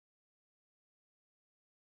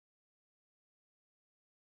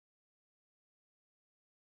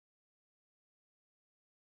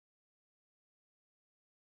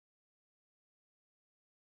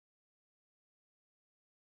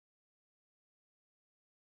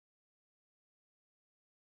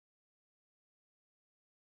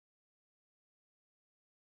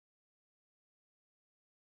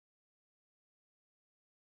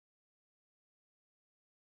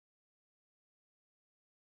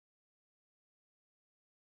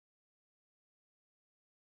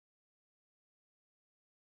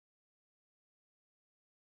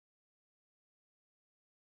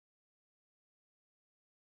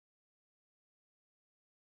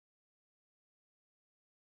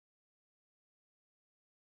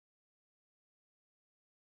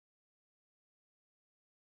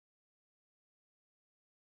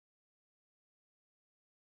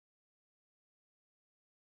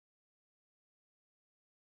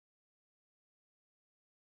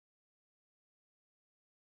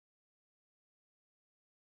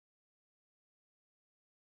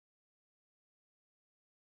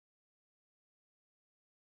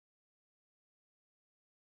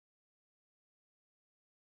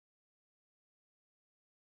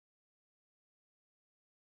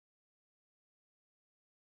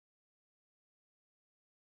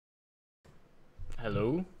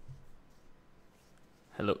Hello?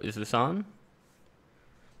 Hello, is this on?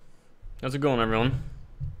 How's it going, everyone?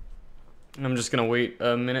 I'm just gonna wait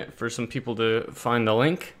a minute for some people to find the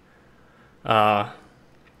link. Yeah,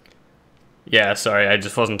 sorry, I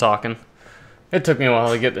just wasn't talking. It took me a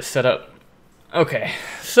while to get this set up. Okay,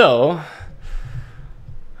 so...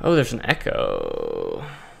 Oh, there's an echo.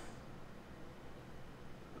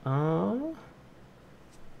 Let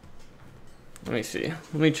me see.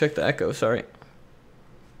 Let me check the echo, sorry.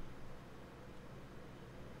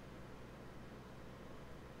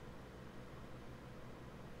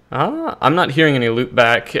 I'm not hearing any loop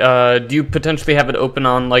back. Do you potentially have it open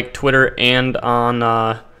on like Twitter and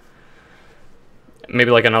on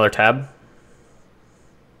maybe like another tab?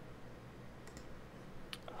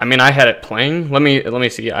 I mean, I had it playing. Let me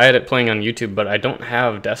see. I had it playing on YouTube, but I don't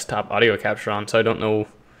have desktop audio capture on, so I don't know.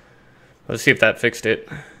 Let's see if that fixed it.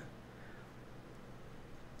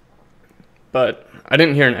 But I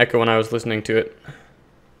didn't hear an echo when I was listening to it.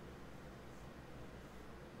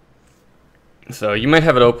 So you might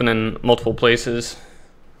have it open in multiple places.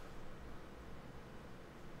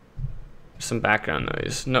 Some background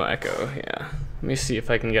noise, no echo, yeah. Let me see if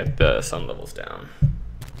I can get the sound levels down.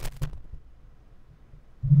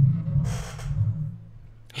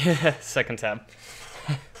 Yeah, second tab.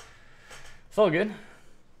 It's all good.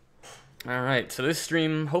 All right, so this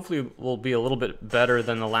stream hopefully will be a little bit better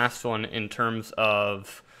than the last one in terms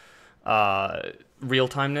of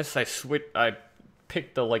real-timeness. I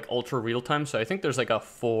picked the like ultra real-time, so I think there's like a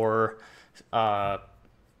 4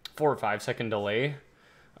 or 5 second delay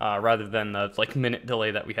rather than the like minute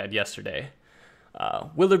delay that we had yesterday.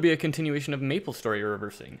 Will there be a continuation of MapleStory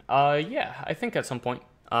reversing? Yeah, I think at some point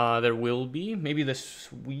there will be, maybe this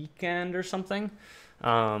weekend or something.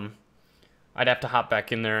 I'd have to hop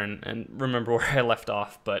back in there and remember where I left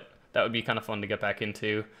off, but that would be kind of fun to get back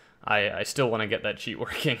into. I still want to get that cheat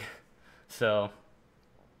working. So,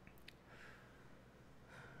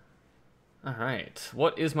 all right.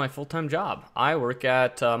 What is my full-time job? I work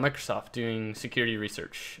at Microsoft doing security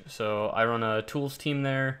research. So I run a tools team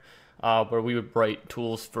there where we would write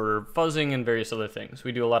tools for fuzzing and various other things.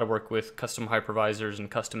 We do a lot of work with custom hypervisors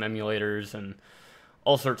and custom emulators and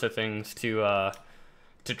all sorts of things to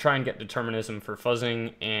try and get determinism for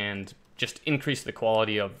fuzzing and just increase the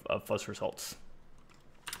quality of fuzz results.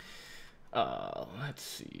 Let's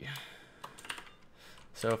see.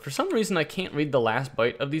 So for some reason I can't read the last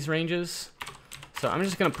byte of these ranges. So I'm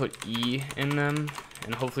just going to put E in them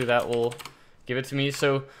and hopefully that will give it to me.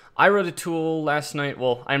 So I wrote a tool last night.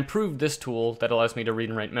 Well, I improved this tool that allows me to read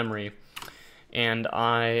and write memory. And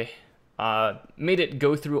I made it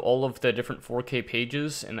go through all of the different 4K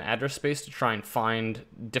pages in the address space to try and find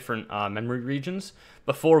different memory regions.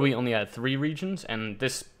 Before we only had 3 regions, and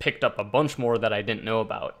this picked up a bunch more that I didn't know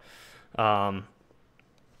about.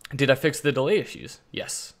 Did I fix the delay issues?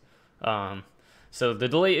 Yes. So the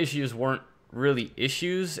delay issues weren't really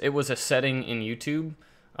issues. It was a setting in YouTube.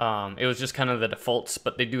 It was just kind of the defaults,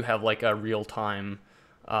 but they do have like a real-time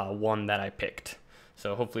one that I picked.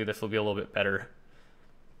 So hopefully this will be a little bit better.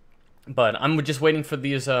 But I'm just waiting for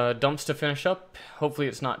these dumps to finish up. Hopefully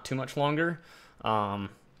it's not too much longer.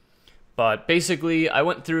 But basically, I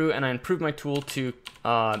went through and I improved my tool to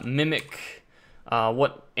mimic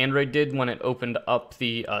what Android did when it opened up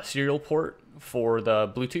the serial port for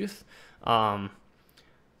the Bluetooth.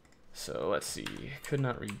 So let's see. Could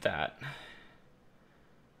not read that.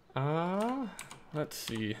 Let's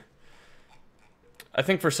see. I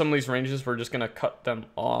think for some of these ranges, we're just going to cut them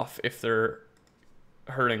off if they're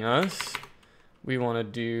hurting us. We want to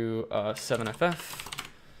do 7FF.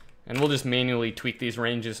 And we'll just manually tweak these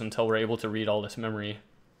ranges until we're able to read all this memory.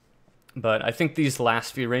 But I think these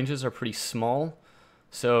last few ranges are pretty small.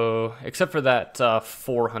 So, except for that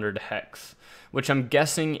 400 hex, which I'm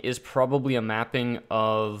guessing is probably a mapping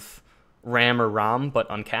of RAM or ROM, but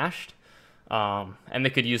uncached. And they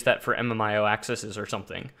could use that for MMIO accesses or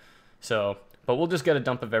something. So, but we'll just get a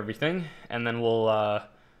dump of everything, and then we'll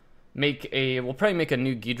probably make a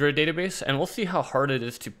new Ghidra database, and we'll see how hard it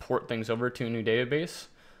is to port things over to a new database.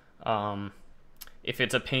 If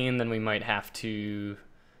it's a pain, then we might have to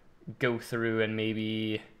go through and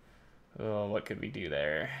maybe, what could we do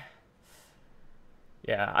there?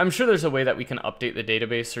 Yeah, I'm sure there's a way that we can update the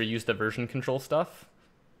database or use the version control stuff.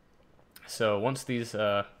 So once these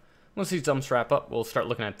dumps wrap up, we'll start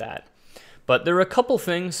looking at that. But there are a couple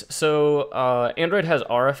things. So Android has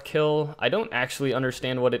RF kill. I don't actually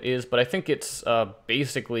understand what it is, but I think it's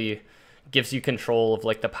basically gives you control of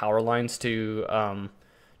like the power lines to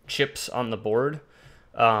chips on the board.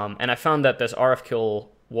 And I found that this RF kill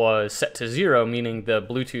was set to 0, meaning the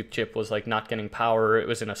Bluetooth chip was like not getting power, or it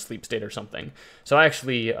was in a sleep state or something. So I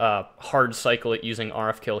actually hard cycle it using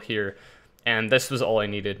RFkill here, and this was all I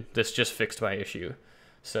needed. This just fixed my issue.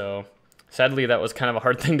 So sadly, that was kind of a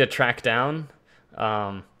hard thing to track down.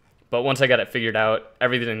 But once I got it figured out,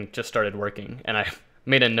 everything just started working, and I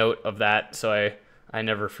made a note of that so I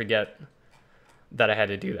never forget that I had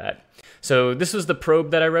to do that. So this was the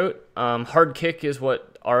probe that I wrote. Hard kick is what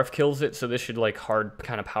RF kills it, so this should like hard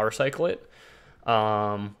kind of power cycle it.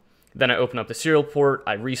 Then I open up the serial port,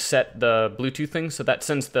 I reset the Bluetooth thing, so that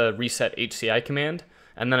sends the reset HCI command,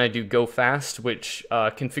 and then I do go fast, which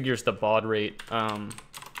configures the baud rate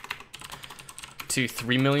to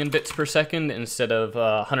 3 million bits per second instead of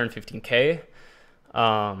 115K.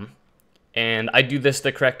 And I do this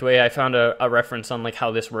the correct way. I found a reference on like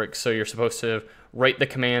how this works. So you're supposed to write the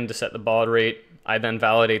command to set the baud rate. I then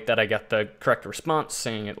validate that I got the correct response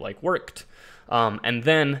saying it like worked. And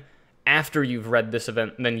then after you've read this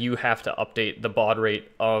event, then you have to update the baud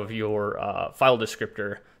rate of your file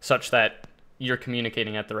descriptor such that you're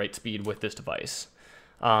communicating at the right speed with this device.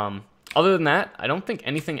 Other than that, I don't think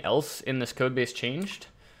anything else in this code base changed.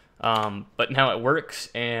 But now it works,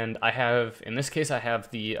 and I have, in this case, I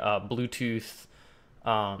have the Bluetooth,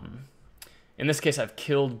 in this case, I've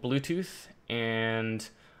killed Bluetooth, and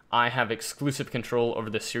I have exclusive control over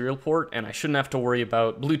the serial port, and I shouldn't have to worry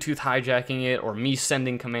about Bluetooth hijacking it, or me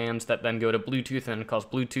sending commands that then go to Bluetooth and cause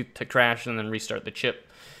Bluetooth to crash and then restart the chip.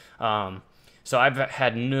 So I've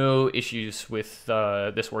had no issues with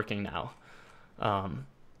this working now.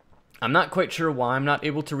 I'm not quite sure why I'm not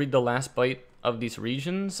able to read the last byte of these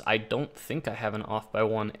regions. I don't think I have an off by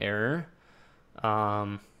 1 error.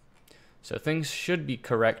 So things should be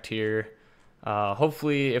correct here.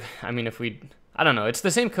 Hopefully, I don't know, it's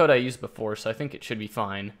the same code I used before, so I think it should be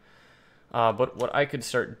fine. But what I could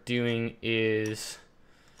start doing is,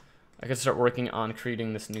 I could start working on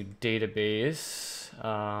creating this new database.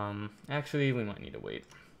 Actually, we might need to wait.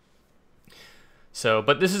 So,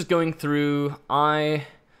 but this is going through,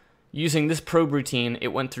 using this probe routine, it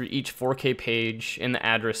went through each 4K page in the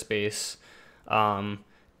address space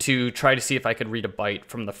to try to see if I could read a byte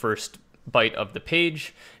from the first byte of the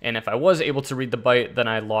page. And if I was able to read the byte, then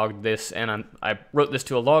I logged this, and I wrote this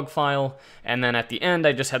to a log file. And then at the end,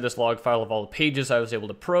 I just had this log file of all the pages I was able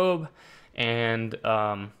to probe. And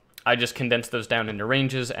I just condensed those down into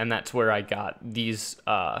ranges, and that's where I got these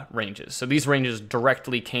ranges. So these ranges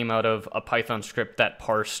directly came out of a Python script that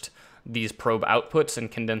parsed these probe outputs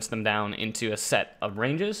and condense them down into a set of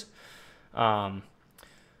ranges. So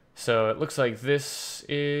it looks like this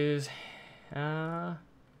is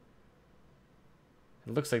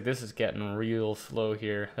getting real slow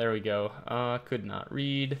here. There we go. Could not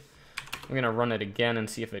read. I'm gonna run it again and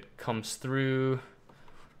see if it comes through,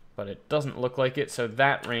 but it doesn't look like it. So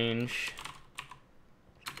that range,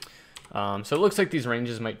 so it looks like these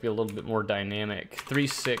ranges might be a little bit more dynamic.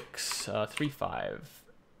 36, 35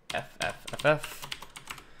 FF.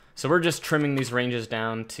 So we're just trimming these ranges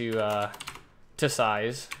down to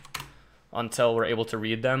size until we're able to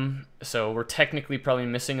read them. So we're technically probably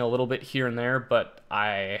missing a little bit here and there, but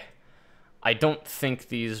I don't think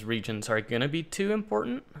these regions are gonna be too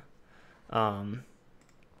important.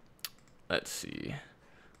 Let's see.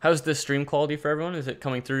 How's the stream quality for everyone? Is it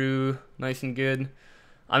coming through nice and good?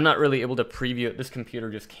 I'm not really able to preview it. This computer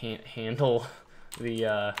just can't handle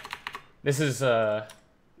the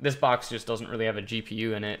this box just doesn't really have a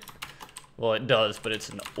GPU in it. Well, it does, but it's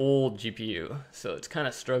an old GPU, so it's kind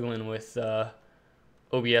of struggling with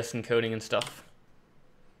OBS encoding and stuff.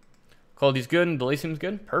 Quality's good and delay seems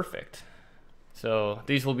good. Perfect. So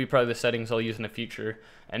these will be probably the settings I'll use in the future,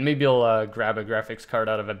 and maybe I'll grab a graphics card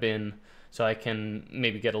out of a bin so I can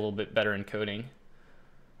maybe get a little bit better encoding.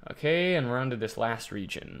 Okay, and we're on to this last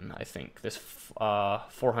region, I think, this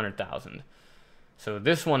 400,000. So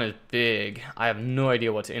this one is big. I have no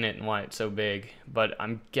idea what's in it and why it's so big, but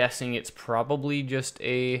I'm guessing it's probably just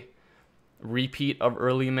a repeat of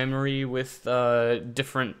early memory with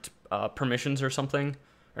different permissions or something.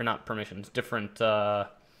 Or not permissions, different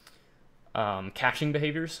caching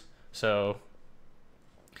behaviors. So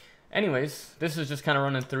anyways, this is just kind of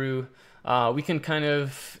running through. We can kind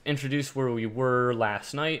of introduce where we were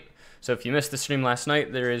last night. So if you missed the stream last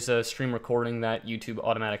night, there is a stream recording that YouTube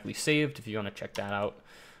automatically saved if you want to check that out.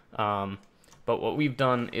 But what we've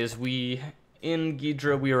done is in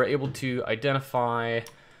Ghidra, we were able to identify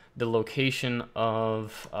the location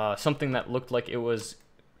of something that looked like it was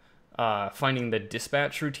finding the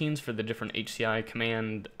dispatch routines for the different HCI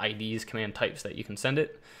command IDs, command types that you can send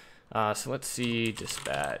it. So let's see,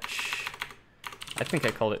 dispatch. I think I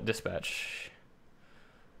called it dispatch.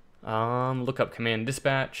 Look up command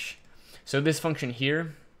dispatch. So this function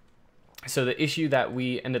here, so the issue that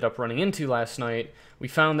we ended up running into last night, we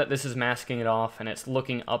found that this is masking it off and it's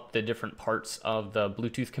looking up the different parts of the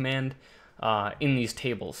Bluetooth command in these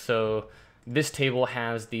tables. So this table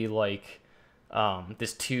has the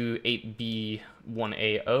this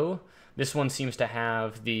 28B1AO. This one seems to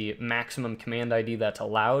have the maximum command ID that's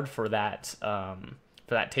allowed for that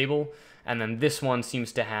table, and then this one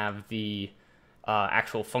seems to have the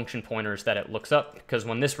actual function pointers that it looks up, because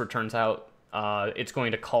when this returns out, it's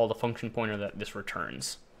going to call the function pointer that this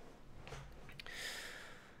returns.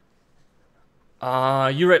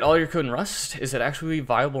 You write all your code in Rust. Is it actually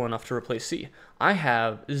viable enough to replace C? I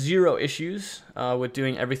have zero issues with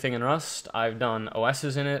doing everything in Rust. I've done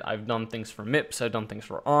OSs in it. I've done things for MIPS. I've done things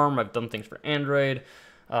for ARM. I've done things for Android.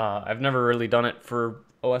 I've never really done it for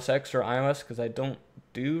OS X or iOS because I don't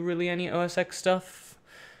do really any OS X stuff.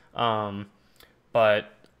 But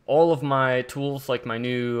all of my tools, like my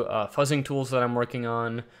new fuzzing tools that I'm working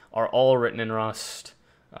on, are all written in Rust.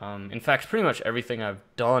 In fact, pretty much everything I've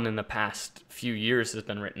done in the past few years has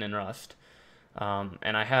been written in Rust.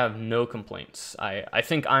 And I have no complaints. I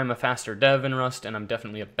think I'm a faster dev in Rust, and I'm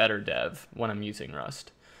definitely a better dev when I'm using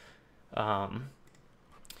Rust.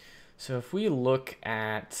 So if we look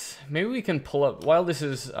at, maybe we can pull up, while this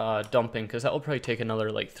is dumping, because that will probably take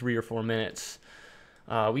another like 3 or 4 minutes,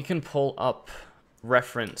 we can pull up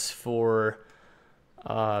reference for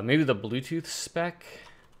maybe the Bluetooth spec.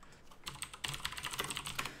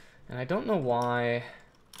 And I don't know why,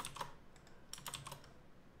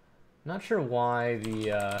 not sure why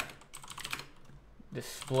the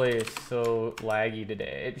display is so laggy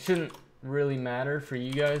today. It shouldn't really matter for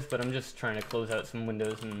you guys, but I'm just trying to close out some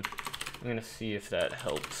windows and I'm gonna see if that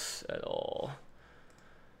helps at all.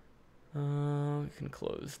 We can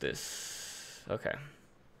close this. Okay.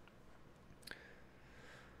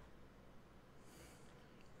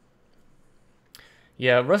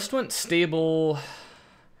 Yeah, Rust went stable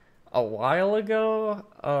a while ago,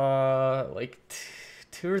 like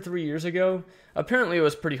 2 or 3 years ago. Apparently it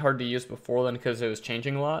was pretty hard to use before then because it was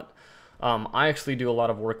changing a lot. I actually do a lot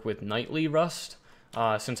of work with nightly Rust,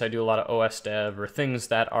 since I do a lot of OS dev or things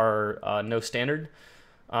that are no standard.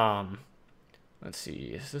 Let's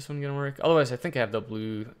see, is this one gonna work? Otherwise, I think I have the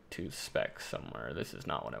Bluetooth spec somewhere. This is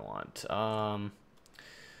not what I want.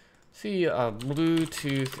 See,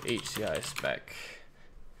 Bluetooth HCI spec.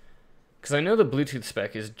 Because I know the Bluetooth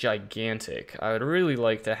spec is gigantic. I would really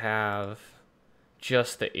like to have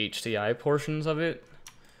just the HCI portions of it.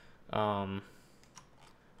 I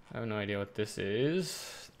have no idea what this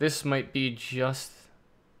is. This might be just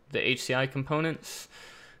the HCI components.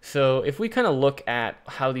 So if we kind of look at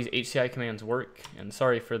how these HCI commands work, and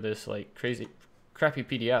sorry for this like crazy, crappy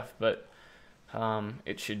PDF, but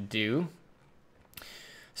it should do.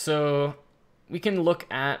 So we can look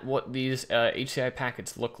at what these HCI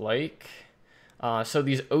packets look like. So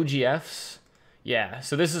these OGFs, yeah,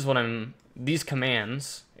 so this is what these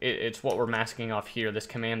commands, it's what we're masking off here. This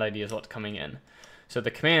command ID is what's coming in. So the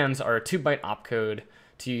commands are a 2-byte opcode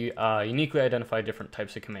to uniquely identify different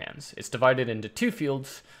types of commands. It's divided into 2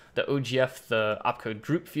 fields, the OGF, the opcode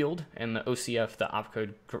group field, and the OCF, the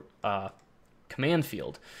opcode command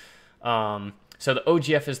field. So the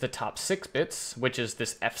OGF is the top 6 bits, which is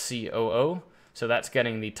this FCOO. So that's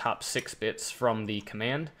getting the top 6 bits from the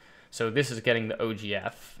command. So this is getting the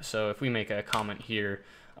OGF. So if we make a comment here,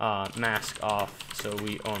 mask off, so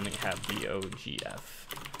we only have the OGF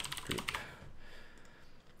group.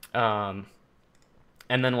 And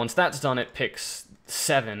then once that's done, it picks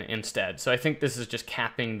 7 instead. So I think this is just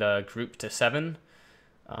capping the group to 7.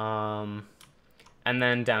 And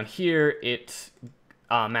then down here, it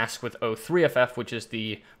masks with O3FF, which is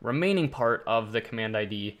the remaining part of the command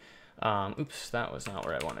ID. Oops, that was not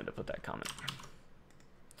where I wanted to put that comment.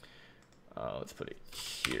 Let's put it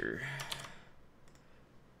here.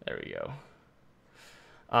 There we go.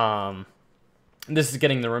 This is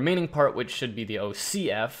getting the remaining part, which should be the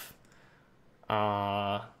OCF.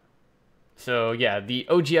 So yeah, the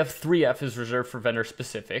OGF3F is reserved for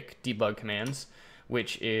vendor-specific debug commands,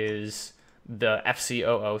 which is the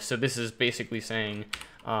FCOO. So this is basically saying,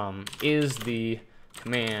 is the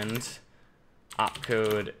command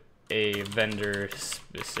opcode a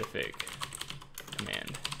vendor-specific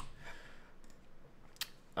command?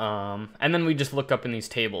 And then we just look up in these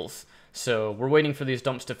tables. So we're waiting for these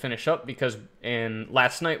dumps to finish up because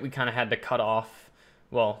last night we kind of had to cut off,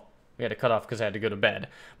 well, we had to cut off because I had to go to bed,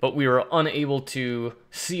 but we were unable to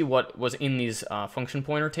see what was in these function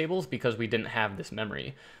pointer tables because we didn't have this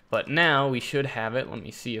memory. But now we should have it. Let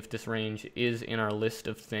me see if this range is in our list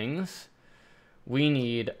of things. We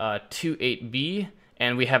need 28B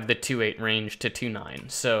and we have the 2.8 range to 2.9.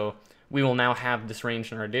 So we will now have this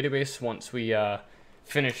range in our database once we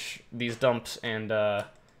finish these dumps and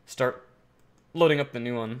start loading up the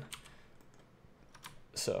new one.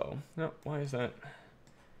 So, no, why is that?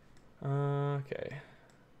 Okay.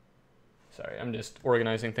 Sorry, I'm just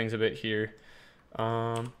organizing things a bit here.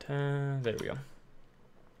 There we go.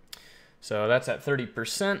 So that's at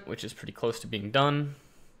 30%, which is pretty close to being done.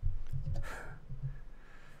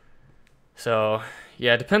 So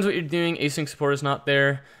yeah, it depends what you're doing. Async support is not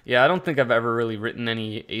there. Yeah, I don't think I've ever really written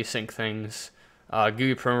any async things.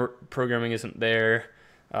 GUI programming isn't there.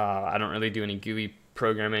 I don't really do any GUI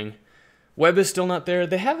programming. Web is still not there.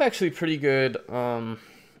 They have actually pretty good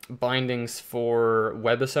bindings for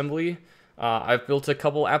WebAssembly. I've built a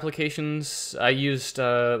couple applications. I used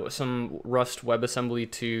some Rust WebAssembly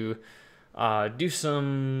to do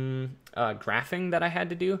some graphing that I had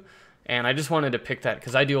to do. And I just wanted to pick that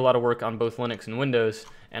because I do a lot of work on both Linux and Windows,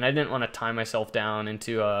 and I didn't want to tie myself down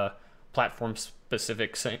into a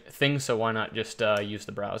platform-specific thing, so why not just use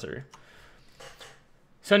the browser?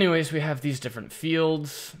 So anyways, we have these different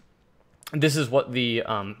fields. This is what the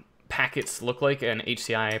packets look like, an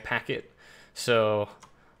HCI packet. So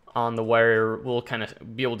on the wire, we'll kind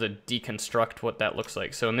of be able to deconstruct what that looks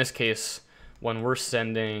like. So in this case, when we're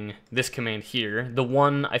sending this command here, the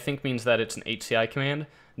 1 I think means that it's an HCI command.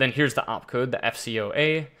 Then here's the opcode, the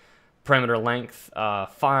FCOA, parameter length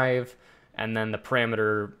 5, and then the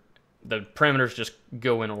parameters just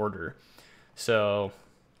go in order. So,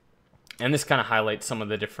 and this kind of highlights some of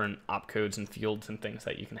the different opcodes and fields and things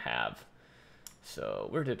that you can have. So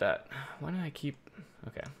where did that, why did I keep,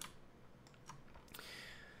 okay.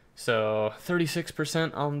 So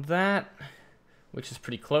 36% on that, which is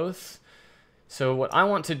pretty close. So what I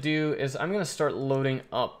want to do is I'm going to start loading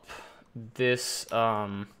up this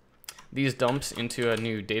these dumps into a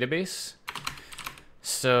new database.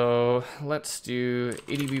 So let's do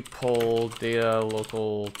adb poll data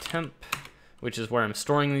local temp, which is where I'm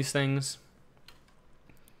storing these things.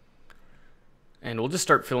 And we'll just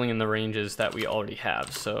start filling in the ranges that we already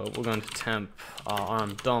have. So we're going to temp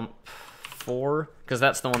arm dump 4, because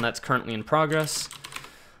that's the one that's currently in progress.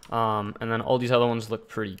 And then all these other ones look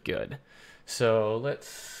pretty good. So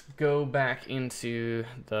let's go back into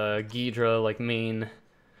the Ghidra like main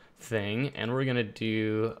thing, and we're gonna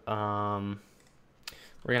do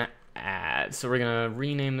we're gonna add. So we're gonna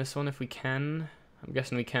rename this one if we can. I'm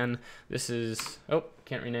guessing we can. This is, oh,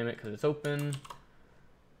 can't rename it because it's open.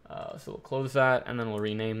 So we'll close that, and then we'll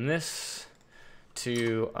rename this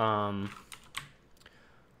to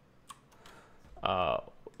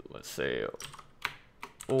let's say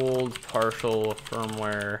old partial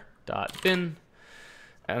firmware.bin,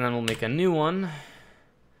 and then we'll make a new one,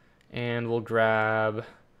 and we'll grab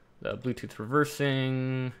the Bluetooth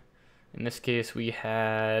reversing. In this case, we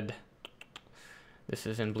had, this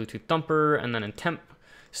is in Bluetooth thumper and then in temp.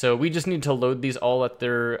 So we just need to load these all at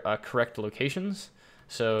their correct locations.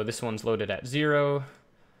 So this one's loaded at 0.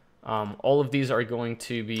 All of these are going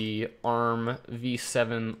to be ARM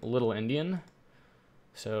v7 Little Endian.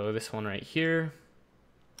 So this one right here.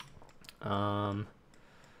 So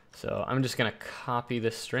I'm just gonna copy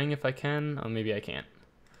this string if I can. Oh, maybe I can't.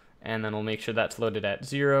 And then we'll make sure that's loaded at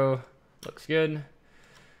 0. Looks good.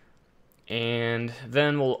 And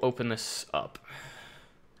then we'll open this up.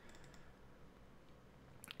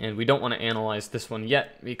 And we don't want to analyze this one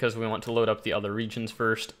yet because we want to load up the other regions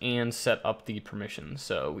first and set up the permissions.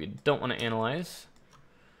 So we don't want to analyze.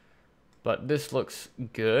 But this looks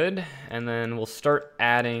good. And then we'll start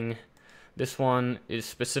adding. This one is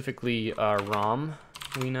specifically ROM,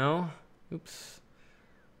 we know. Oops.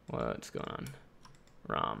 What's going on?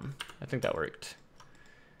 ROM. I think that worked.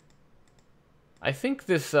 I think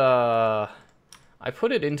this, I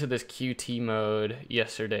put it into this QT mode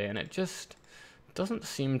yesterday, and it just doesn't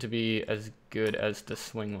seem to be as good as the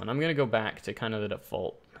swing one. I'm going to go back to kind of the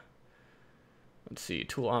default. Let's see,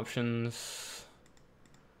 tool options,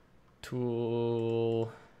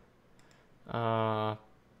 tool, I'm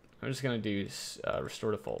just going to do restore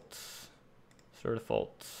defaults. Restore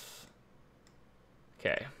defaults.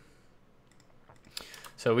 Okay.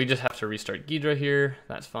 So we just have to restart Ghidra here.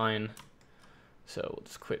 That's fine. So we'll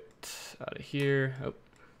just quit out of here. Oh.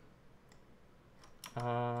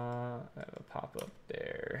 I have a pop-up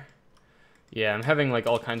there. Yeah, I'm having like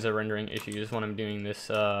all kinds of rendering issues when I'm doing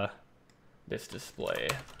this this display.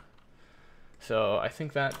 So I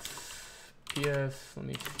think that's PS. Let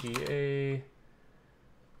me see.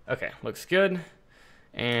 Okay, looks good.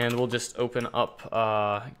 And we'll just open up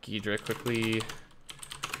Ghidra quickly.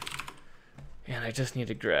 And I just need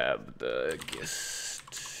to grab the GIST.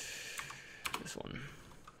 This one.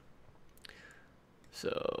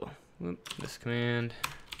 So, this command.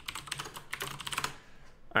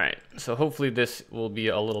 All right, so hopefully this will be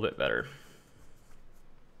a little bit better.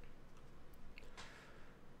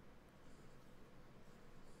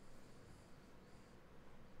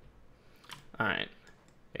 All right,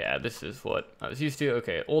 yeah, this is what I was used to.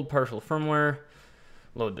 Okay, old partial firmware,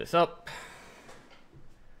 load this up.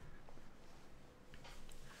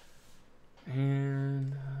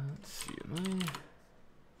 And let's see, am I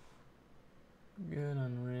good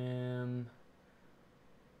on RAM?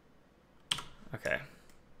 Okay.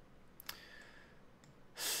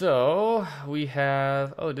 So we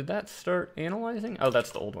have, oh, did that start analyzing? Oh, that's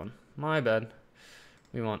the old one. My bad.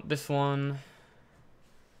 We want this one.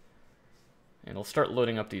 And it'll start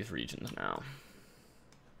loading up these regions now.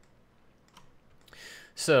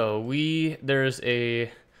 So there's an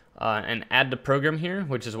add to program here,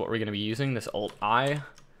 which is what we're going to be using, this Alt-I,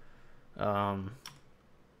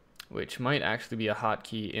 which might actually be a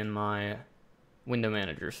hotkey in my window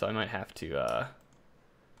manager, so I might have to,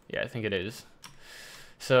 yeah, I think it is.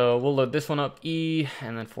 So we'll load this one up, E,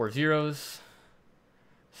 and then 4 zeros.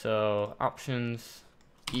 So options,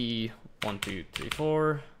 E, 1, 2, 3,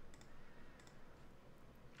 4.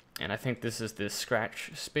 And I think this is this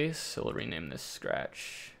scratch space, so we'll rename this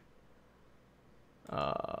scratch.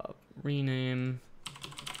 Rename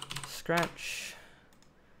scratch.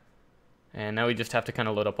 And now we just have to kind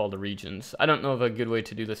of load up all the regions. I don't know of a good way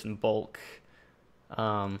to do this in bulk.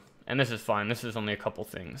 And this is fine. This is only a couple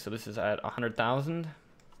things. So this is at 100,000.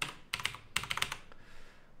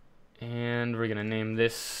 And we're going to name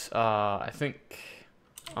this, I think,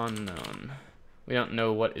 unknown. We don't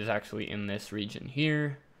know what is actually in this region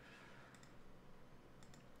here.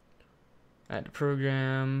 Add to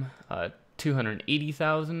program,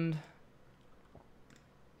 280,000.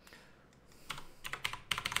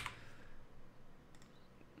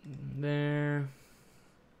 There.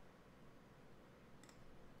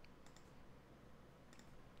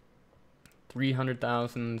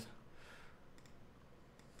 $300,000.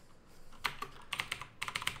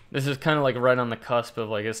 This is kind of like right on the cusp of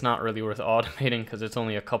like it's not really worth automating because it's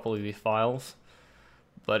only a couple of these files,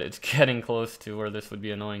 but it's getting close to where this would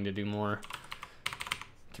be annoying to do more.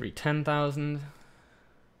 310,000.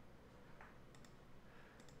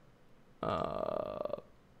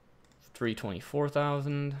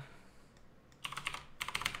 324,000.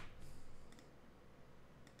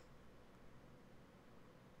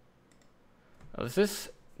 Oh, is this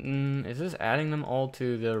adding them all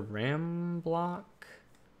to the RAM block?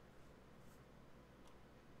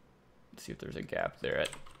 Let's see if there's a gap there at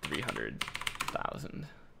 300,000.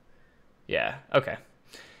 Yeah, okay.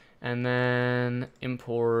 And then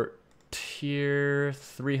import here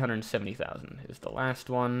 370,000 is the last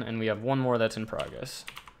one, and we have one more that's in progress.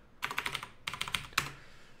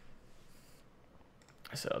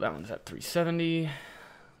 So that one's at 370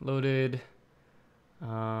 loaded.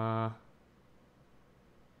 That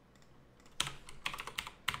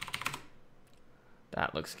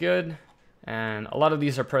looks good. And a lot of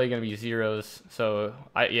these are probably going to be zeros. So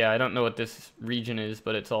I don't know what this region is,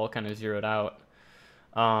 but it's all kind of zeroed out.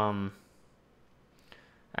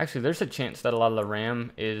 Actually, there's a chance that a lot of the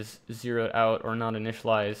RAM is zeroed out or not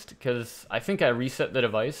initialized because I think I reset the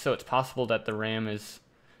device, so it's possible that the RAM is...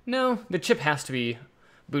 No, the chip has to be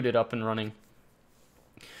booted up and running.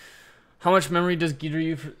 How much memory does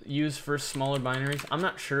Ghidra use for smaller binaries? I'm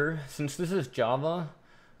not sure. Since this is Java,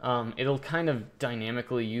 it'll kind of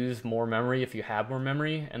dynamically use more memory if you have more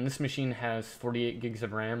memory, and this machine has 48 gigs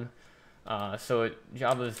of RAM, so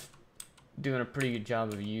Java's doing a pretty good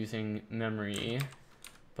job of using memory,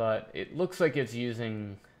 but it looks like it's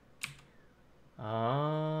using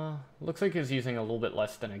a little bit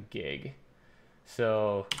less than a gig,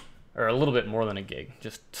 so, or a little bit more than a gig,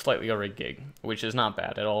 just slightly over a gig, which is not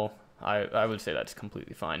bad at all. I would say that's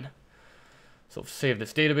completely fine. So save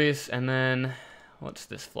this database, and then what's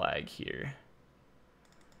this flag here?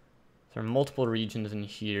 There are multiple regions in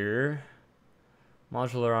here.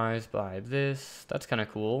 Modularized by this. That's kind of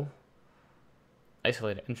cool.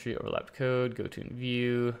 Isolated entry, overlapped code, go to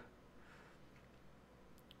view.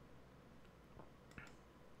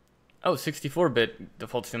 Oh, 64-bit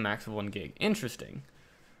defaults to a max of 1 gig. Interesting.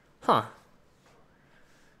 Huh.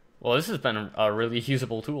 Well, this has been a really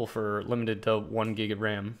usable tool for limited to 1 gig of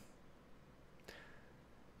RAM.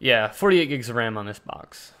 Yeah, 48 gigs of RAM on this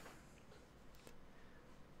box.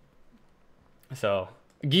 So,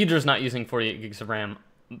 Ghidra's not using 48 gigs of RAM.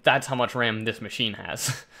 That's how much RAM this machine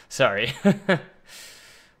has. Sorry.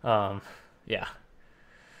 Yeah.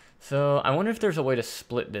 So, I wonder if there's a way to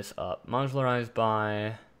split this up. Modularized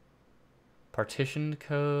by partitioned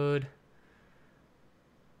code.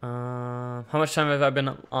 How much time have I been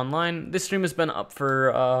online? This stream has been up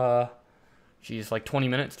for, geez, like 20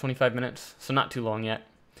 minutes, 25 minutes. So not too long yet.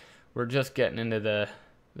 We're just getting into the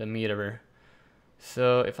meat of her.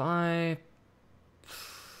 So if I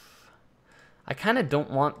kind of don't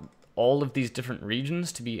want all of these different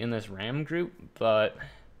regions to be in this RAM group, but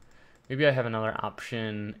maybe I have another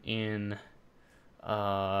option in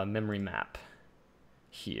memory map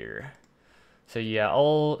here. So yeah,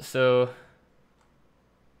 so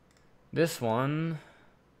this one,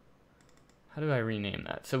 how do I rename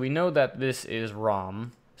that? So we know that this is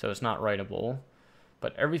ROM, so it's not writable,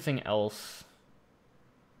 but everything else,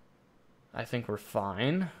 I think we're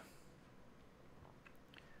fine.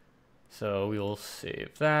 So we will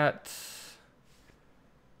save that.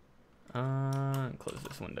 Close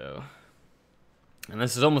this window. And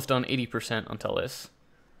this is almost done 80% until this.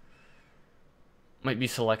 Might be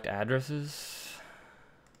select addresses.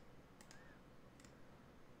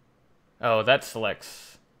 Oh, that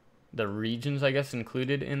selects the regions, I guess,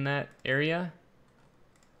 included in that area.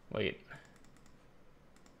 Wait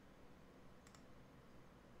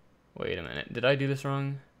a minute. Did I do this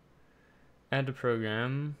wrong? Add to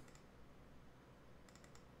program.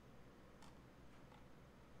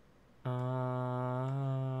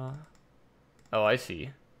 Oh, I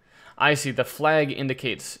see. The flag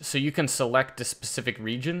indicates, so you can select a specific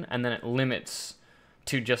region and then it limits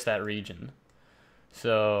to just that region.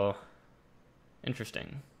 So,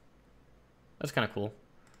 interesting. That's kind of cool.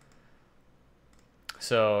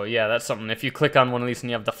 So, yeah, that's something. If you click on one of these and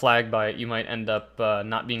you have the flag by it, you might end up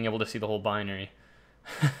not being able to see the whole binary.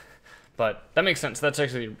 But that makes sense. That's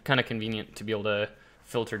actually kind of convenient to be able to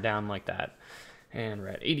filter down like that. And we're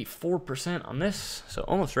at 84% on this, so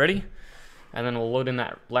almost ready. And then we'll load in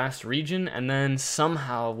that last region, and then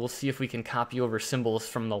somehow we'll see if we can copy over symbols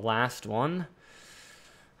from the last one.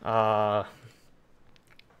 And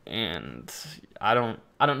I don't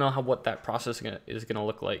know what that process is gonna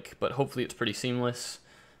look like, but hopefully it's pretty seamless.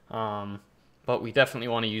 But we definitely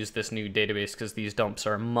want to use this new database because these dumps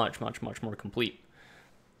are much more complete.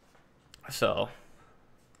 So.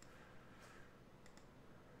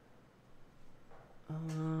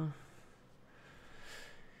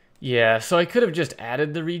 Yeah, so I could have just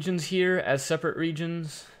added the regions here as separate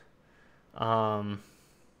regions. What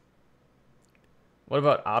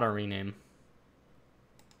about auto rename?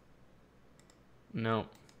 No.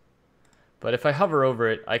 But if I hover over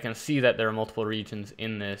it, I can see that there are multiple regions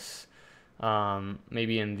in this.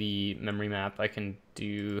 Maybe in the memory map, I can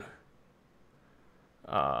do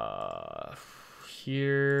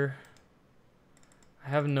here. I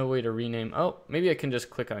have no way to rename. Oh, maybe I can just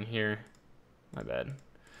click on here. My bad.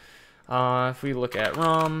 If we look at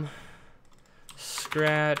ROM,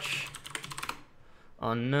 scratch,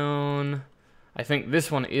 unknown. I think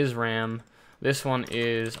this one is RAM. This one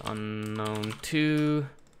is unknown 2,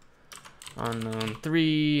 unknown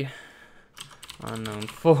 3, unknown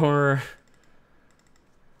 4,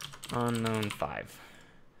 unknown 5.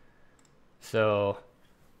 So,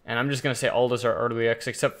 and I'm just going to say all those are RWX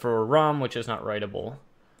except for ROM, which is not writable.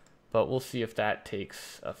 But we'll see if that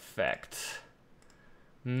takes effect.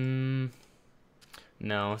 No,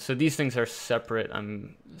 so these things are separate.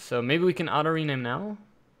 So maybe we can auto rename now.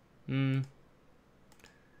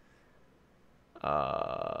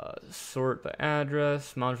 Sort by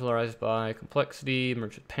address, modularize by complexity,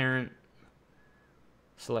 merge with parent,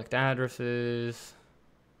 select addresses.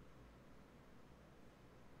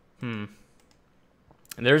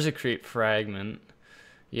 There's a create fragment.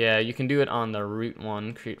 Yeah, you can do it on the root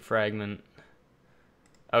one, create fragment.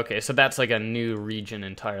 Okay, so that's like a new region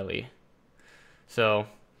entirely. So,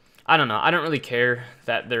 I don't know. I don't really care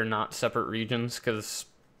that they're not separate regions because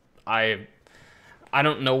I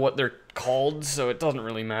don't know what they're called, so it doesn't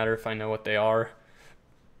really matter if I know what they are.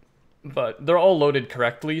 But they're all loaded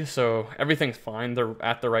correctly, so everything's fine. They're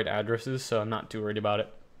at the right addresses, so I'm not too worried about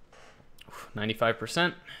it.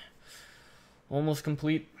 95%. Almost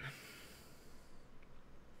complete.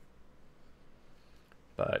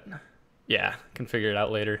 But yeah, can figure it out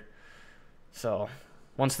later. So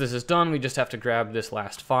once this is done, we just have to grab this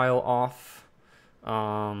last file off.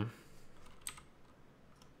 What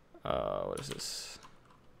is this?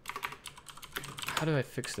 How do I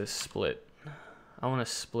fix this split? I want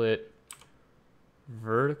to split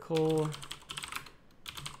vertical.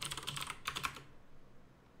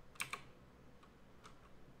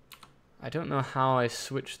 I don't know how I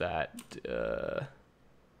switch that.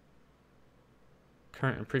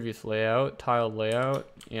 Current and previous layout, tiled layout,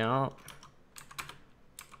 yeah.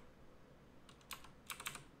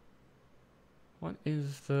 What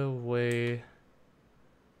is the way?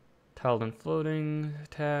 Tiled and floating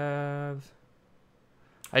tabs.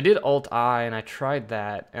 I did Alt-I and I tried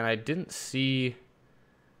that and I didn't see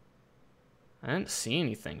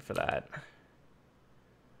anything for that.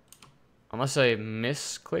 Unless I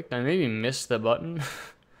misclicked. I maybe missed the button.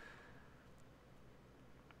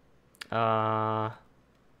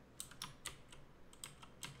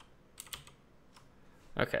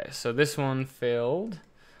 Okay, so this one failed.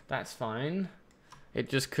 That's fine. It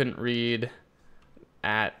just couldn't read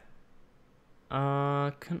at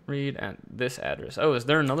this address. Oh, is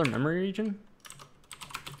there another memory region?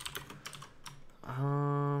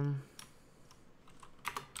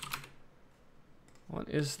 What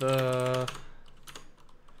is the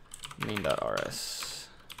main.rs?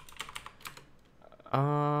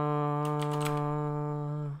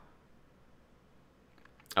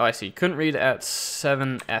 Oh, I see. Couldn't read at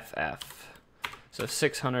 7FF. So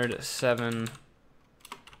 607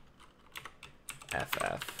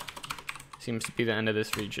 FF seems to be the end of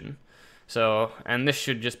this region. So, and this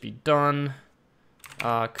should just be done.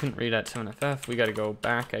 Couldn't read at 7FF. We got to go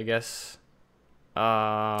back, I guess.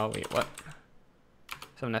 Wait, what?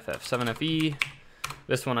 7FF, 7FE.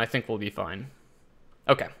 This one I think will be fine.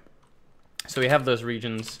 Okay. So we have those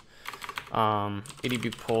regions.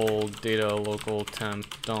 ADB poll data local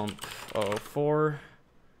temp dump 04.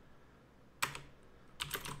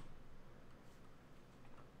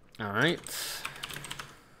 All right.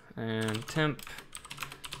 And temp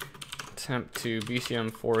to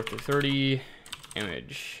BCM 4 through 30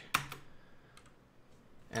 image.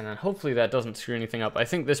 And then hopefully that doesn't screw anything up. I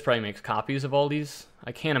think this probably makes copies of all these.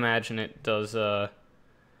 I can't imagine it does that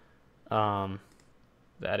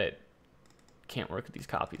it can't work with these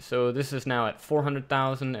copies. So this is now at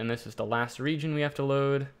 400,000 and this is the last region we have to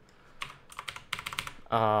load.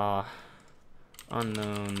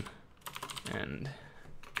 Unknown and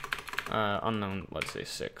unknown, let's say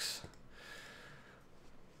 6.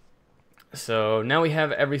 So now we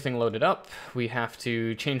have everything loaded up. We have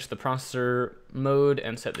to change the processor mode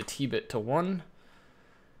and set the T-bit to 1.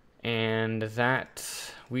 And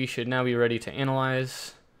that we should now be ready to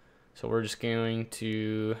analyze. So we're just going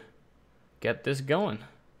to get this going.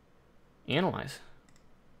 Analyze.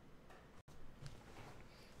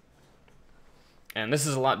 And this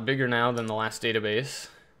is a lot bigger now than the last database.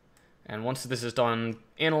 And once this is done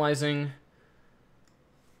analyzing,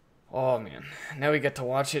 oh man, now we get to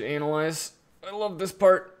watch it analyze. I love this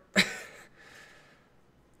part.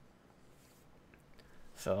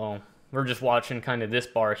 So we're just watching kind of this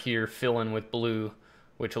bar here fill in with blue,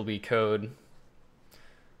 which will be code.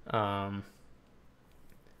 So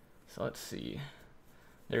let's see.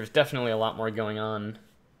 There's definitely a lot more going on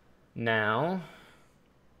now.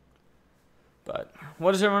 But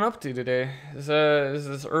what is everyone up to today? Is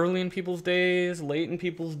this early in people's days, late in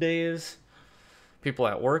people's days? People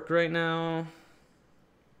at work right now?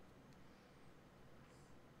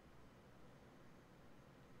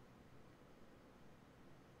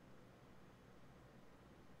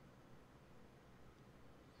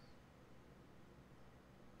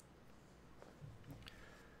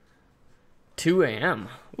 $2 a.m.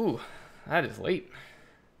 Ooh, that is late.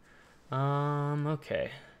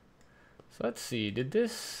 Okay. So let's see, did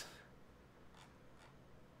this...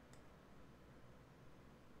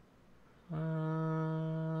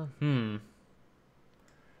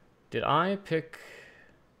 Did I pick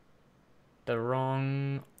the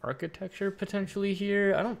wrong architecture potentially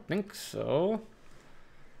here? I don't think so.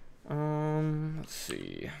 Let's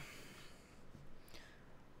see.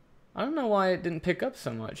 I don't know why it didn't pick up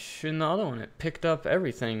so much. In the other one, it picked up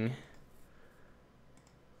everything.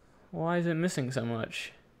 Why is it missing so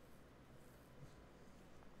much?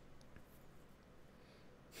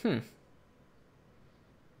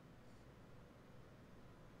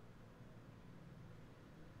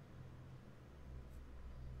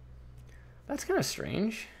 That's kind of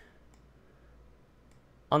strange.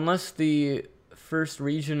 Unless the first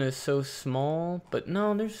region is so small, but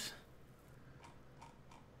no, there's...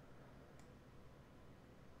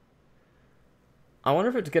 I wonder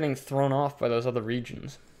if it's getting thrown off by those other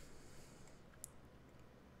regions.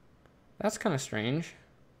 That's kind of strange.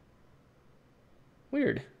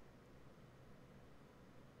 Weird.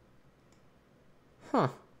 Huh.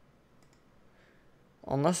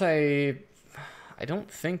 Unless I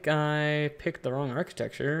don't think I picked the wrong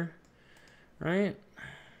architecture, right?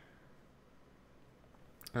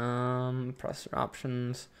 Processor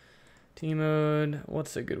options, T mode.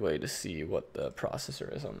 What's a good way to see what the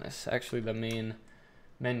processor is on this? Actually, the main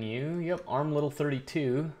menu. Yep, ARM little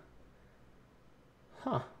 32.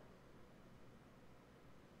 Huh.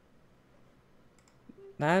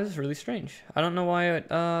 That is really strange. I don't know why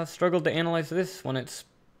it struggled to analyze this when it's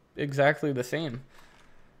exactly the same.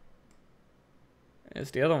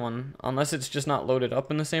 as the other one, unless it's just not loaded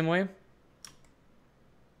up in the same way.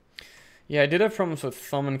 Yeah, I did have problems with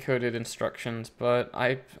thumb encoded instructions, but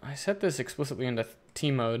I set this explicitly into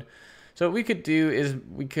T mode. So what we could do is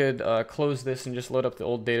we could close this and just load up the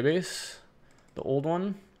old database, the old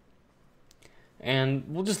one. And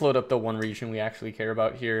we'll just load up the one region we actually care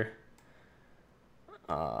about here.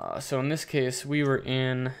 So in this case, we were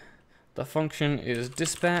in, the function is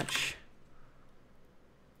dispatch.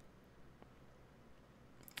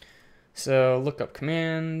 So look up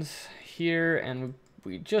commands here, and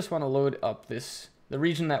we just want to load up the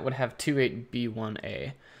region that would have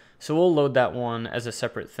 28B1A. So we'll load that one as a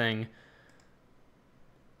separate thing.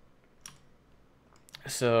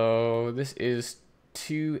 So this is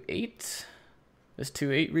 28. This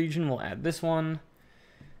 28 region, we'll add this one,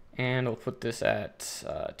 and we'll put this at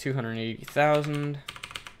 280,000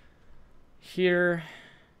 here.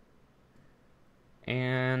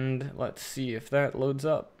 And let's see if that loads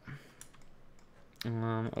up.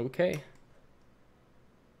 Okay.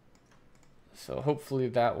 So hopefully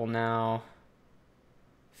that will now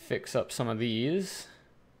fix up some of these.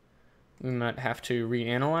 We might have to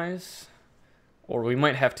reanalyze, or we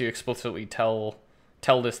might have to explicitly tell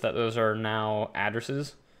this that those are now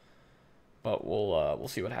addresses. But we'll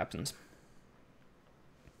see what happens.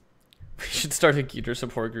 We should start a Ghidra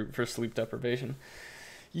support group for sleep deprivation.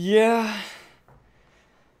 Yeah,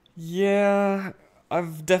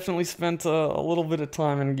 I've definitely spent a little bit of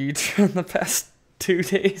time in Ghidra in the past 2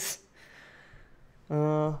 days.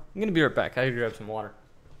 I'm gonna be right back. I gotta grab some water.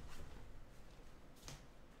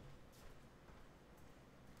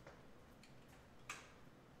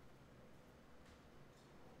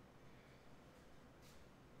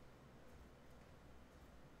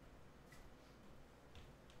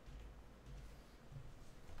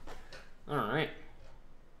 All right.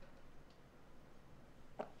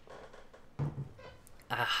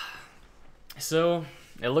 So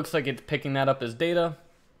it looks like it's picking that up as data.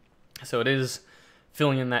 So it is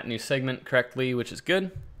filling in that new segment correctly, which is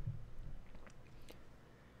good.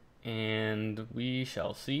 And we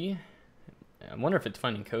shall see. I wonder if it's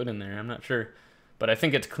finding code in there. I'm not sure. But I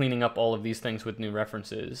think it's cleaning up all of these things with new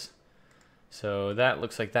references. So that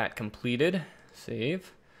looks like that completed.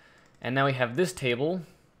 Save. And now we have this table.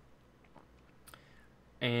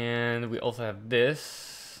 And we also have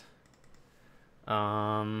this.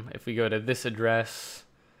 If we go to this address,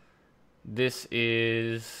 this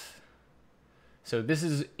is... So this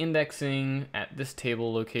is indexing at this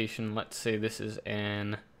table location. Let's say this is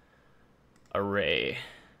an array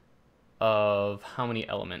of how many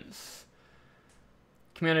elements.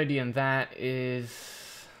 Command ID in that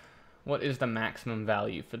is, what is the maximum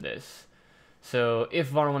value for this? So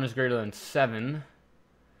if var1 is greater than 7,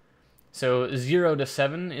 so 0 to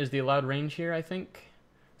 7 is the allowed range here, I think.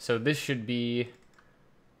 So this should be,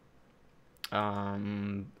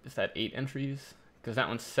 is that 8 entries? Because that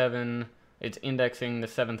one's 7. It's indexing the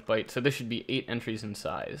 7th byte, so this should be 8 entries in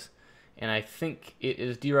size. And I think it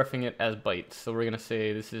is deroughing it as bytes. So we're going to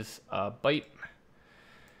say this is a byte.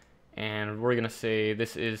 And we're going to say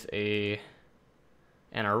this is an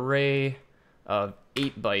array of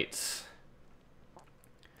 8 bytes.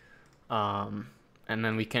 And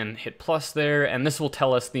then we can hit plus there, and this will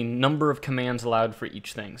tell us the number of commands allowed for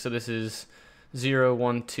each thing. So this is 0,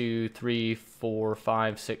 1, 2, 3, 4,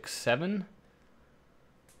 5, 6, 7.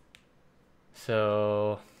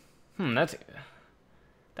 So, that's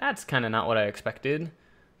kind of not what I expected.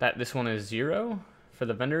 That this one is 0 for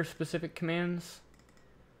the vendor-specific commands.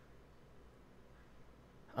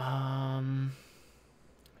 And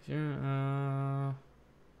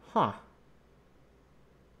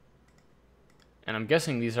I'm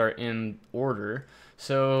guessing these are in order.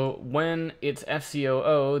 So when it's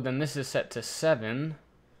FCOO, then this is set to 7,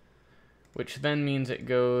 which then means it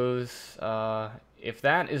goes, if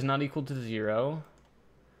that is not equal to 0,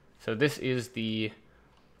 so this is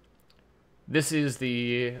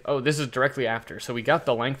directly after. So we got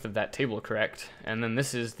the length of that table correct, and then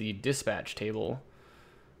this is the dispatch table.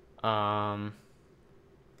 Does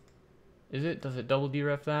it double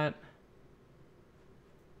deref that?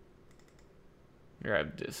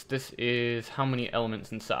 Grab this. This is how many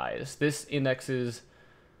elements in size. This indexes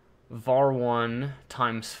var1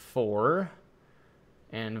 times 4,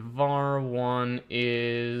 and var1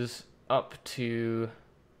 is up to,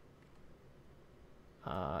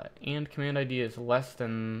 and command ID is less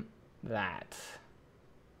than that.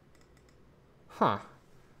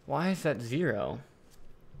 Why is that 0?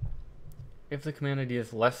 If the command ID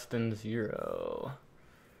is less than 0.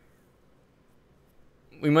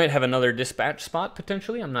 We might have another dispatch spot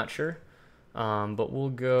potentially, I'm not sure. But we'll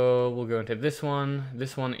go into this one.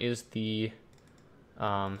 This one is the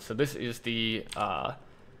So this is the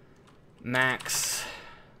max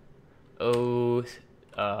OCF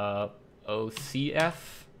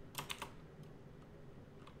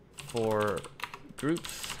for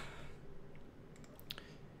groups.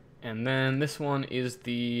 And then this one is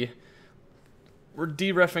we're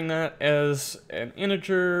dereffing that as an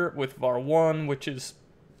integer with var1, which is,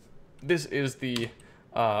 this is the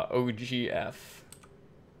OGF.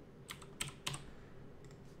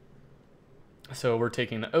 So we're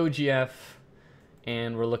taking the OGF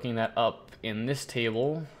and we're looking that up in this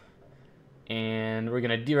table, and we're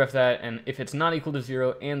going to deref that, and if it's not equal to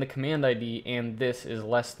 0 and the command ID and this is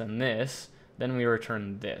less than this, then we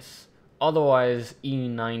return this. Otherwise,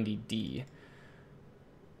 E90D.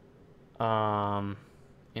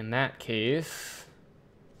 In that case,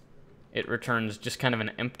 it returns just kind of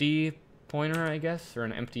an empty pointer, I guess, or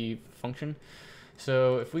an empty function.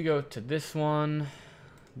 So if we go to this one,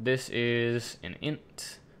 this is an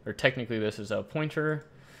int, or technically this is a pointer,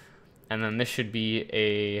 and then this should be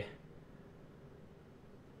a,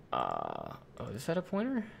 oh, is that a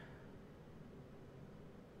pointer?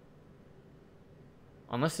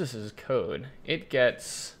 Unless this is code, it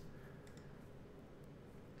gets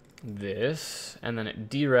this, and then it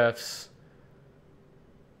derefs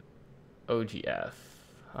OGF.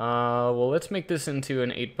 Well, let's make this into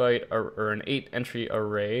an 8-byte or an 8-entry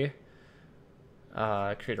array.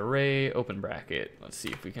 Create array, open bracket. Let's see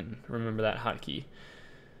if we can remember that hotkey.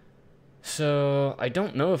 So I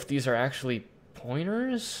don't know if these are actually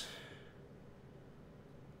pointers.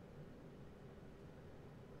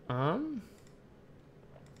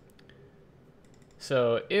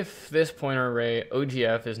 So if this pointer array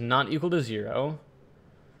OGF is not equal to 0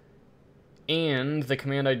 and the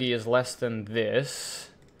command ID is less than this,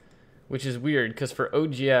 which is weird because for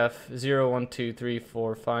OGF 0, 1, 2, 3,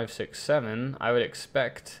 4, 5, 6, 7, I would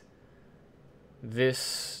expect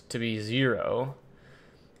this to be 0.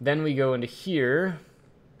 Then we go into here,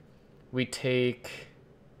 we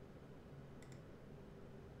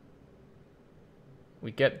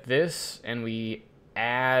get this and we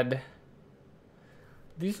add.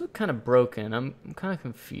 These look kind of broken. I'm kind of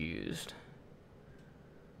confused.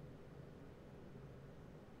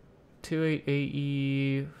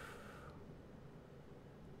 28AE.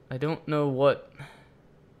 I don't know what.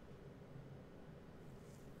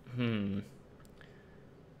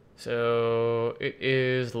 So it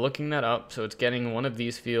is looking that up. So it's getting one of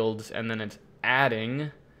these fields and then it's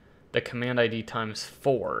adding the command ID times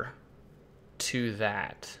 4 to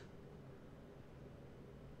that.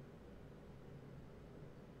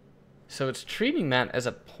 So it's treating that as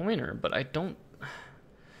a pointer, but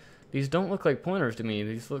these don't look like pointers to me.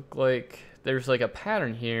 These look like there's like a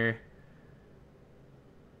pattern here.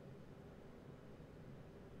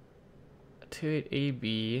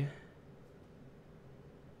 28AB.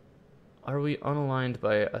 Are we unaligned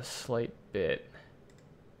by a slight bit?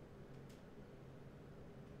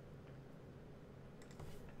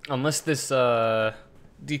 Unless this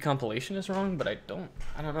decompilation is wrong, but I don't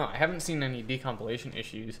know. I haven't seen any decompilation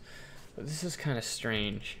issues. But this is kind of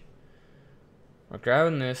strange. We're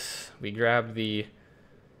grabbing this. We grab the,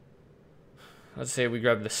 let's say we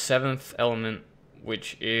grab the 7th element,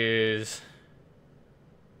 which is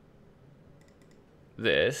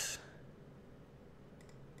this.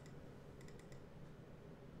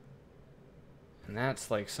 And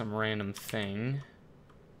that's like some random thing.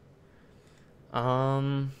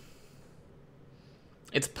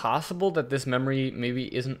 It's possible that this memory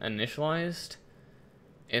maybe isn't initialized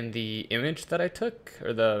in the image that I took,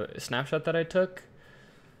 or the snapshot that I took.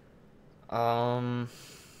 Kind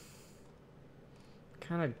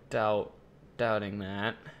of doubting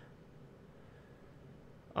that.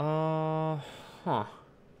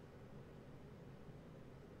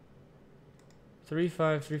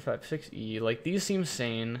 35356E, like these seem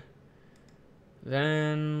sane.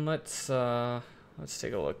 Then let's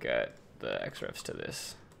take a look at the xrefs to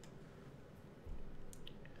this.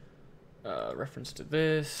 Reference to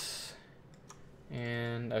this,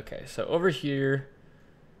 and okay, so over here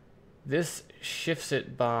this shifts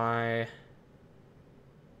it by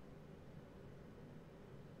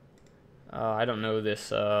I don't know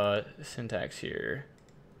this syntax here.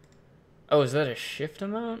 Oh, is that a shift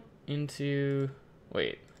amount into,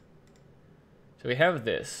 wait, so we have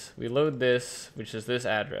this, we load this, which is this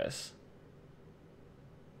address.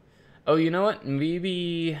 Oh, you know what,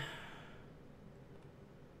 maybe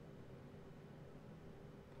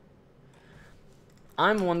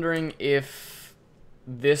I'm wondering if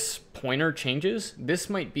this pointer changes. This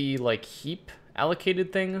might be like heap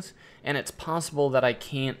allocated things, and it's possible that I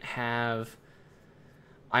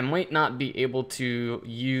might not be able to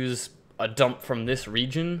use a dump from this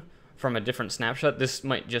region from a different snapshot. This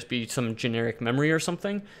might just be some generic memory or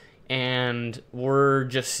something, and we're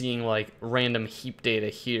just seeing like random heap data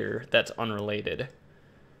here that's unrelated.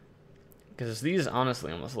 Because these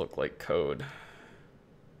honestly almost look like code.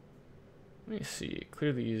 Let me see.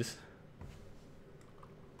 Clear these.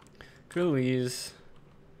 Clear these.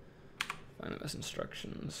 Find the best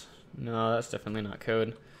instructions. No, that's definitely not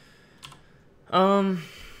code.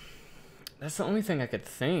 That's the only thing I could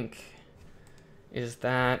think. Is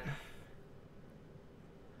that?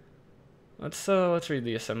 Let's read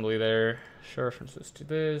the assembly there. Show references to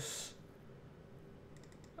this.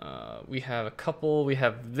 We have a couple. We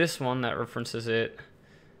have this one that references it,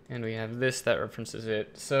 and we have this that references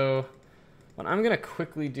it. So what I'm gonna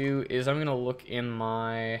quickly do is I'm gonna look in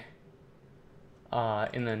my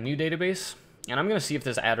in the new database, and I'm gonna see if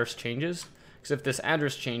this address changes. Because if this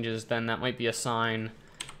address changes, then that might be a sign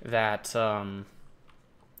that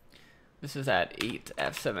this is at 8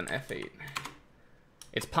 F7 F8.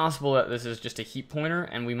 It's possible that this is just a heap pointer,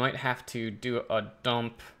 and we might have to do a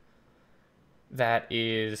dump that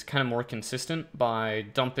is kind of more consistent by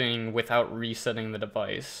dumping without resetting the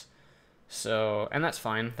device. So, and that's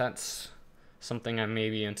fine. That's something I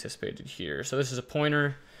maybe anticipated here. So this is a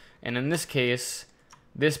pointer, and in this case,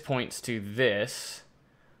 this points to this,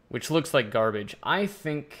 which looks like garbage. I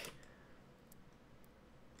think,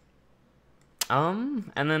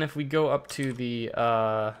 and then if we go up to the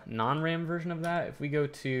non-RAM version of that, if we go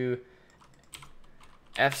to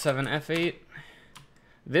F7 F8,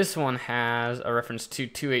 this one has a reference to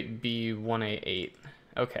 28B1A8.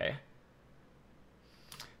 Okay.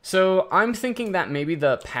 So I'm thinking that maybe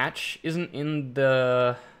the patch isn't in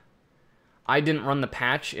the... I didn't run the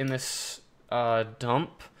patch in this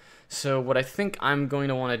dump. So what I think I'm going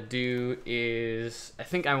to want to do is... I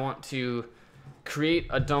think I want to create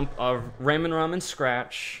a dump of RAM and ROM and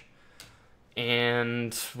Scratch.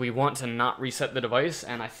 And we want to not reset the device.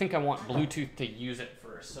 And I think I want Bluetooth to use it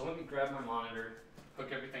first. So let me grab my monitor.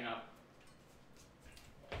 Hook everything up.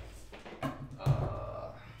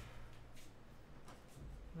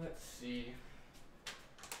 Let's see.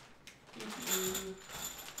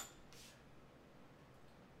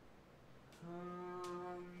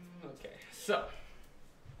 Okay, so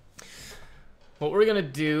what we're gonna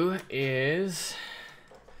do is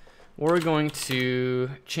we're going to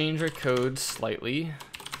change our code slightly.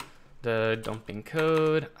 The dumping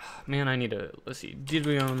code. Oh, man, I need to, let's see,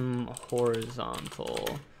 Debian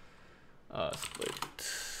horizontal split.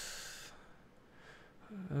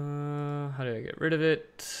 How do I get rid of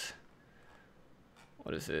it?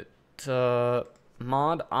 What is it?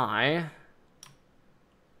 Mod I.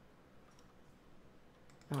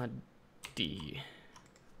 Mod D.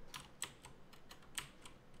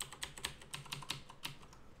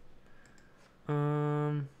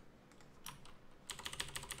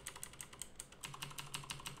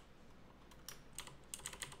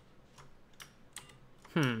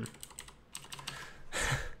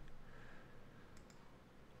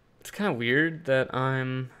 It's kind of weird that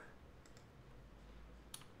I'm...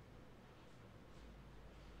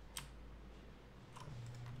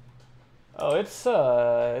 Oh, it's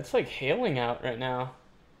like hailing out right now.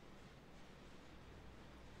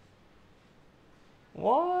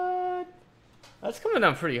 What? That's coming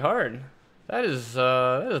down pretty hard. That is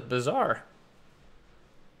bizarre.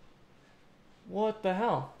 What the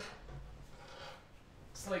hell?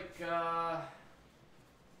 It's like, huh.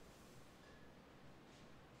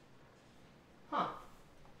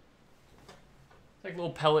 It's like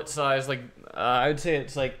little pellet size, like, I would say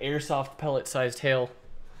it's like airsoft pellet sized hail.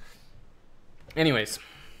 Anyways,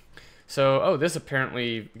 so, oh, this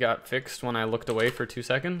apparently got fixed when I looked away for 2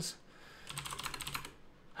 seconds.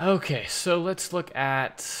 Okay, so let's look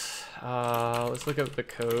at the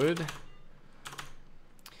code.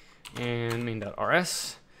 And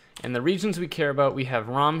main.rs. And the regions we care about, we have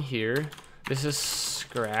ROM here. This is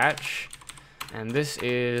Scratch. And this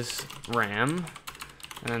is RAM.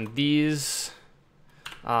 And then these,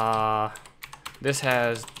 this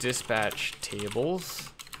has dispatch tables.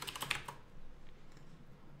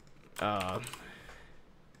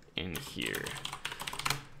 In here.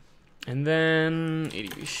 And then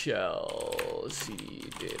ADB shell, CD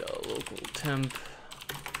data, local temp.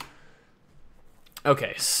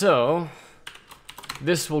 Okay, so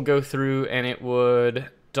this will go through and it would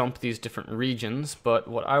dump these different regions, but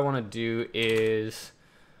what I want to do is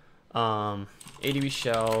ADB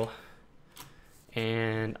shell,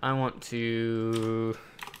 and I want to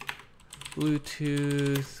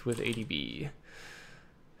Bluetooth with ADB.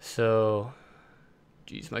 So,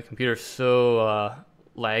 geez, my computer's so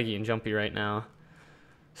laggy and jumpy right now.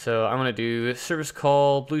 So I'm gonna do service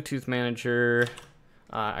call, Bluetooth manager,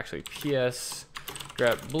 actually PS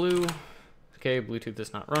grab blue. Okay, Bluetooth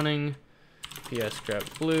is not running. PS grab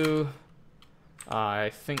blue. I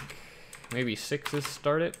think maybe 6 is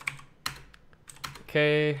started.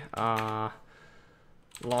 Okay,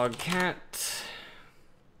 log cat.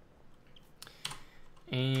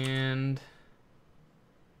 And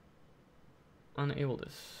unable to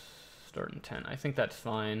start in 10. I think that's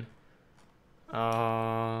fine.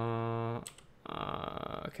 Okay,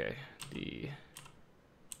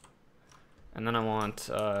 and then I want,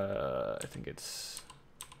 I think it's,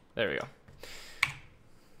 there we go.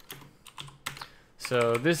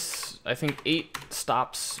 So this, I think 8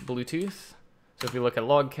 stops Bluetooth. So if we look at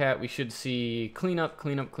logcat, we should see cleanup,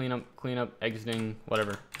 cleanup, cleanup, cleanup, exiting,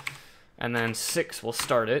 whatever. And then 6 will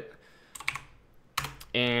start it.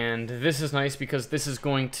 And this is nice because this is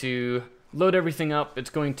going to load everything up. It's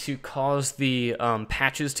going to cause the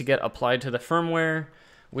patches to get applied to the firmware,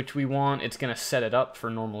 which we want. It's going to set it up for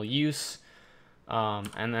normal use.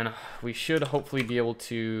 And then we should hopefully be able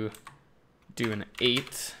to do an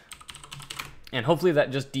 8. And hopefully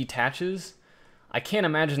that just detaches. I can't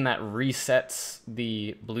imagine that resets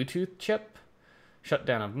the Bluetooth chip.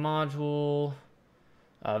 Shutdown of module,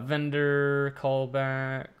 vendor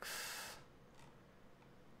callbacks,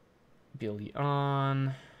 BLE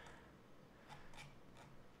on,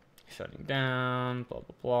 shutting down, blah,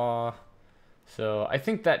 blah, blah. So I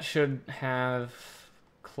think that should have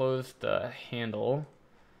closed the handle.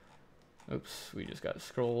 Oops, we just got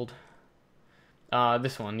scrolled.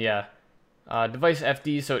 This one, yeah. Device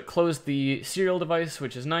FD, so it closed the serial device,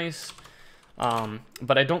 which is nice.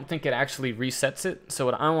 But I don't think it actually resets it. So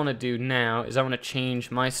what I want to do now is I want to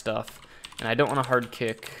change my stuff. And I don't want to hard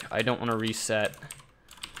kick. I don't want to reset.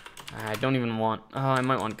 I don't even want, I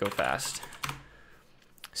might want to go fast.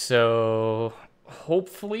 So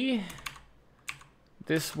hopefully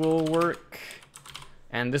this will work.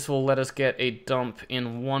 And this will let us get a dump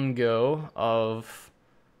in one go of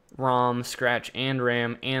ROM, scratch, and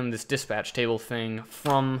RAM, and this dispatch table thing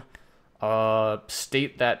from a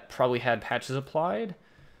state that probably had patches applied.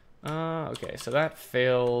 Okay, so that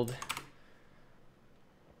failed.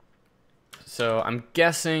 So I'm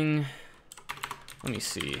guessing, let me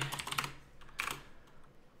see.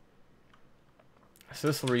 So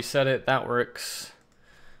this will reset it, that works.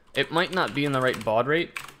 It might not be in the right baud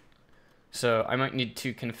rate, so I might need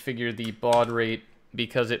to configure the baud rate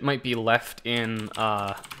because it might be left in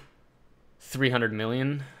 300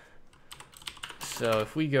 million. So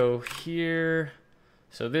if we go here,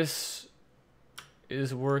 so this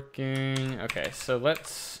is working. Okay, so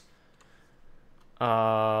let's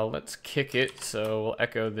kick it. So we'll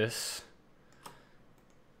echo this.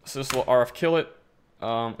 So this will RF kill it.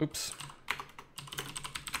 Oops.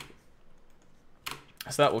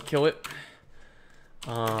 So that will kill it.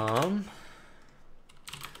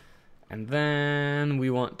 And then we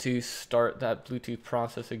want to start that Bluetooth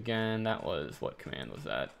process again. That was, what command was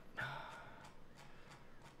that?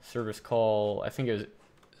 Service call, I think it was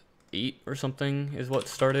 8 or something is what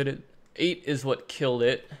started it. 8 is what killed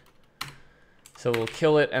it. So we'll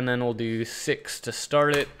kill it and then we'll do 6 to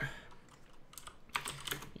start it.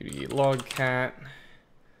 Maybe logcat.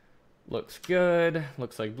 Looks good.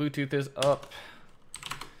 Looks like Bluetooth is up.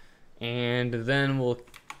 And then we'll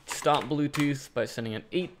stop Bluetooth by sending an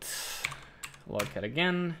 8. Logcat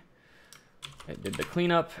again. It did the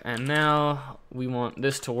cleanup, and now we want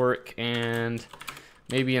this to work, and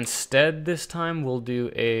maybe instead this time we'll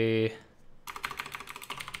do a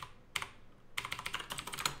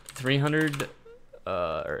 300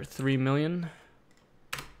 or 3 million.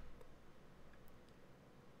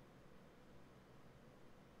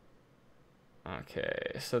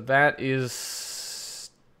 Okay, so that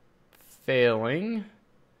is failing.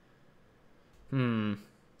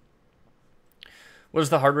 What is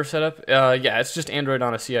the hardware setup? Yeah, it's just Android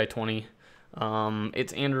on a CI20.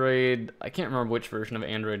 It's Android, I can't remember which version of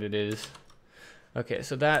Android it is. Okay,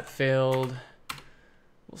 so that failed.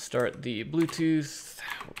 We'll start the Bluetooth,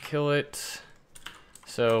 we'll kill it.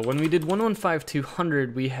 So when we did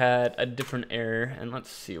 115.200, we had a different error, and let's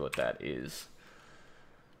see what that is.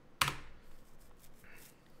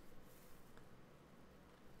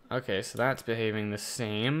 Okay, so that's behaving the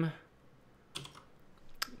same.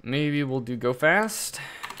 Maybe we'll do go fast.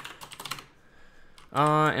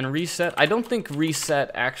 And reset. I don't think reset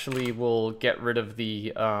actually will get rid of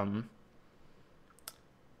the, I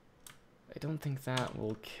don't think that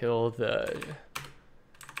will kill the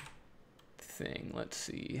thing. Let's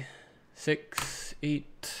see. 6,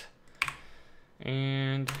 8,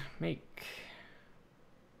 and make.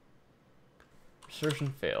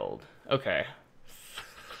 Insertion failed. Okay.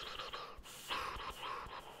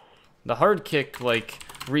 The hard kick like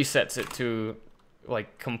resets it to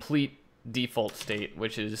like complete default state,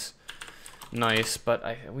 which is nice,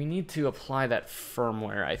 but we need to apply that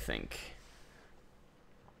firmware, I think.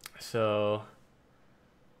 So,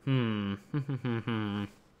 how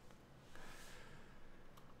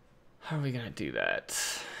are we gonna do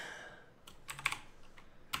that?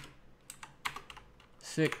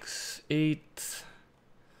 6, 8,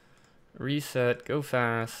 reset, go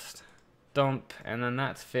fast, dump, and then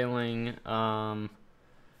that's failing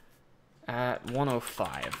at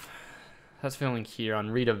 105. That's failing here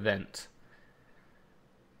on read event.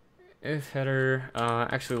 If header,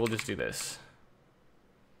 actually we'll just do this.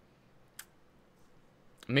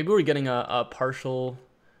 Maybe we're getting a partial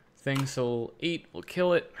thing, so 8 will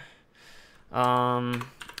kill it.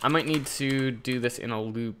 I might need to do this in a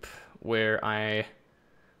loop where I...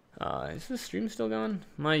 is the stream still going?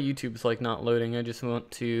 My YouTube's like not loading. I just want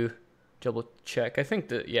to double check. I think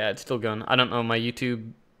that, yeah, it's still going. I don't know, my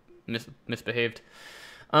YouTube misbehaved.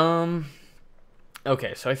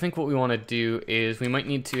 Okay, so I think what we want to do is we might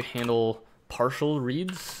need to handle partial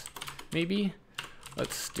reads, maybe.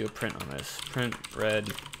 Let's do a print on this. Print red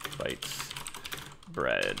bytes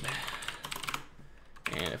bread.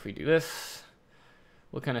 And if we do this,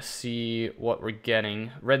 we'll kind of see what we're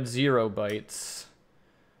getting. Red 0 bytes.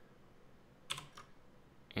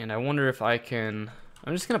 And I wonder if I can...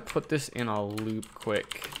 I'm just going to put this in a loop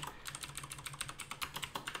quick.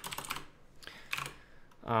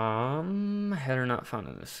 Header not found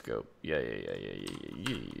in the scope. Yeah.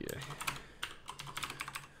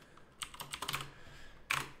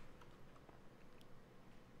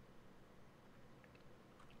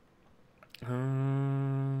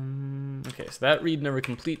 Okay, so that read never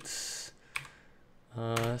completes.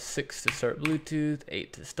 6 to start Bluetooth,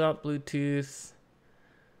 8 to stop Bluetooth.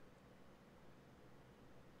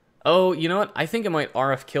 Oh, you know what? I think it might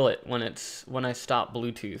RF kill it when I stop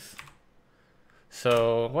Bluetooth.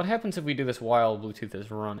 So what happens if we do this while Bluetooth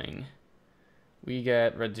is running? We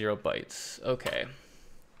get red 0 bytes. Okay.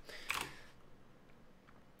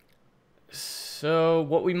 So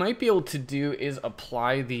what we might be able to do is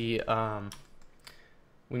apply the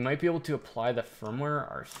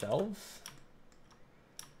firmware ourselves.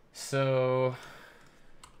 So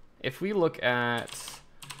if we look at,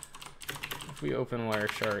 if we open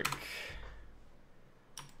Wireshark,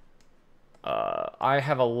 I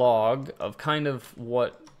have a log of kind of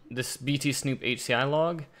what this BT Snoop HCI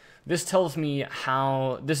log. This tells me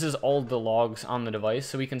how, this is all the logs on the device,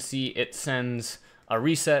 so we can see it sends a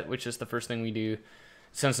reset, which is the first thing we do. It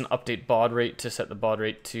sends an update baud rate to set the baud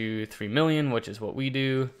rate to 3 million, which is what we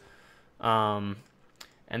do. And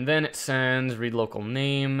then it sends read local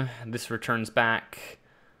name. This returns back,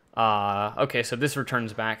 okay, so this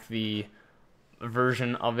returns back the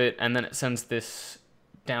version of it, and then it sends this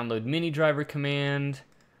download mini driver command,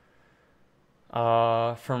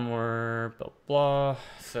 firmware, blah, blah.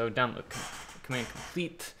 So download command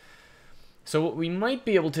complete. So what we might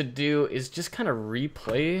be able to do is just kind of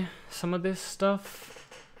replay some of this stuff.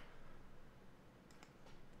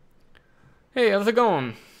 Hey, how's it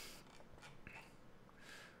going?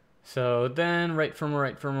 So then write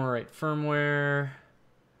firmware,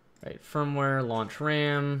 launch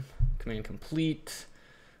RAM, command complete.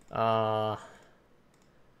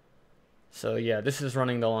 So yeah, this is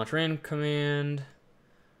running the launch RAM command.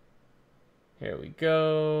 Here we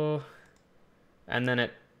go. And then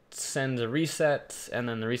it sends a reset, and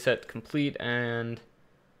then the reset complete, and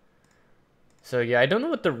so yeah, I don't know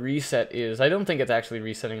what the reset is. I don't think it's actually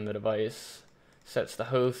resetting the device. Sets the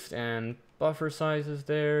host and buffer sizes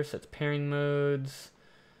there, sets pairing modes,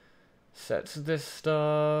 sets this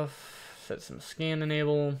stuff, sets some scan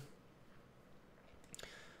enable.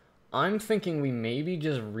 I'm thinking we maybe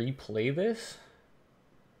just replay this.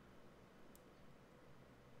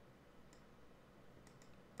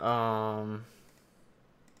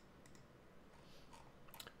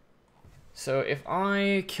 So if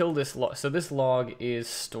I kill this log, so this log is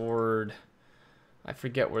stored, I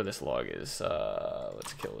forget where this log is.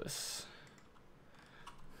 Let's kill this.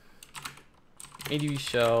 ADB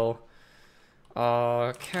shell,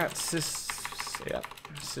 cat system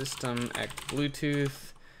x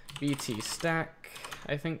Bluetooth, BT stack,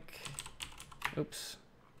 I think. Oops.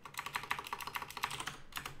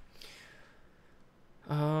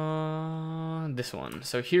 This one.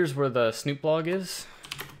 So here's where the Snoop log is.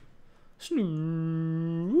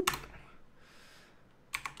 Snoop.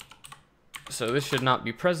 So this should not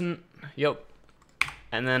be present. Yep.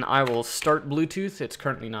 And then I will start Bluetooth. It's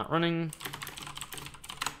currently not running.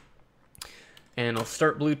 And I'll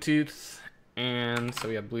start Bluetooth. And so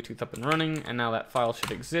we have Bluetooth up and running. And now that file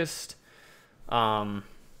should exist.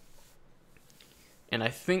 And I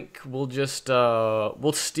think we'll just,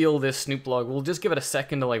 we'll steal this Snoop log. We'll just give it a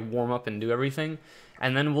second to like warm up and do everything.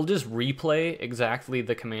 And then we'll just replay exactly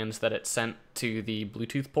the commands that it sent to the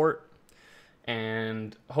Bluetooth port.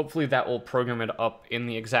 And hopefully that will program it up in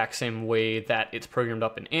the exact same way that it's programmed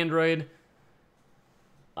up in Android.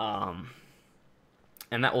 And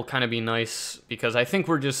that will kind of be nice because I think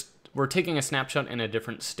we're taking a snapshot in a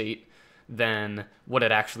different state than what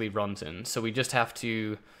it actually runs in. So we just have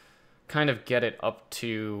to kind of get it up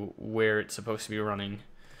to where it's supposed to be running.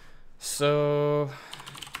 So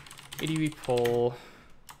ADB poll,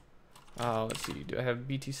 let's see, do I have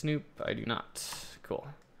BT Snoop? I do not. Cool.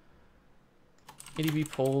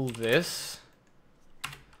 ADB poll this.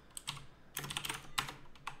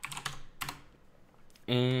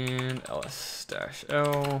 And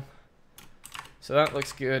ls-l. So that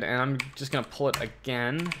looks good, and I'm just gonna pull it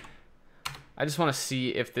again. I just want to see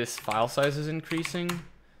if this file size is increasing,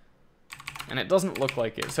 and it doesn't look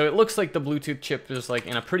like it. So it looks like the Bluetooth chip is like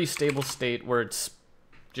in a pretty stable state where it's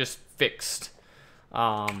just fixed.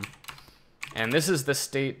 And this is the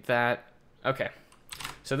state that, okay.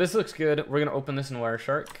 So this looks good. We're gonna open this in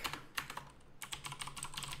Wireshark.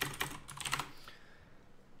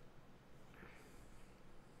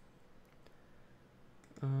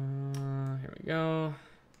 Here we go.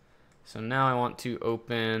 So now I want to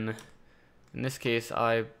open, in this case,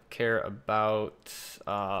 I care about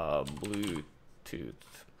Bluetooth.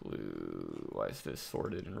 Why is this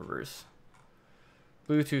sorted in reverse?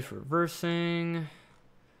 Bluetooth reversing,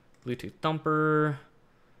 Bluetooth thumper,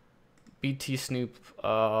 BT Snoop.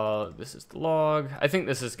 This is the log. I think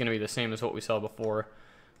this is going to be the same as what we saw before,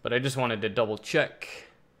 but I just wanted to double check.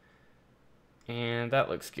 And that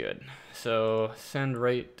looks good. So send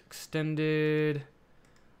write extended.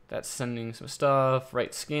 That's sending some stuff.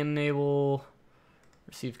 Write scan enable.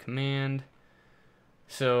 Receive command.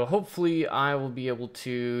 So hopefully I will be able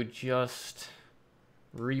to just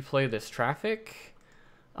replay this traffic.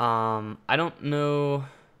 I don't know.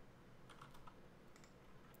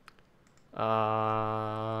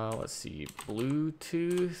 Let's see.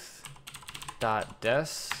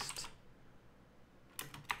 Bluetooth.dest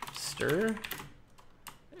stir.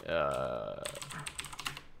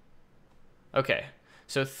 Okay.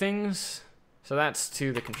 So things, so that's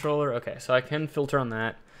to the controller. Okay, so I can filter on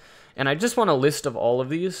that. And I just want a list of all of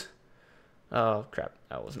these. Oh, crap.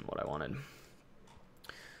 That wasn't what I wanted.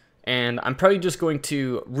 And I'm probably just going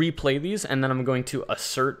to replay these, and then I'm going to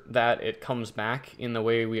assert that it comes back in the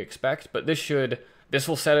way we expect. But this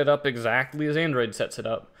will set it up exactly as Android sets it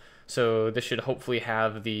up. So this should hopefully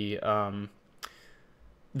have the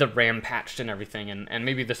RAM patched and everything, and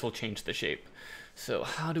maybe this will change the shape. So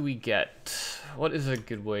how do we get, what is a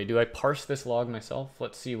good way? Do I parse this log myself?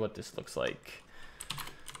 Let's see what this looks like.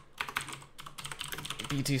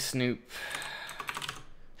 BT Snoop.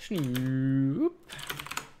 Snoop.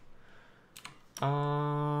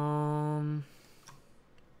 I'm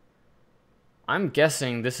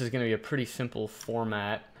guessing this is going to be a pretty simple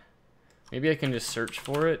format. Maybe I can just search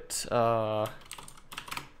for it. Let's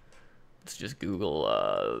just Google,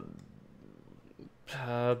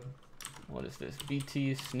 what is this?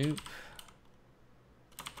 BT Snoop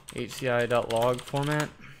HCI.log format.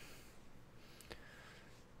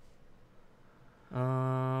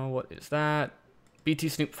 What is that? BT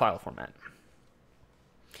Snoop file format.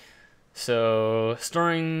 So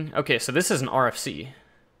storing, okay, so this is an RFC.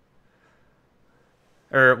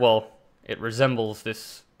 Or, well, it resembles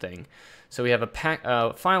this thing. So we have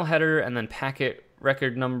a file header and then packet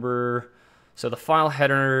record number. So the file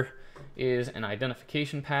header is an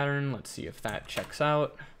identification pattern. Let's see if that checks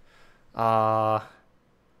out.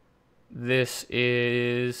 This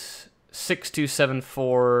is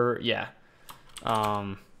 6274, yeah.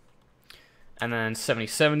 And then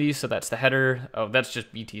 7070, so that's the header. Oh, that's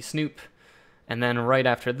just BT Snoop. And then right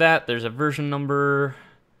after that, there's a version number.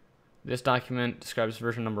 This document describes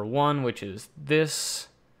version number 1, which is this.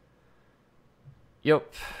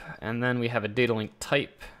 Yep. And then we have a data link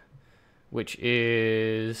type, which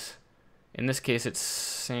is, in this case, it's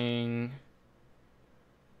saying,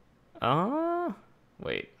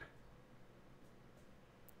 wait.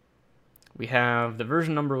 We have the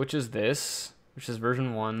version number, which is this, which is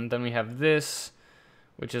version 1. Then we have this,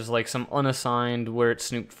 which is like some unassigned where it's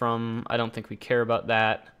snooped from. I don't think we care about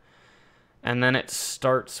that. And then it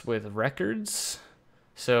starts with records.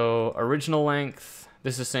 So original length,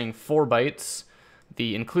 this is saying 4 bytes.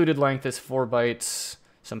 The included length is 4 bytes.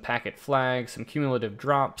 Some packet flags, some cumulative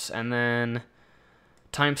drops, and then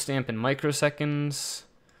timestamp in microseconds.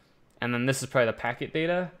 And then this is probably the packet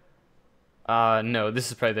data. No, this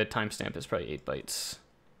is probably the timestamp is probably 8 bytes.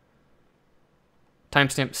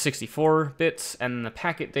 timestamp 64 bits, and the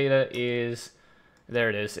packet data is, there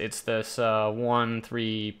it is. It's this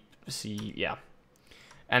 13C, yeah.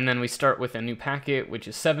 And then we start with a new packet, which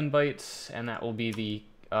is 7 bytes, and that will be the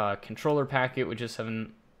controller packet, which is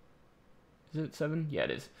 7. Is it 7? Yeah,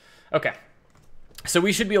 it is. Okay. So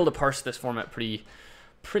we should be able to parse this format pretty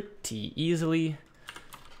easily.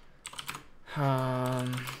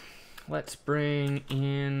 Let's bring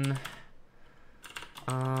in.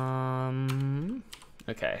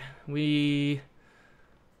 Okay, we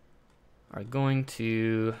are going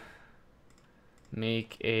to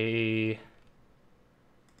make a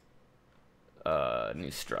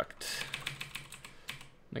new struct.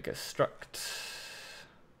 Make a struct.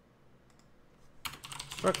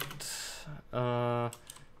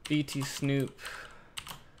 BT Snoop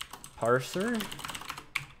parser,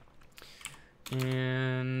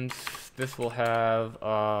 and this will have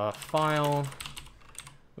a file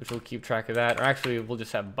which will keep track of that, or actually we'll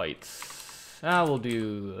just have bytes. We'll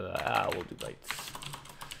do bytes.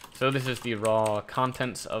 So this is the raw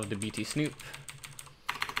contents of the BT Snoop.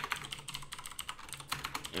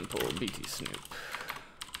 Impl BT Snoop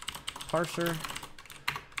parser.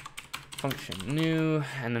 Function new,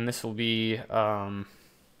 and then this will be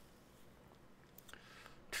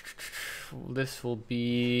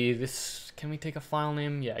this. Can we take a file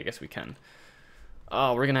name? Yeah, I guess we can.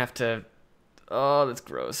 Oh, we're gonna have to. Oh, that's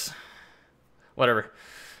gross. Whatever.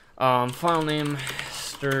 File name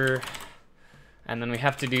stir, and then we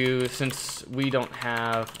have to do, since we don't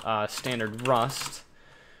have standard Rust,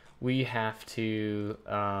 we have to.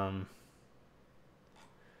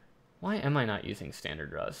 Why am I not using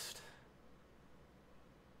standard Rust?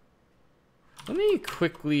 Let me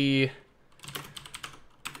quickly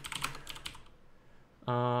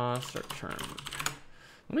start term.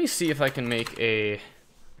 Let me see if I can make a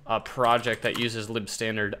project that uses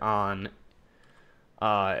libstandard on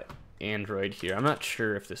Android here. I'm not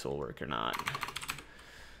sure if this will work or not.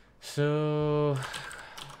 So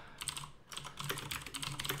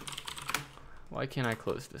why can't I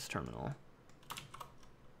close this terminal?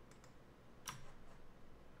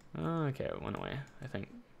 Okay, it went away, I think.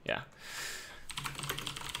 Yeah.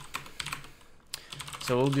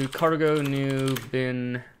 So we'll do cargo new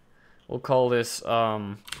bin. We'll call this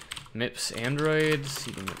MIPS Android,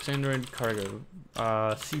 cd MIPS Android, cargo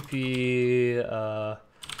CP,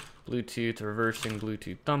 Bluetooth, reversing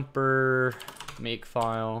Bluetooth thumper, make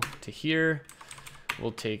file to here.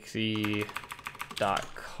 We'll take the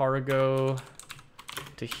 .cargo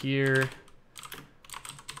to here,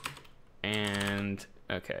 and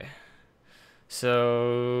okay.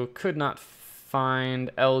 So could not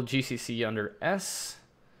find LGCC under S.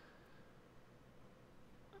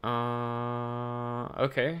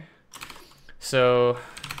 Okay. So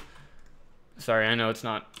sorry, I know it's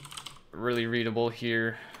not really readable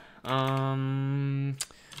here. So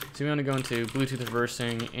we want to go into Bluetooth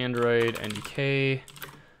reversing, Android, NDK,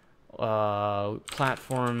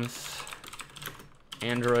 platforms,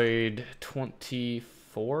 Android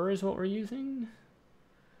 24 is what we're using.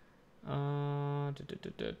 Vim.cargo.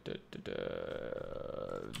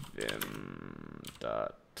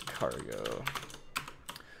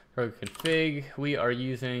 Cargo config. We are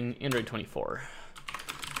using Android 24.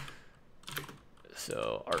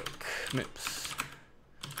 So arc MIPS.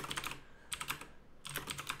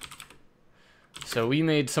 So we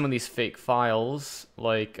made some of these fake files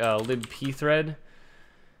like libpthread,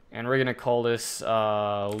 and we're gonna call this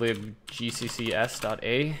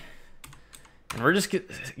libgccs.a. And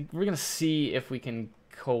we're gonna see if we can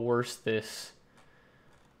coerce this.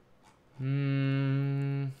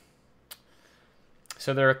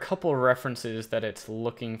 So there are a couple of references that it's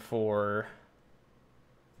looking for.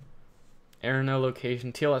 Error no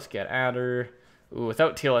location, TLS get adder. Ooh,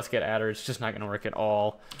 without TLS get adder, it's just not gonna work at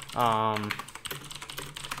all.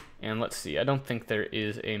 And let's see, I don't think there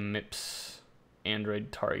is a MIPS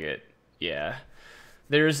Android target. Yeah,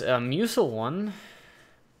 there's a Musil one.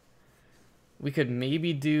 We could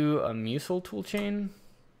maybe do a Musil toolchain.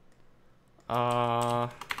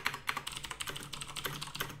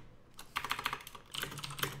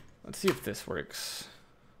 Let's see if this works.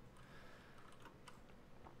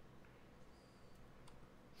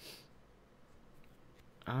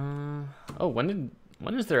 Oh, when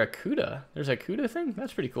is there a CUDA? There's a CUDA thing?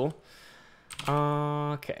 That's pretty cool.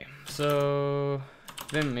 Okay, so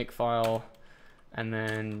then make file, and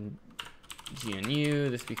then GNU,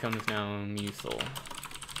 this becomes now Musil.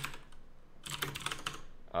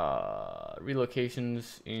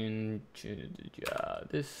 Relocations in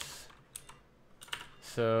this.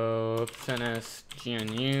 So %s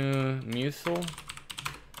GNU Musil.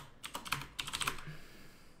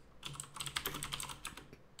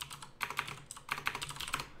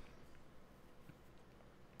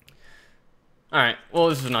 Alright, well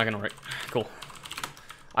this is not gonna work. Cool.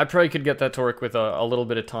 I probably could get that to work with a little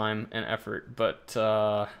bit of time and effort, but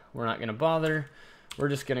we're not gonna bother. We're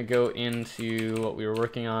just gonna go into what we were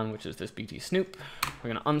working on, which is this BT snoop.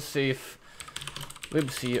 We're gonna unsafe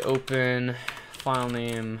libc open file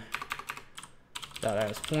name dot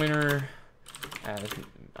as pointer as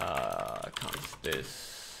const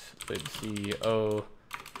this libc o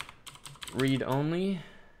read only.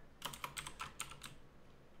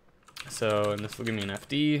 So, and this will give me an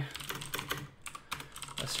FD.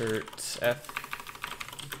 Assert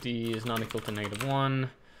FD is not equal to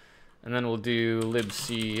 -1. And then we'll do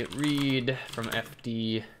libc read from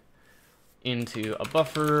FD into a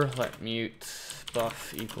buffer. Let mute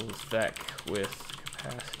buff equals vec with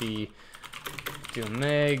capacity to a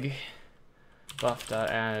meg.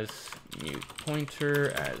 Buff.as mute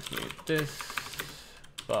pointer as mute this.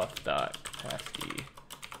 Buff.capacity.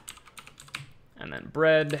 And then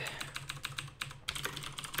bread.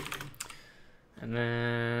 And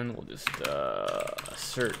then we'll just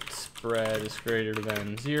assert spread is greater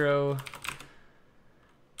than 0.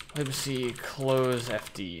 Libc close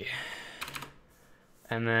FD.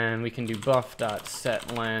 And then we can do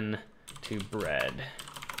buff.setlen to bread.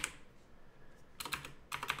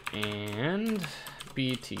 And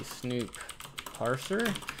BT snoop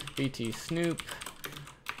parser, BT snoop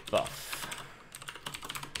buff.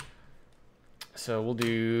 So we'll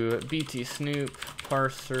do BT snoop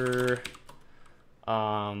parser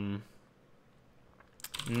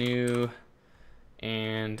new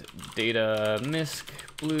and data misc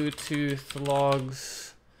Bluetooth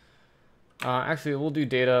logs. Actually, we'll do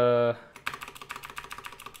data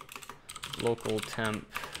local temp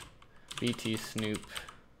BT snoop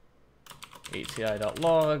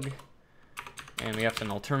ACI.log, and we have to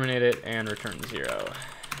null terminate it and return 0.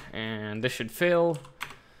 And this should fail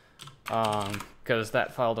because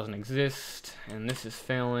that file doesn't exist, and this is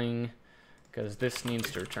failing because this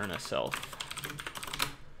needs to return a self.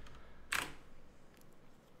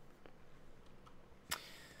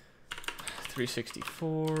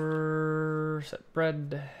 $364 set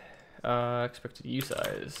bread expected U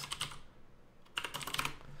size.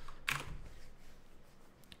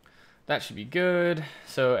 That should be good.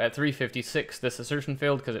 So at 356, this assertion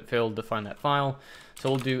failed because it failed to find that file. So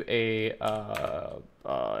we'll do a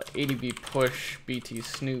ADB push BT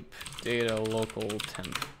snoop data local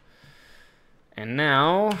temp. And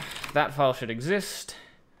now that file should exist.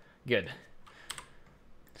 Good.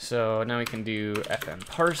 So now we can do fn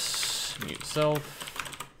parse mute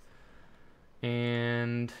self,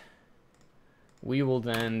 and we will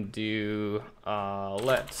then do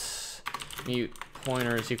let's mute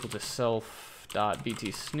pointer is equal to self dot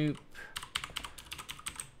bt snoop,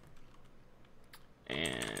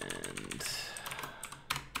 and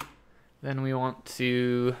then we want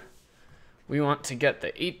to get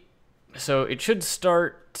the 8. So it should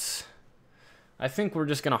start. I think we're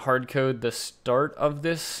just gonna hard code the start of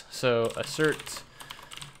this. So assert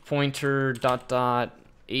pointer dot dot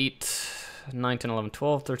 8 9 10 11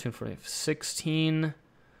 12 13 14 16.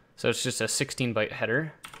 So it's just a 16-byte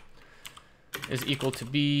header is equal to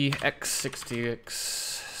b x 60x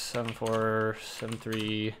 74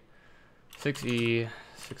 73 6e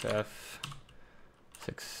 6f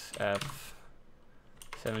 6f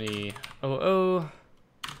 70 00.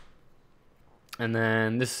 And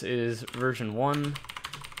then this is version 1.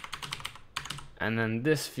 And then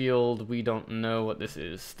this field, we don't know what this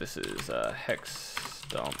is. This is hex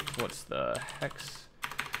dump. What's the hex?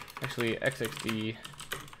 Actually, XXD.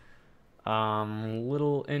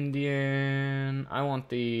 Little Indian. I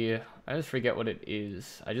just forget what it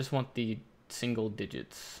is. I just want the single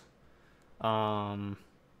digits. What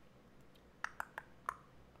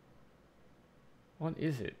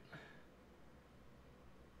is it?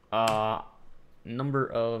 Number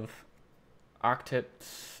of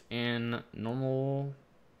octets in normal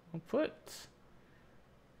output.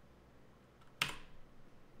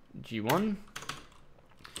 G1.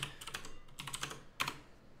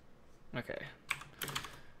 Okay.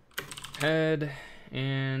 Head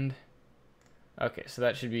and okay, so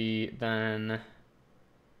that should be then.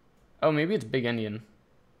 Oh, maybe it's big endian.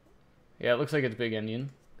 Yeah, it looks like it's big endian.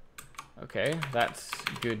 Okay, that's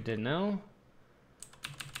good to know.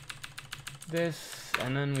 This,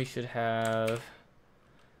 and then we should have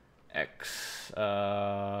X,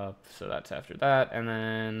 so that's after that, and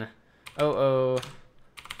then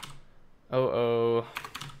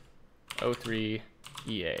 000003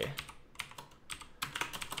 EA.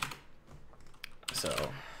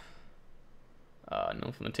 So, no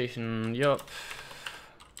implementation, yup.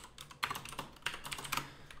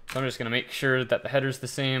 So I'm just gonna make sure that the header's the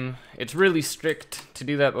same. It's really strict to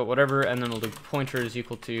do that, but whatever. And then we'll do pointer is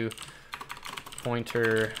equal to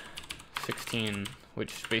pointer 16,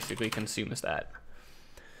 which basically consumes that.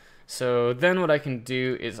 So then what I can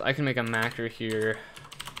do is I can make a macro here,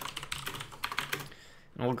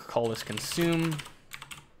 and we'll call this consume.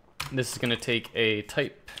 This is gonna take a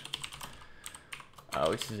type,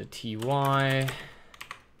 which is a ty.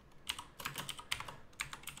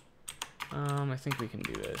 I think we can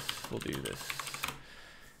do this. We'll do this.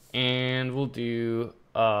 And we'll do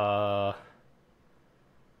let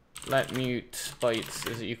mute bytes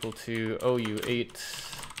is equal to OU8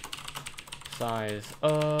 size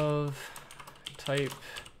of type.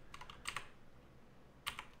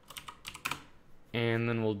 And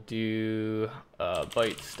then we'll do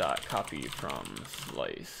bytes dot copy from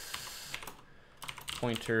slice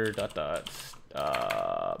pointer dot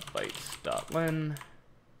bytes dot len.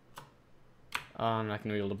 I'm not going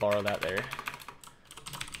to be able to borrow that there.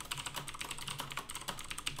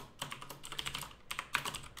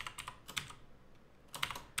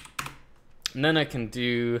 And then I can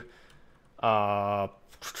do, I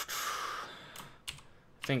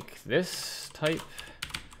think this type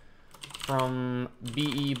from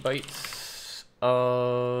be bytes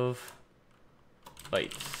of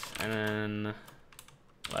bytes, and then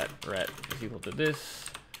let ret is equal to this.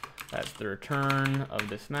 That's the return of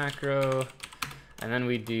this macro. And then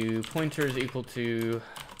we do pointer is equal to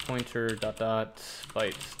pointer dot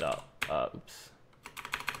bytes dot, oops.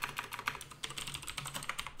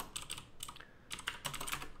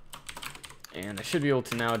 And I should be able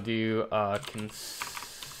to now do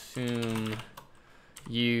consume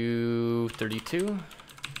U32.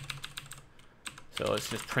 So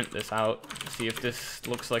let's just print this out, see if this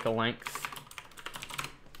looks like a length.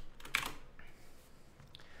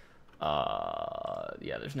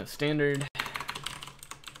 Yeah, there's no standard.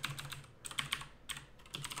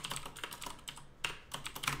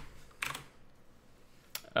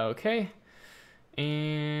 Okay,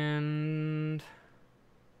 and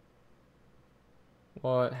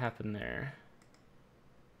what happened there?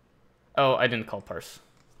 Oh, I didn't call parse.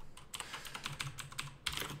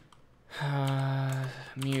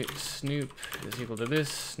 Mute snoop is equal to this,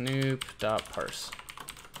 snoop dot parse.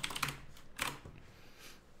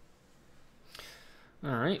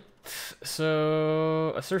 All right,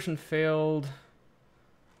 so assertion failed.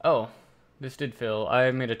 Oh, this did fail. I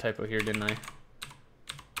made a typo here, didn't I?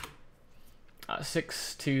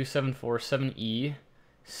 62747E,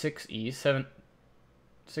 6E,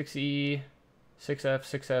 6E, 6F,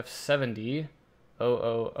 6F, 7D,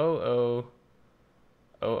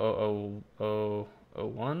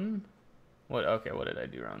 0000001. What? Okay, what did I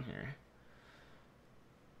do wrong here?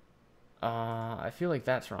 I feel like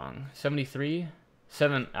that's wrong. 73,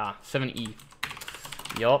 7E.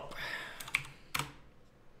 Yup.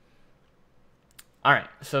 All right,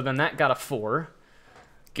 so then that got a 4.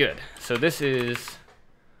 Good. So this is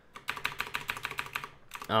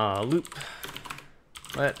loop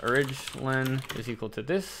let orig_len is equal to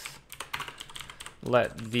this.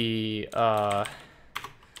 Let the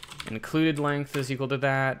included length is equal to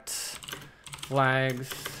that.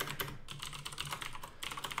 Flags.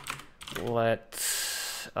 Let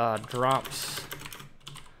drops.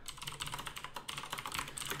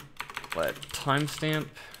 Let timestamp.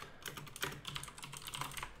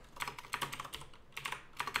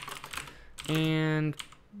 And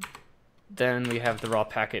then we have the raw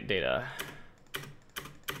packet data.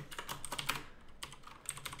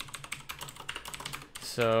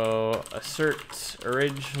 So assert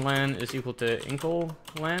orig_len is equal to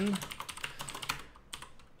incl_len.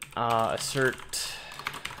 Assert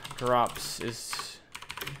drops is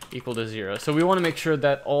equal to 0. So we want to make sure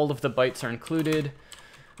that all of the bytes are included.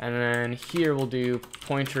 And then here we'll do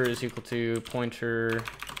pointer is equal to pointer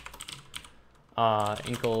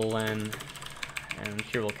incl_len. And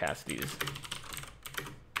here we'll cast these.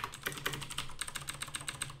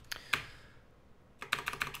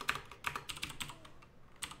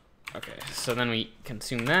 Okay, so then we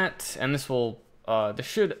consume that, and this will, this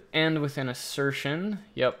should end with an assertion.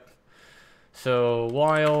 Yep. So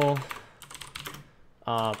while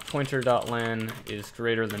pointer.len is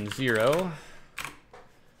greater than 0.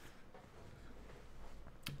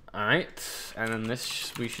 All right, and then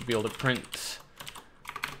this we should be able to print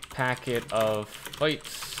packet of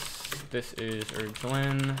bytes. This is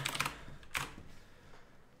orig_len.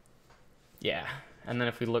 Yeah, and then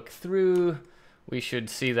if we look through, we should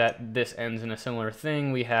see that this ends in a similar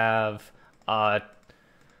thing. We have, let's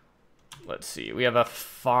see, we have a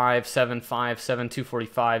 5757,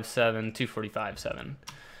 2457, 2457.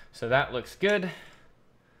 So that looks good.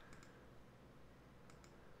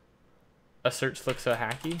 asserts looks so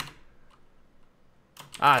hacky?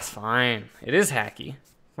 Ah, it's fine. It is hacky.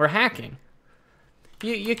 We're hacking.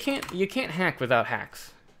 You can't hack without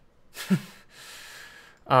hacks.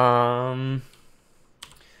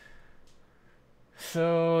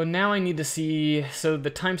 So now I need to see, so the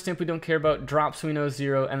timestamp we don't care about, drops we know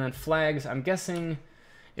 0, and then flags. I'm guessing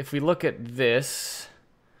if we look at this,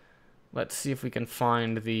 let's see if we can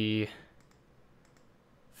find the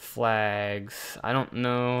flags. I don't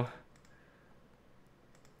know.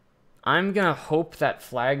 I'm gonna hope that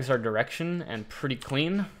flags are direction and pretty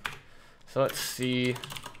clean. So let's see.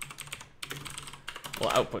 We'll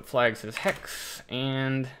output flags as hex,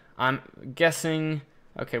 and I'm guessing,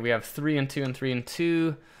 okay, we have 3 and 2 and 3 and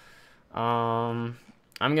 2. I'm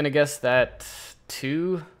gonna guess that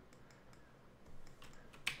 2.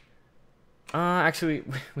 Actually,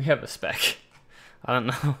 we have a spec. I don't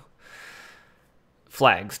know.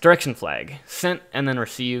 Flags, direction flag, sent and then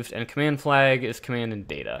received, and command flag is command and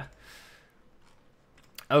data.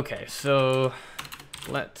 Okay, so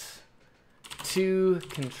let's two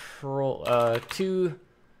controller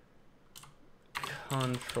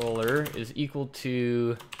is equal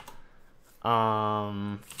to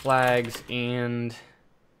flags and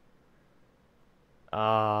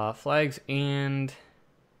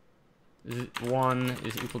 1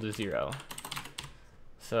 is equal to 0.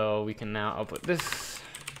 So we can now output this.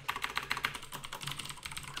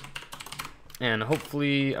 And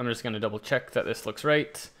hopefully, I'm just going to double check that this looks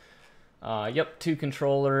right. Yep, to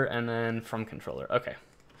controller and then from controller. Okay.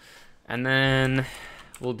 And then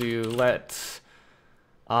we'll do let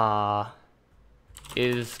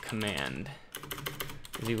is command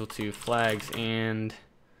is equal to flags and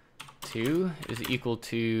 2 is equal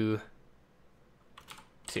to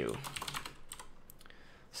 2.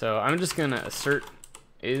 So I'm just going to assert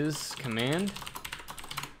is command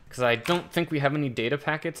because I don't think we have any data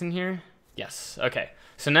packets in here. Yes, okay.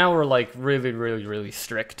 So now we're like really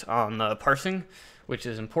strict on the parsing, which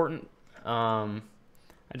is important. I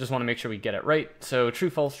just want to make sure we get it right. So true,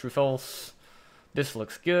 false, true, false. This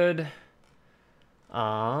looks good.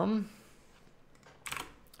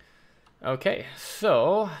 Okay,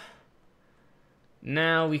 so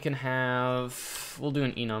now we can have, we'll do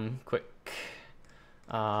an enum quick.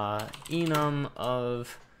 Enum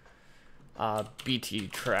of BT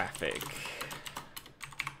traffic.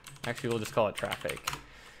 Actually, we'll just call it traffic.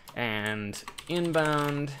 And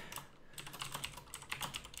inbound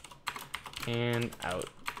and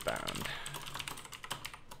outbound.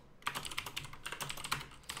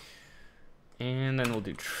 And then we'll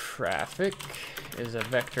do traffic is a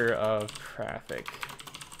vector of traffic.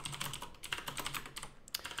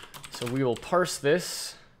 So we will parse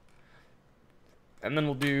this. And then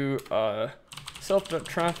we'll do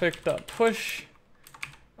self.traffic.push.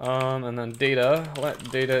 And then data,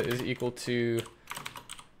 let data is equal to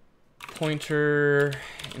pointer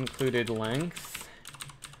included length.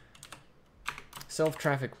 Self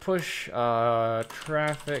traffic push,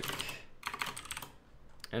 traffic,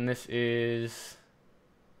 and this is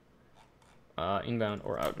inbound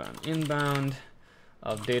or outbound. Inbound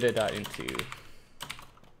of data.into.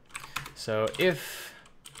 So if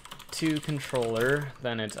to controller,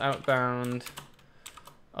 then it's outbound,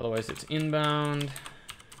 otherwise it's inbound.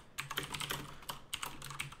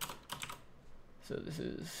 So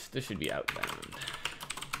this should be outbound.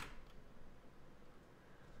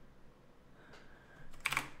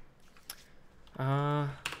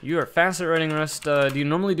 You are fast at writing Rust. Do you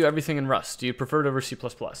normally do everything in Rust? Do you prefer it over C++?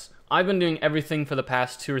 I've been doing everything for the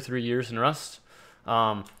past 2 or 3 years in Rust.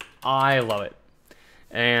 I love it.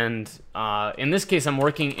 And in this case, I'm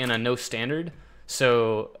working in a no standard.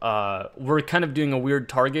 So we're kind of doing a weird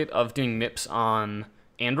target of doing MIPS on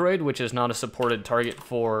Android, which is not a supported target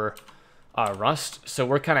for Rust. So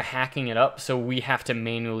we're kind of hacking it up. So we have to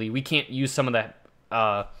manually, we can't use some of the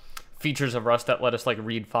features of Rust that let us like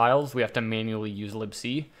read files. We have to manually use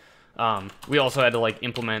libc. We also had to like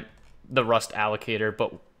implement the Rust allocator,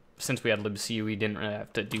 but since we had libc, we didn't really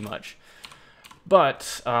have to do much.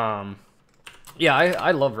 But yeah,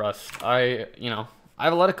 I love Rust. I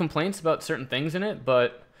have a lot of complaints about certain things in it,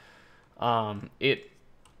 but I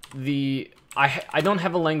don't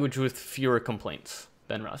have a language with fewer complaints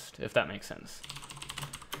than Rust, if that makes sense.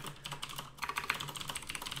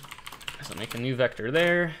 So make a new vector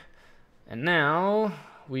there. And now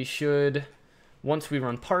we should, once we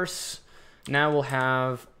run parse, now we'll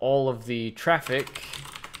have all of the traffic.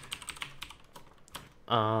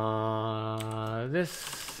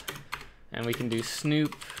 This, and we can do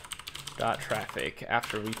snoop.traffic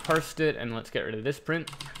after we parsed it, and let's get rid of this print.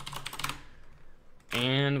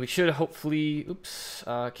 And we should hopefully, oops,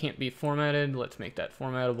 can't be formatted. Let's make that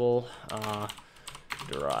formattable.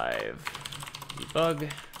 Derive debug.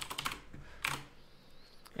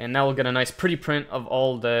 And now we'll get a nice pretty print of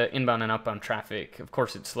all the inbound and outbound traffic. Of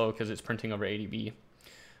course it's slow because it's printing over ADB.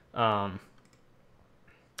 But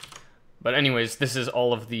anyways, this is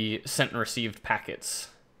all of the sent and received packets.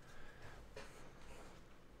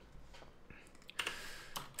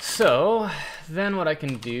 So then what I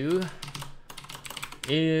can do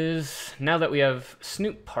is, now that we have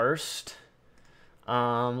Snoop parsed,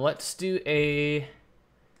 let's do a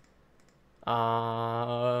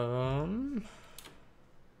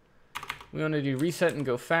we want to do reset and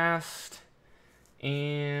go fast,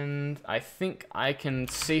 and I think I can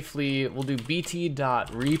safely, we'll do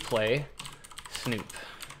bt.replay Snoop.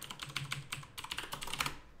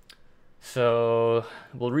 So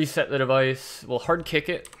we'll reset the device, we'll hard kick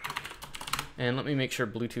it, and let me make sure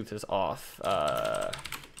Bluetooth is off.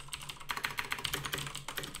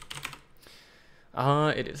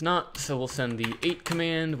 It is not, so we'll send the 8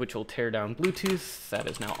 command, which will tear down Bluetooth. That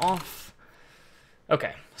is now off.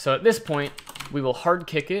 Okay, so at this point, we will hard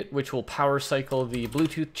kick it, which will power cycle the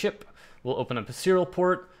Bluetooth chip. We'll open up a serial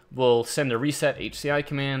port. We'll send a reset HCI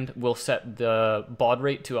command. We'll set the baud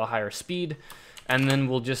rate to a higher speed. And then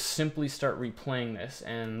we'll just simply start replaying this.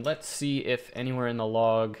 And let's see if anywhere in the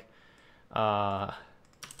log...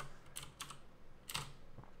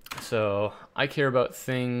 so I care about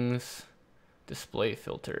things... display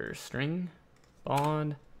filter string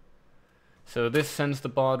baud. So this sends the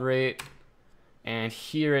baud rate, and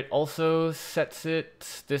here it also sets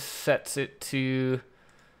it. This sets it to,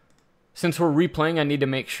 since we're replaying, I need to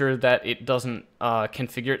make sure that it doesn't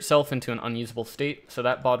configure itself into an unusable state. So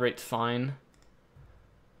that baud rate's fine.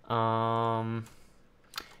 You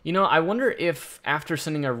know, I wonder if after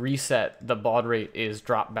sending a reset, the baud rate is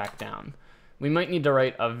dropped back down. We might need to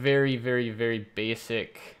write a very, very, very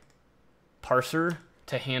basic parser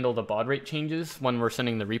to handle the baud rate changes when we're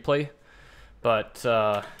sending the replay, but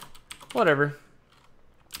whatever.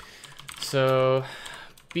 So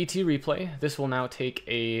BT replay, this will now take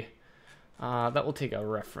a that will take a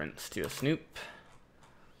reference to a Snoop.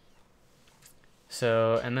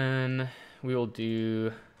 So, and then we will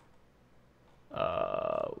do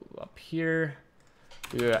up here,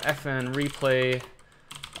 do a FN replay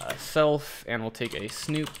self, and we'll take a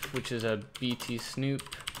Snoop, which is a BT Snoop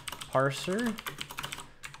parser.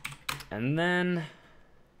 And then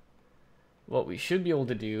what we should be able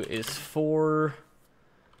to do is for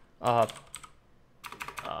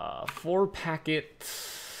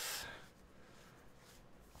packets,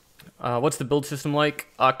 what's the build system like?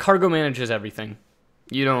 Cargo manages everything.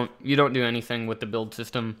 You don't do anything with the build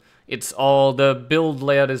system. It's all, the build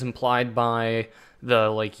layout is implied by the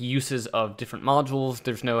like uses of different modules.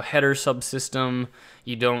 There's no header subsystem.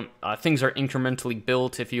 You don't, things are incrementally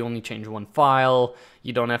built if you only change one file.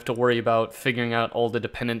 You don't have to worry about figuring out all the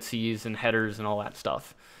dependencies and headers and all that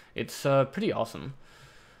stuff. It's pretty awesome.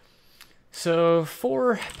 So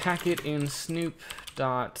for packet in Snoop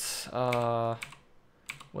dot,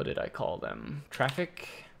 what did I call them? Traffic.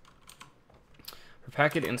 For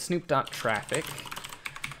packet in Snoop dot traffic,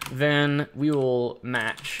 then we will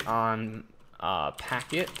match on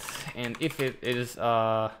packet, and if it is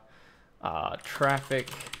traffic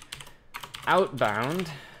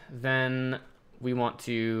outbound, then we want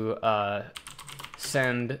to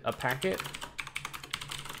send a packet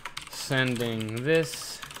sending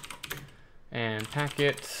this, and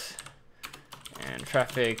packet and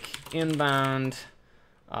traffic inbound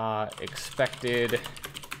expected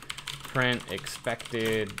print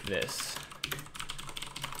expected this.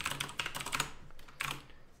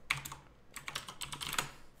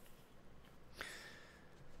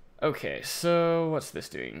 Okay, so what's this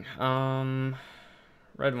doing?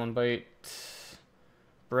 Red 1 byte,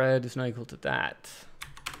 bread is not equal to that.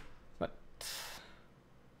 What?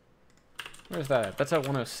 Where's that at? That's at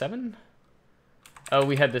 107? Oh,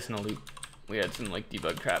 we had this in a loop. We had some like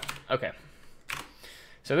debug crap. Okay.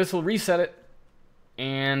 So this will reset it,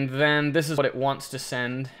 and then this is what it wants to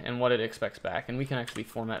send and what it expects back. And we can actually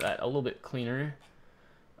format that a little bit cleaner.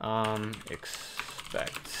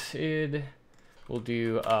 Expected. We'll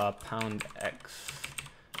do pound x,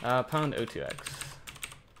 pound O2x,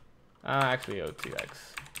 actually O2x.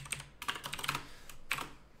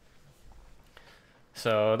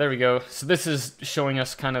 So there we go. So this is showing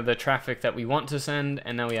us kind of the traffic that we want to send,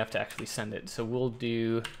 and now we have to actually send it. So we'll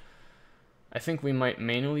do, I think we might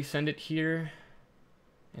manually send it here.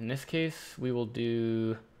 In this case, we will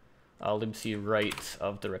do libc write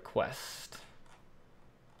of the request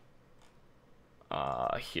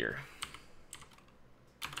here.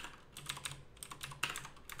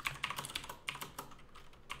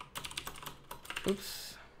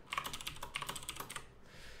 Oops.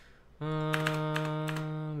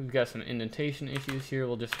 We've got some indentation issues here.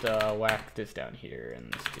 We'll just whack this down here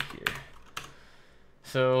and this to here.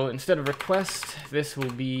 So instead of request, this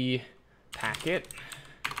will be packet,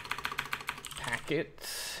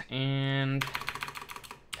 packet, and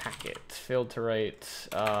packet. Failed to write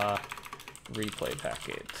replay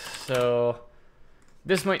packet. So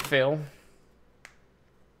this might fail.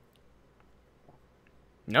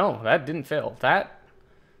 No, that didn't fail. That,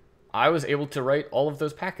 I was able to write all of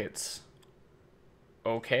those packets.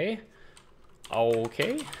 Okay.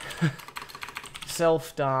 Okay.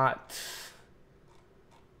 Self dot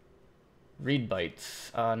read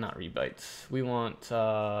bytes. Not read bytes. We want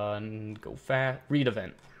go fast. Read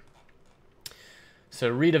event. So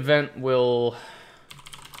read event will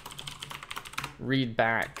read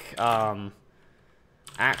back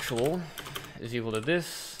actual is equal to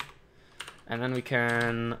this, and then we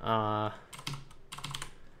can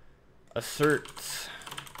assert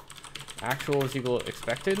actual is equal to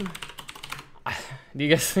expected. Do you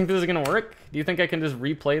guys think this is gonna work? Do you think I can just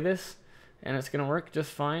replay this and it's gonna work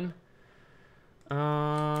just fine?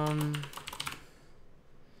 Yeah,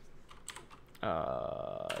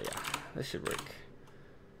 this should work.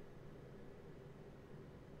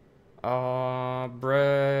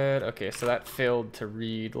 Bread. Okay, so that failed to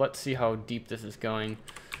read. Let's see how deep this is going.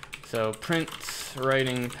 So print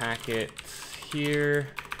writing packet here.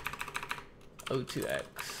 O2x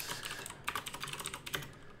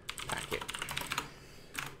packet.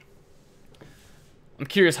 I'm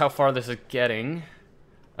curious how far this is getting.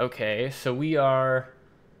 Okay, so we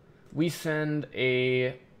send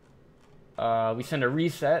a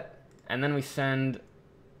reset, and then we send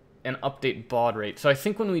an update baud rate. So I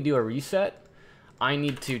think when we do a reset, I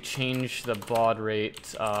need to change the baud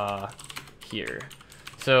rate here.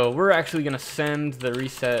 So we're actually gonna send the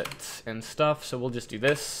reset and stuff, so we'll just do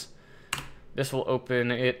this. This will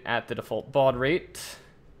open it at the default baud rate.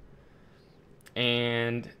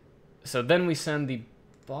 And so then we send the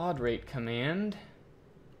baud rate command.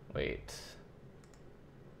 Wait.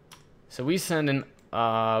 So we send an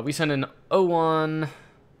 01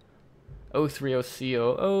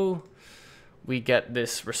 030COO. We get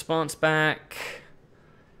this response back.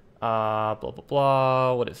 Blah blah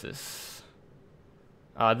blah. What is this?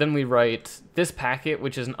 Then we write this packet,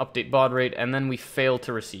 which is an update baud rate, and then we fail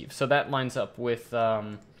to receive. So that lines up with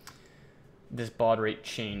this baud rate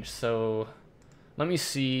change. So let me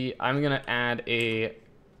see. I'm gonna add a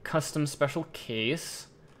custom special case,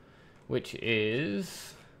 which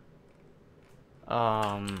is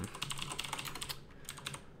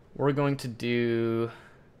we're going to do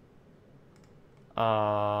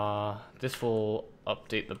this will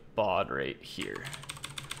update the baud rate here.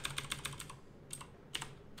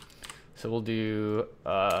 So we'll do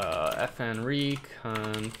fn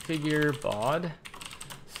reconfigure baud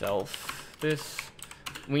self this.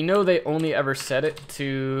 We know they only ever set it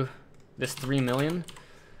to this 3 million.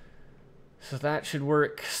 So that should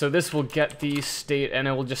work. So this will get the state, and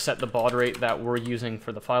it will just set the baud rate that we're using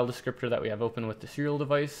for the file descriptor that we have open with the serial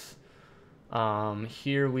device.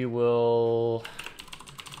 Here we will,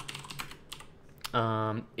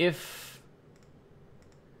 if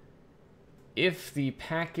the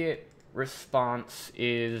packet response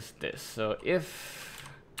is this, so if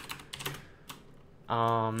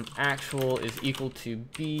actual is equal to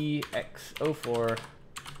b x04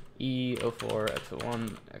 E04,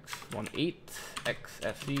 X01, X18,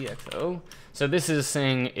 XFC, XO. So this is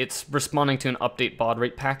saying it's responding to an update baud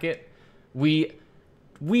rate packet. We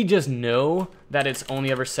just know that it's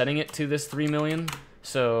only ever setting it to this 3 million.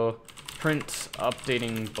 So print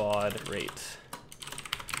updating baud rate.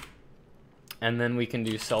 And then we can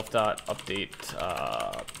do self.update,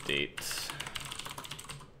 update,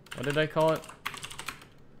 what did I call it?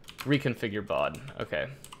 Reconfigure baud, okay.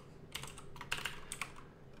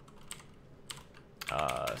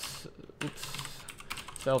 Oops,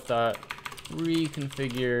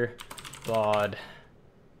 self.reconfigure baud,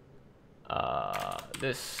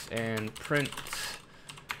 this, and print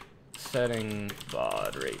setting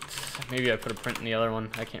baud rate. Maybe I put a print in the other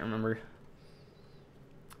one, I can't remember.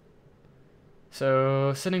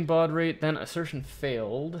 So setting baud rate, then assertion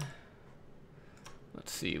failed.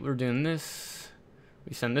 Let's see, we're doing this.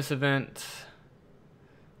 We send this event.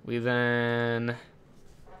 We then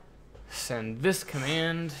send this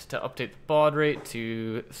command to update the baud rate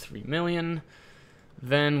to 3 million.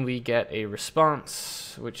 Then we get a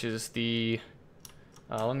response, which is the,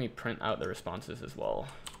 let me print out the responses as well.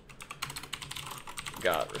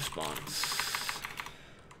 Got response.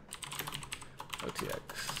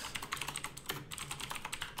 OTX.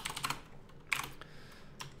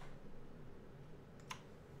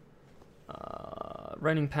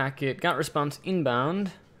 writing packet, got response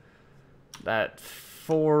inbound. That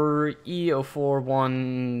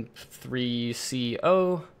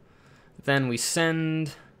 4E0413CO. Then we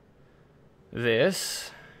send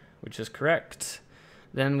this, which is correct.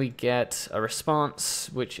 Then we get a response,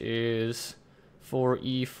 which is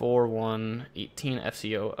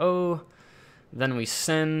 4E4118FCOO. Then we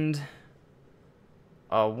send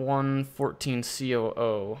a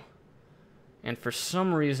 114COO. And for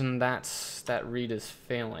some reason, that read is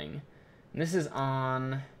failing. And this is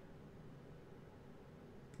on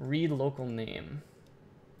read local name.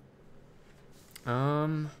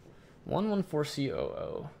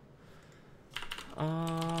 114COO.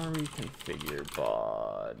 Reconfigure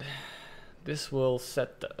baud. This will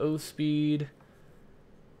set the O speed.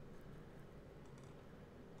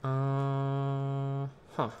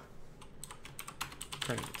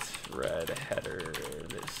 Print red header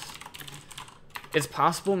this. It's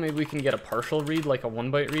possible maybe we can get a partial read, like a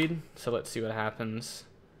 1-byte read. So let's see what happens.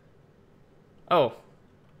 Oh,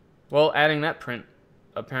 well, adding that print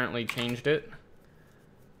apparently changed it.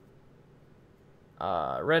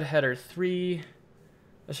 Red header 3.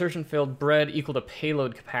 Assertion failed bread equal to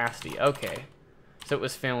payload capacity. Okay, so it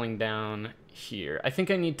was failing down here. I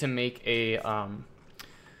think I need to make a,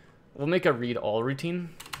 we'll make a read all routine.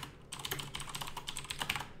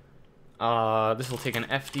 This will take an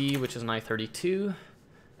FD, which is an I32,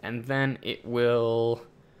 and then it will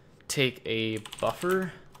take a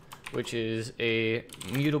buffer, which is a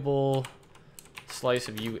mutable slice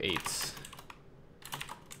of U8s.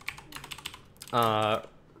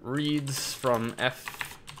 Reads from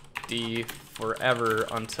FD forever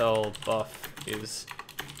until buff is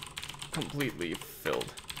completely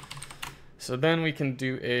filled. So then we can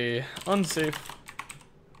do a unsafe.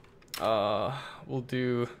 We'll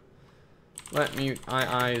do let mute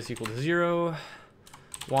II is equal to 0,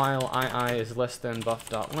 while II is less than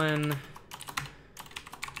buff.len.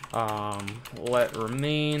 Let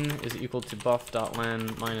remain is equal to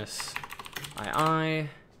buff.len minus II.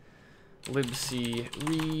 libc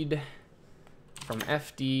read from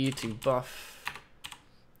fd to buff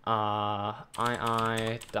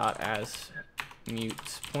II dot as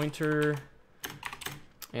mute pointer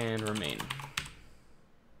and remain.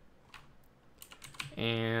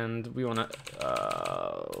 And we want to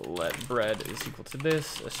let bread is equal to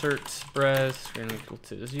this, assert bread greater than equal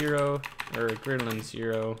to 0, or greater than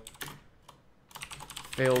 0,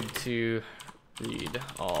 failed to read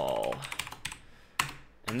all.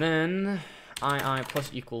 And then II plus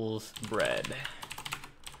equals bread.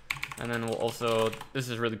 And then we'll also, this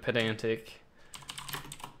is really pedantic,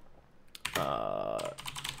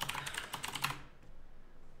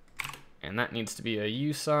 and that needs to be a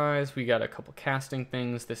U size. We got a couple casting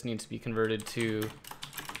things. This needs to be converted to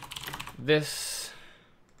this.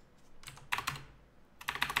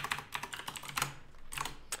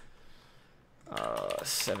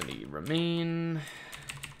 70 remain.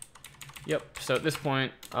 Yep, so at this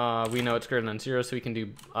point, we know it's greater than 0, so we can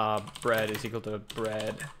do bread is equal to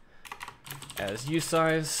bread as U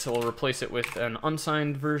size. So we'll replace it with an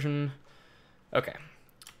unsigned version. Okay,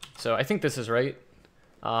 so I think this is right.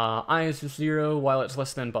 I is 0 while it's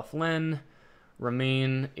less than buff len.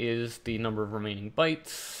 Remain is the number of remaining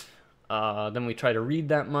bytes. Then we try to read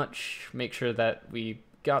that much, make sure that we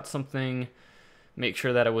got something, make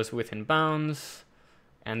sure that it was within bounds,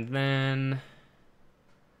 and then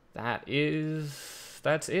that's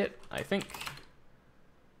it, I think.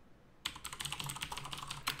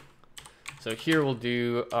 So here we'll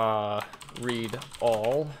do read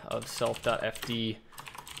all of self.fd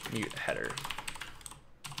mute header.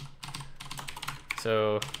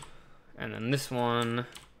 So, and then this one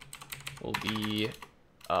will be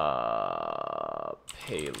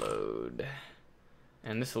payload.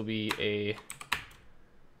 And this will be a,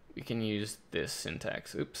 we can use this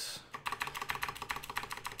syntax, oops.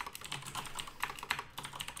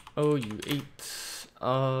 OU8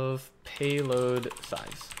 of payload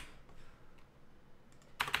size.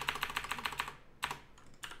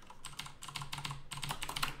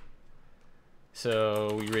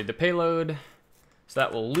 So we read the payload, so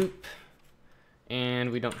that will loop, and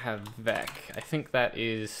we don't have vec. I think that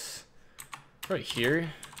is right here.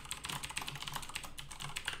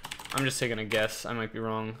 I'm just taking a guess, I might be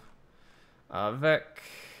wrong. Vec,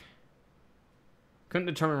 couldn't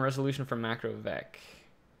determine resolution from macro vec.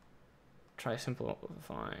 Try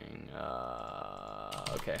simplifying,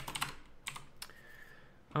 okay.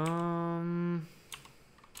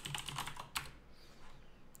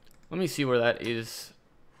 Let me see where that is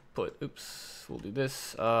put. Oops, we'll do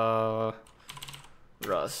this.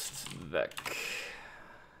 Rust vec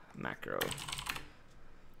macro.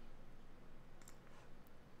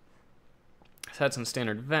 had some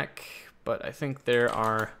standard vec, but I think there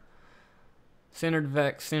are standard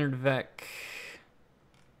vec,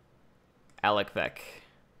 alec vec.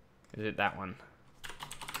 Is it that one?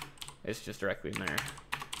 It's just directly in there.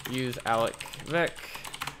 Use alec vec.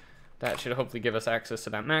 That should hopefully give us access to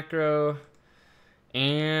that macro.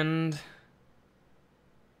 And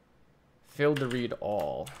failed to read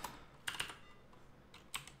all.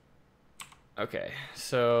 Okay,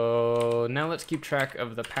 so now let's keep track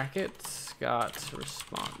of the packets. Got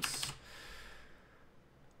response.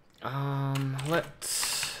 We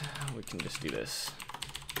can just do this.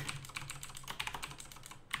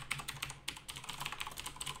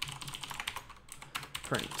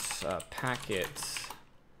 Print packet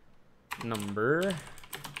number,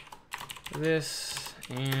 this,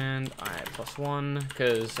 and I+1,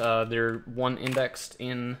 because they're one indexed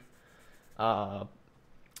in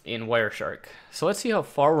Wireshark. So let's see how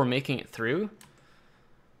far we're making it through.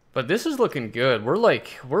 But this is looking good.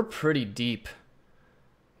 We're pretty deep.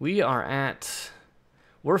 We're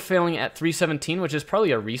failing at 317, which is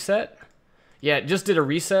probably a reset. Yeah, it just did a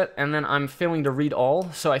reset, and then I'm failing to read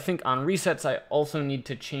all. So I think on resets, I also need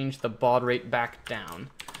to change the baud rate back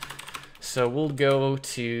down. So we'll go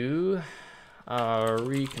to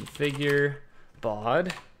reconfigure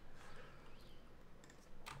baud.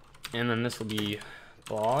 And then this will be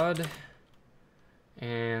baud.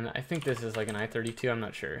 And I think this is like an I32, I'm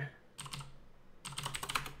not sure.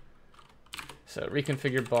 So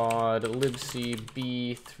reconfigure baud, libc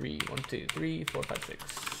b3, 1, 2, 3, 4, 5,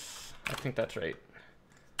 6. I think that's right.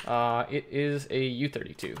 It is a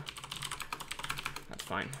U32. That's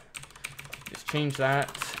fine. Just change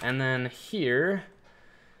that. And then here,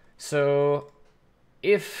 so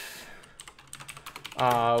if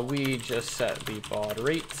we just set the baud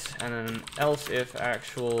rate, and then else if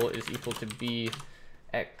actual is equal to bx,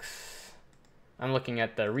 I'm looking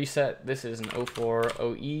at the reset. This is an 04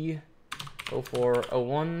 OE, 04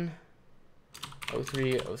 01,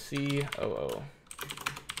 03 OC, 00.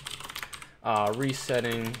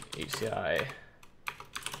 Resetting HCI.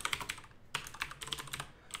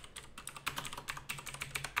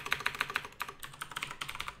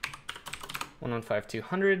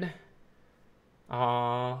 115,200.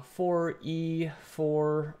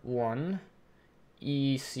 4E41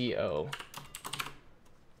 ECO.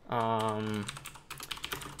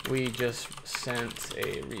 We just sent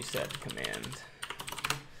a reset command.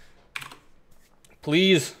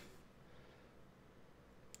 Please.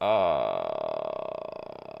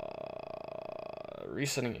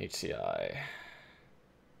 Resetting HCI.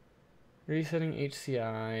 Resetting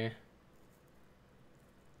HCI.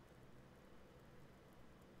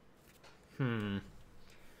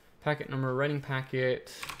 Packet number, writing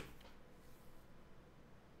packet.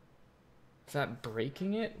 Is that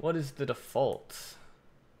breaking it? What is the default?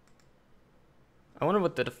 I wonder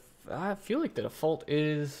what the I feel like the default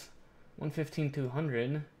is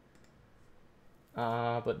 115,200.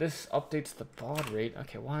 But this updates the baud rate.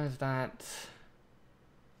 Okay, why is that?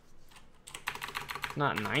 It's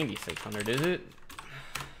not 9,600, is it?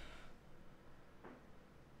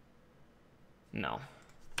 No.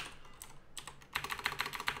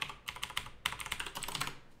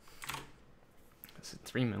 Is it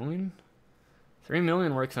 3 million? 3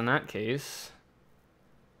 million works in that case.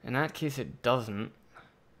 In that case, it doesn't.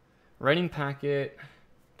 Writing packet,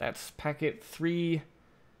 that's packet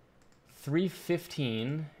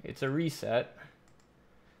 315. It's a reset.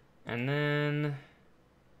 And then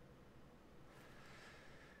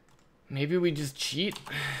maybe we just cheat.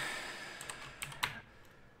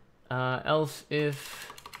 Else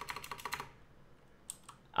if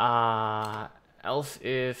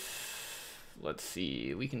let's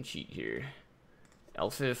see, we can cheat here.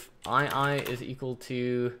 Else if II is equal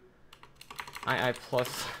to II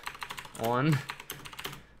plus 1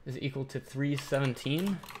 is equal to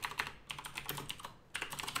 317.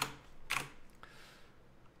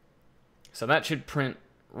 So that should print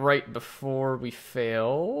right before we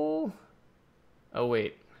fail. Oh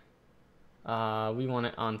wait, we want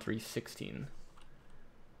it on 316.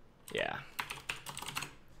 Yeah.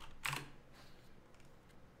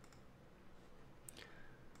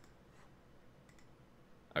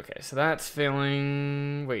 Okay, so that's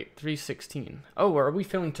failing. Wait, 316. Oh, are we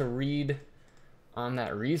failing to read on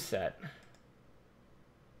that reset?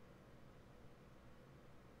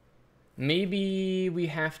 Maybe we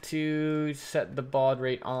have to set the baud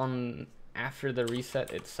rate on after the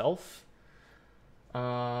reset itself.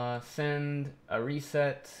 Send a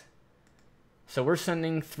reset. So we're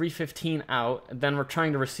sending 315 out, then we're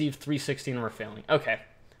trying to receive 316 and we're failing. Okay,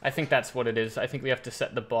 I think that's what it is. I think we have to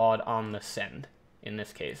set the baud on the send in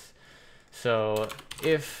this case. So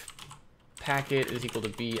if packet is equal to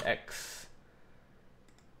bx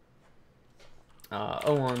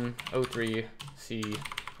 01 03 c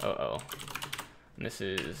 00, and this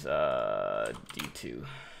is d2.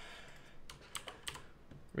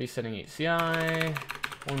 Resetting HCI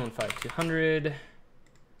 115200.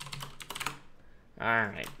 All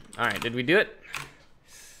right. Did we do it?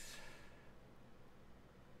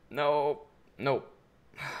 No.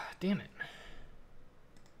 Damn it.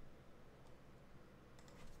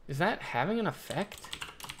 Is that having an effect?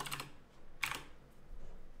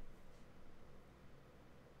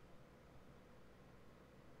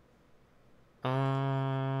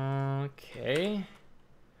 Okay.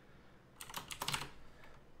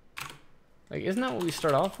 Like, isn't that what we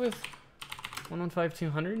start off with?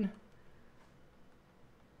 115200?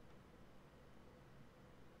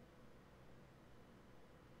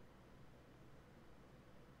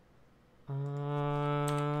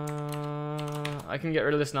 I can get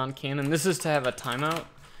rid of this non-canon. This is to have a timeout.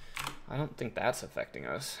 I don't think that's affecting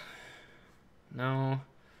us. No.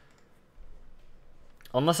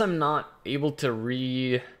 Unless I'm not able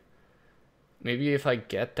to maybe if I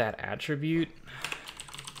get that attribute.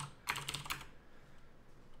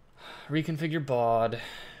 Reconfigure baud.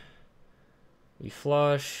 We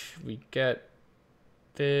flush. We get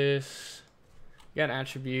this. Get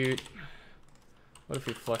attribute. What if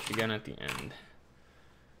we flush again at the end?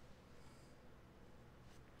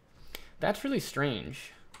 That's really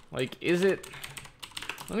strange. Like, is it...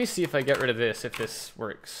 Let me see if I get rid of this, if this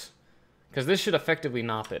works. Because this should effectively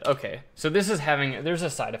not it. Okay, so this is having... There's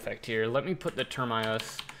a side effect here. Let me put the term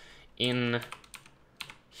iOS in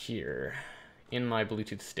here, in my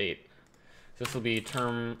Bluetooth state. This will be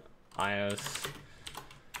term iOS.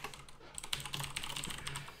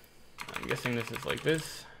 I'm guessing this is like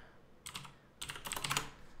this.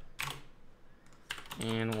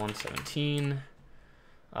 And 117.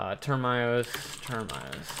 Term iOS.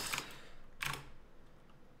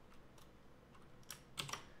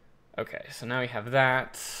 Okay, so now we have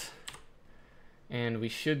that. And we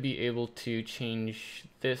should be able to change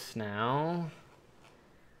this now.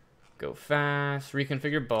 Go fast,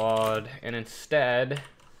 reconfigure baud, and instead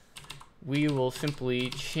we will simply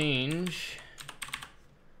change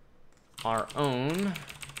our own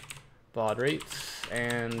baud rates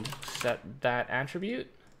and set that attribute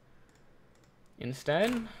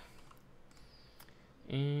instead.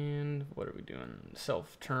 And what are we doing?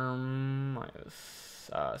 Self term minus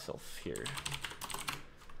self here.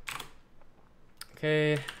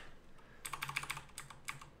 Okay.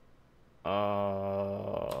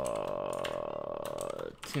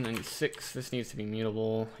 296. This needs to be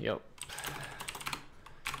mutable. Yep.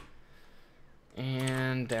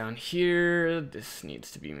 And down here, this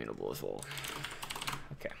needs to be mutable as well.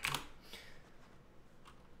 Okay.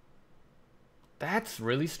 That's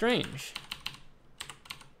really strange.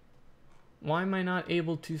 Why am I not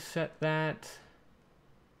able to set that?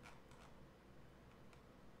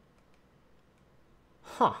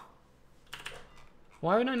 Huh.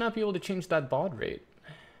 Why would I not be able to change that baud rate?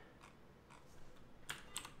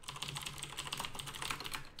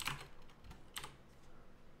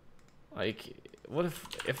 Like, what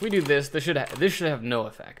if we do this? This should have no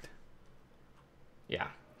effect. Yeah.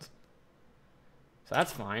 So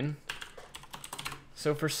that's fine.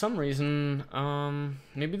 So for some reason,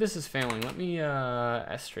 maybe this is failing. Let me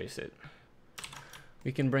strace it.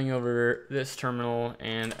 We can bring over this terminal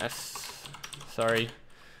and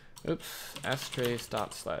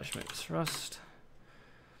strace./mix_rust.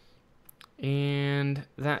 And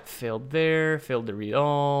that failed there, failed to read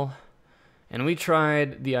all. And we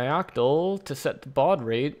tried the ioctl to set the baud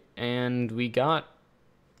rate, and we got,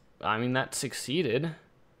 I mean, that succeeded.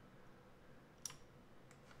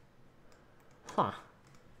 Huh.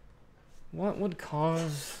 What would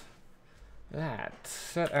cause that?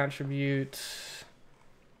 Set attribute.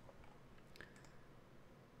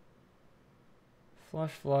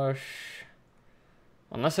 Flush.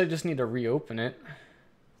 Unless I just need to reopen it.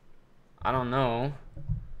 I don't know.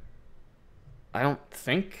 I don't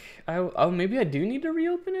think oh, maybe I do need to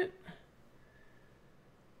reopen it?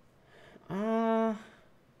 Can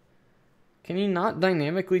you not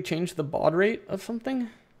dynamically change the baud rate of something?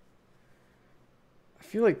 I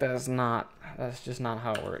feel like that's just not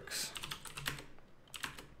how it works.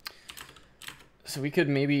 So we could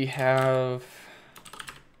maybe have,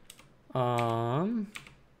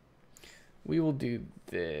 we will do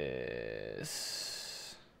this.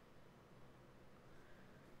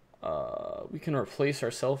 We can replace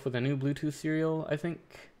ourselves with a new Bluetooth serial, I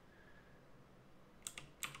think.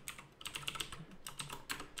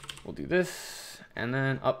 We'll do this, and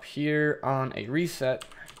then up here on a reset,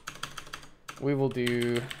 we will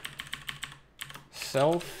do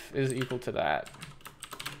itself is equal to that.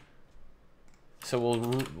 So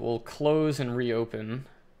we'll close and reopen.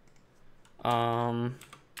 The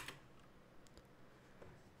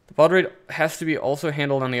baud rate has to be also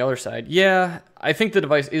handled on the other side. Yeah, I think the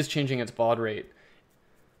device is changing its baud rate.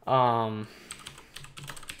 Let me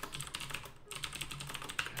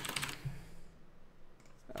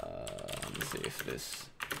see if this...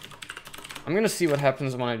 I'm going to see what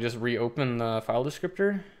happens when I just reopen the file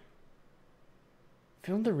descriptor.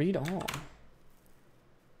 Failed to read all.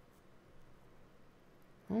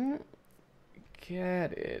 Don't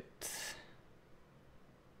get it.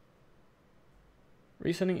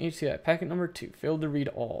 Resetting HCI. Packet number 2. Failed to read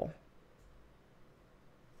all.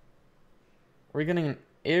 We're getting an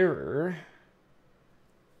error.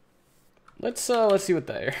 Let's see what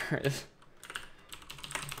the error is.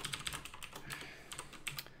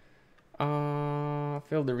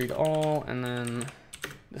 Failed to read all, and then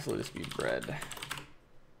this will just be bread.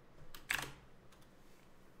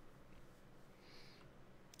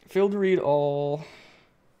 Failed to read all.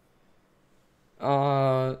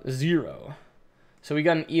 0. So we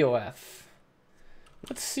got an EOF.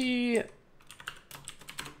 Let's see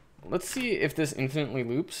if this infinitely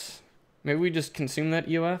loops. Maybe we just consume that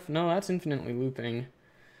EOF. No, that's infinitely looping.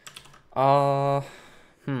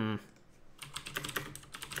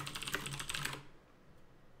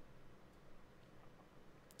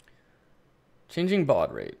 Changing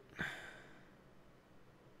baud rate.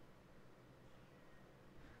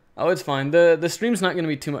 Oh, it's fine. The stream's not going to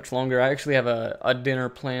be too much longer. I actually have a dinner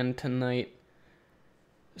planned tonight.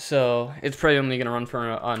 So it's probably only going to run for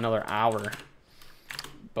another hour.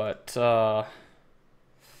 But,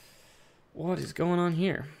 what is going on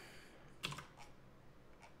here?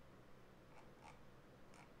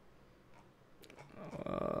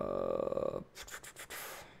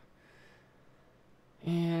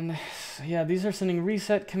 And, yeah, these are sending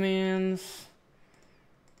reset commands.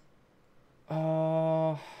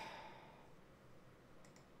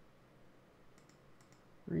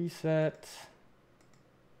 Reset.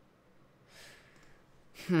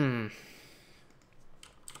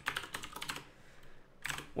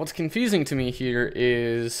 What's confusing to me here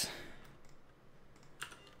is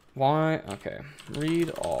why, okay, read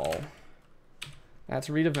all. That's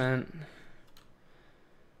read event.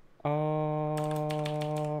 I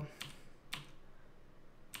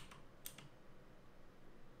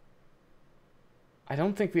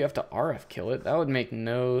don't think we have to RF kill it. That would make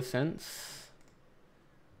no sense.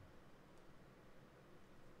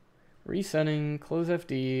 Resetting, close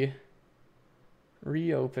FD,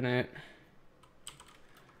 reopen it.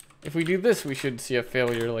 If we do this, we should see a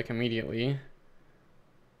failure like immediately.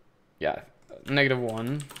 Yeah,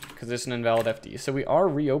 -1, because it's an invalid FD. So we are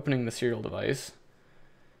reopening the serial device.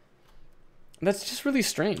 That's just really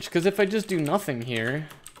strange, because if I just do nothing here,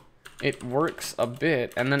 it works a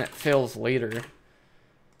bit, and then it fails later.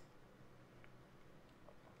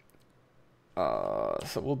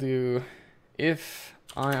 So we'll do if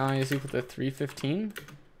II is equal to 315,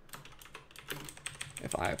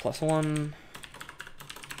 if I plus 1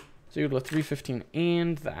 is equal to 315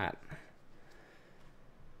 and that.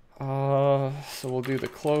 So we'll do the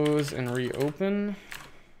close and reopen.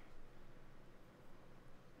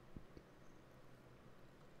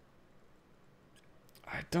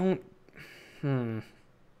 I don't, we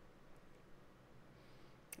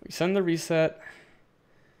send the reset,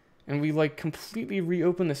 and we like completely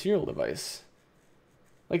reopen the serial device.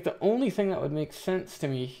 Like the only thing that would make sense to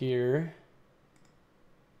me here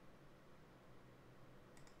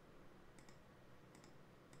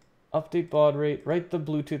update baud rate, write the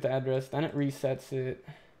Bluetooth address, then it resets it.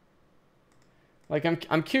 Like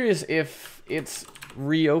I'm curious if it's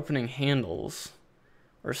reopening handles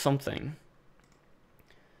or something.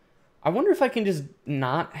 I wonder if I can just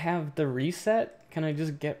not have the reset. Can I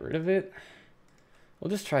just get rid of it? We'll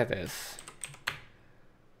just try this.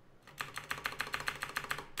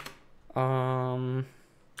 D5,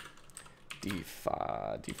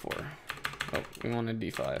 D4. Oh, we wanted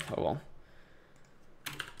D5. Oh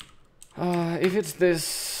well. If it's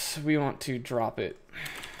this, we want to drop it.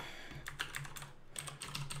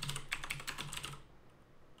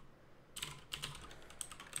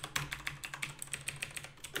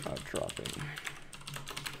 Dropping.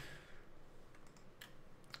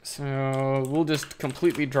 So we'll just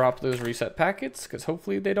completely drop those reset packets because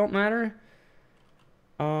hopefully they don't matter.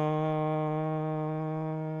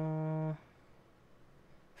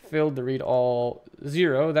 Failed to read all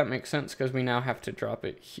 0. That makes sense because we now have to drop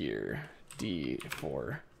it here.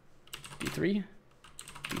 D4, D3,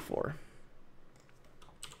 D4.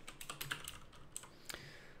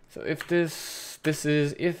 So if this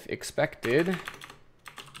is if expected,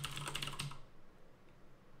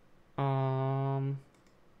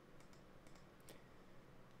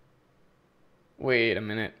 Wait a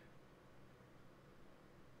minute.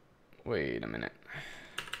 Wait a minute.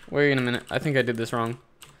 Wait a minute. I think I did this wrong.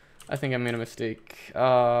 I think I made a mistake.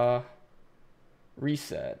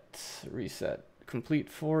 Reset. Reset.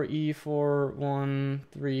 Complete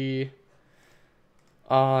 4E413.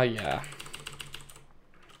 Yeah.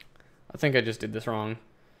 I think I just did this wrong.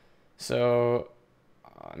 So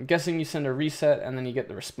I'm guessing you send a reset and then you get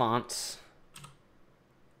the response.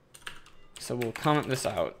 So we'll comment this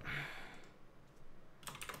out.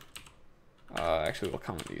 Actually, we'll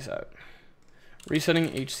comment these out. Resetting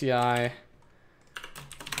HCI.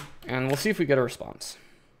 And we'll see if we get a response.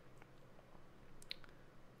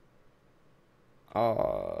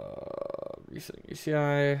 Resetting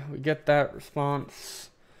HCI. We get that response.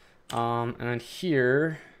 And then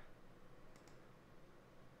here.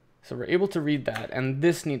 So we're able to read that. And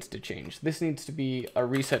this needs to change. This needs to be a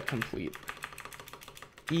reset complete.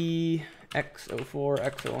 E, X04,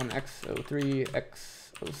 X01, X03,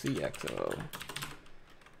 XOC, XO.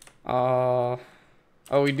 Oh,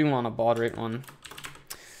 we do want a baud rate one.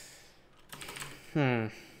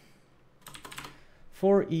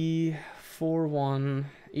 4E, 41,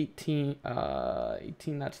 18,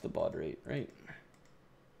 18, that's the baud rate, right?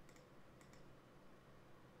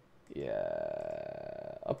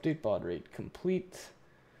 Yeah, update baud rate complete.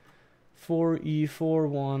 4E,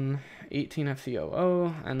 41, 18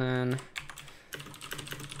 FCOO, and then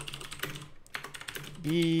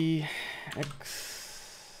B, X.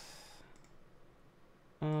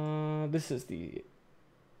 This is the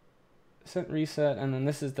sent reset, and then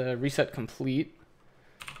this is the reset complete.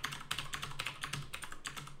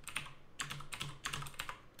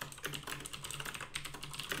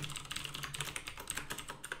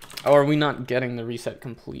 Oh, are we not getting the reset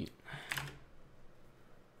complete?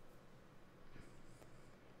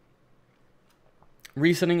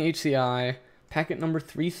 Resetting HCI, packet number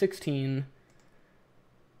 316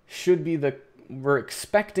 should be the, we're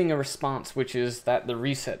expecting a response, which is that the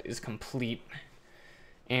reset is complete.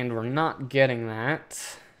 And we're not getting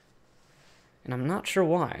that. And I'm not sure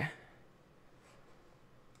why.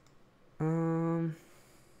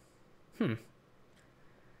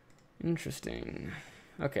 Interesting.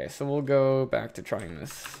 Okay, so we'll go back to trying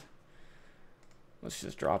this. Let's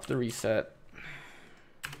just drop the reset.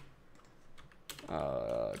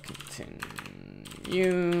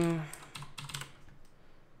 Continue.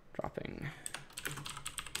 Dropping.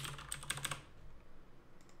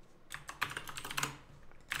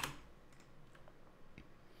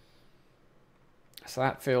 So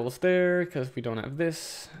that fails there because we don't have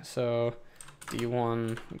this. So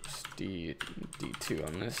D1, oops, D2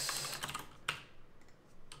 on this.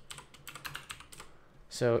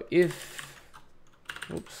 So if,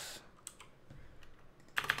 oops,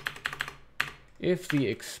 if the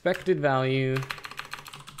expected value,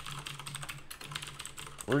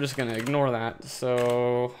 we're just going to ignore that.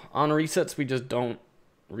 So on resets, we just don't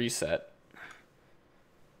reset.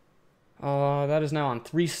 That is now on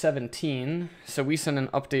 317. So we send an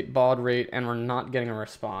update baud rate and we're not getting a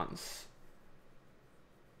response.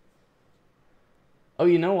 Oh,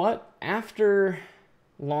 you know what? After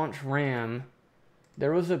launch RAM,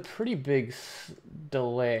 there was a pretty big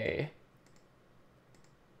delay.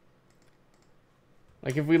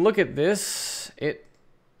 Like if we look at this, it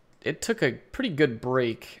took a pretty good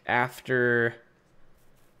break after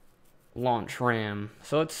launch RAM.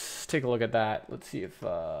 So let's take a look at that. Let's see if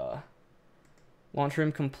launch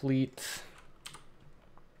RAM complete.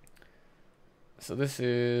 So this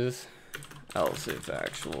is else if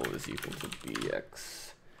actual is equal to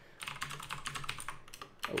bx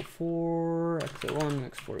 04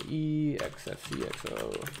 x01 x4e xfc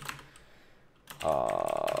xo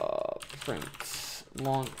print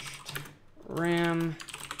launched RAM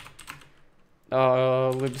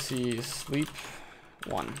libc sleep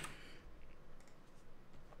 1,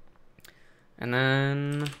 and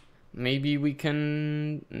then maybe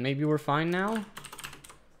we're fine now.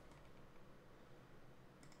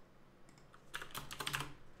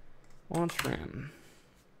 Launch RAM.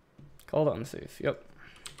 Called unsafe. Yep.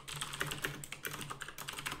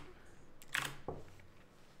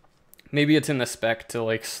 Maybe it's in the spec to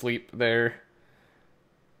like sleep there.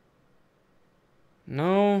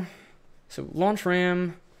 No. So launch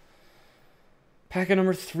RAM. Packet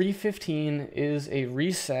number 315 is a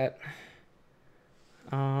reset.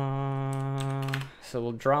 So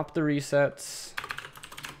we'll drop the resets.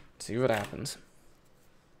 See what happens.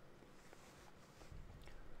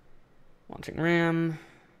 Launching RAM,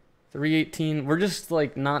 318. We're just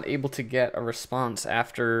like not able to get a response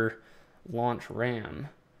after launch RAM.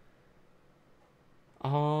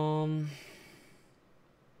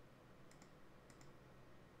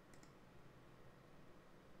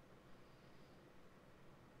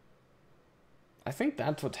 I think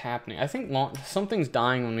that's what's happening. I think something's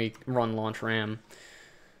dying when we run launch RAM.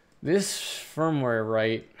 This firmware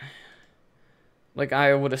write, like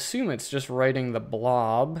I would assume it's just writing the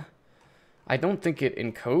blob. I don't think it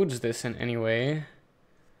encodes this in any way.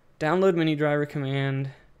 Download mini driver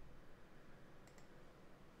command.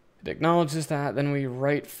 It acknowledges that. Then we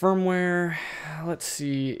write firmware. Let's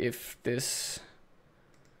see if this...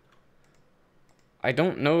 I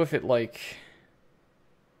don't know if it like...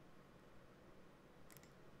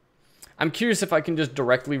 I'm curious if I can just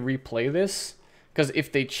directly replay this. Because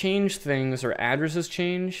if they change things or addresses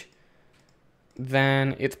change,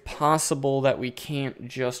 then it's possible that we can't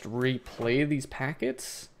just replay these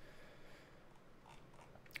packets.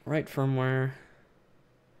 Write firmware.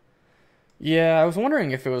 Yeah, I was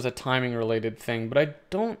wondering if it was a timing related thing, but I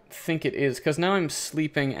don't think it is, because now I'm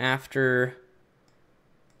sleeping after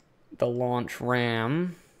the launch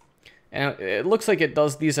RAM. And it looks like it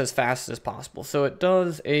does these as fast as possible. So it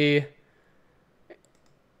does a...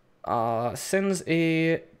 sends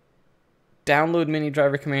a download mini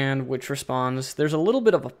driver command, which responds. There's a little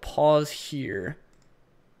bit of a pause here,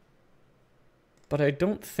 but I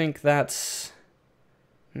don't think that's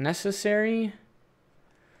necessary.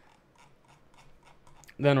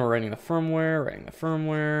 Then we're writing the firmware, and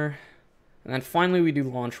then finally we do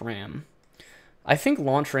launch RAM. I think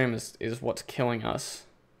launch RAM is what's killing us.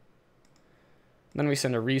 Then we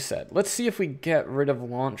send a reset. Let's see if we get rid of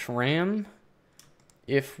launch RAM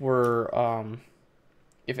if we're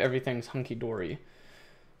if everything's hunky-dory.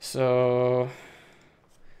 So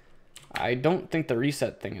I don't think the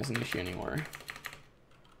reset thing is an issue anymore.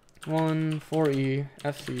 4E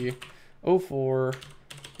FC 04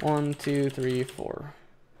 1 2 3 4.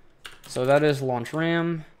 So that is launch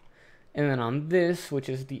RAM. And then on this, which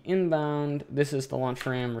is the inbound, this is the launch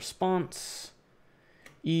RAM response.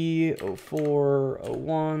 E04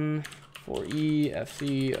 01 4E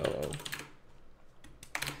FC 00.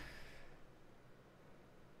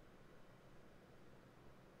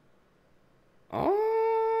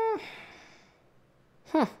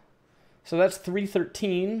 So that's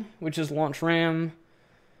 313, which is launch RAM,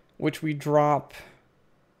 which we drop.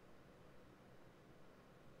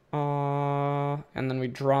 And then we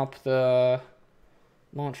drop the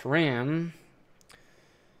launch RAM.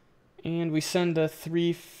 And we send a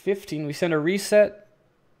 315. We send a reset.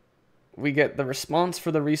 We get the response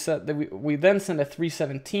for the reset. We then send a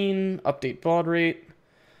 317, update baud rate.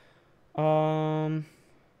 Then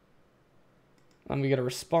we get a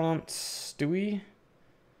response. Do we?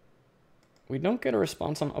 We don't get a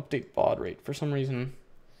response on update baud rate for some reason.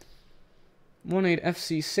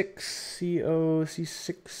 18FC6CO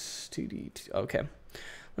C6TD. Okay.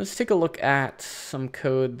 Let's take a look at some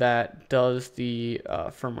code that does the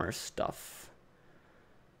firmware stuff.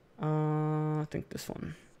 I think this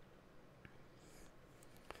one.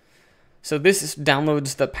 So this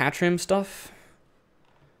downloads the patch RAM stuff.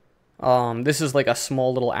 This is like a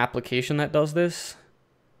small little application that does this.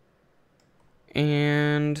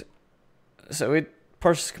 And so it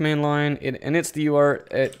parses command line, and it's the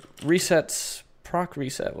UART. It resets proc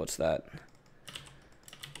reset. What's that?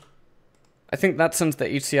 I think that sends the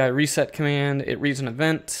HCI reset command. It reads an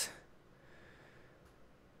event.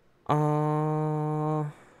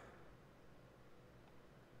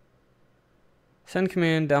 Send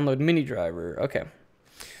command, download mini driver. Okay.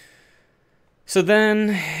 So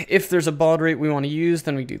then, if there's a baud rate we want to use,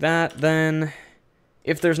 then we do that. Then,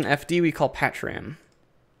 if there's an FD, we call patch RAM.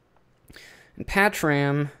 And patch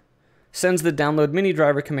RAM sends the download mini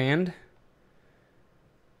driver command,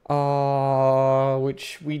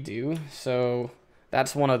 which we do. So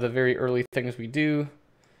that's one of the very early things we do.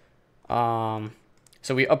 So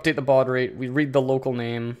we update the baud rate, we read the local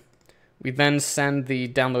name, we then send the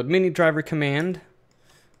download mini driver command,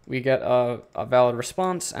 we get a valid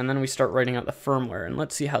response, and then we start writing out the firmware. And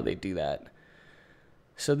let's see how they do that.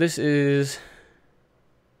 So this is...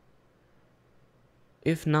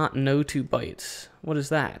 if not, no 2 bytes. What is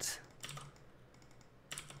that?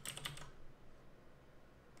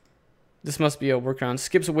 This must be a workaround.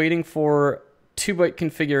 Skips waiting for 2-byte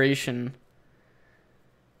configuration.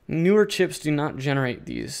 Newer chips do not generate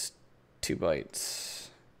these 2 bytes.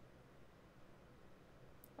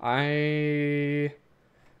 I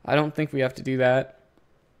don't think we have to do that,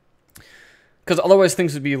 because otherwise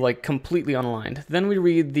things would be like completely unaligned. Then we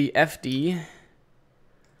read the FD.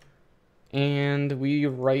 And we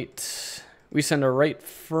send a write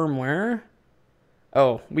firmware.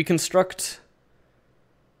 Oh, we construct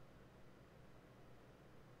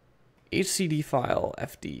HCD file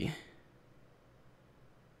FD.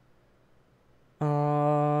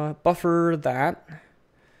 Buffer that.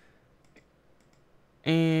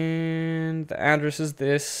 And the address is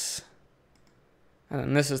this. And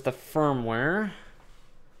then this is the firmware.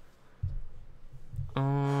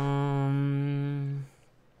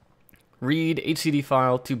 Read HCD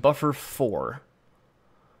file to buffer 4.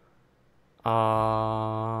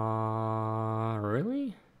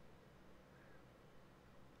 Really?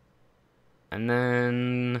 And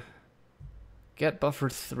then get buffer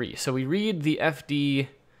 3. So we read the FD,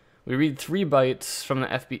 we read 3 bytes from the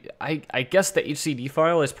FB. I guess the HCD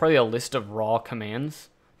file is probably a list of raw commands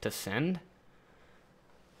to send.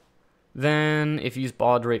 Then if you use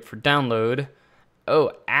baud rate for download,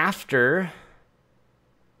 after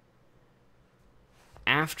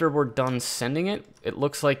we're done sending it, it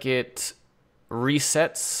looks like it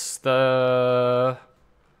resets the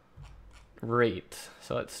rate.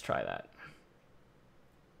 So let's try that.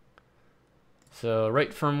 So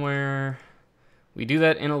write firmware, we do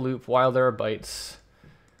that in a loop while there are bytes.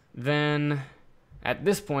 Then at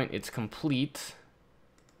this point it's complete.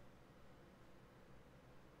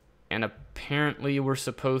 And apparently we're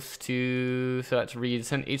supposed to, so that's read,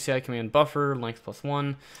 send HCI command buffer, length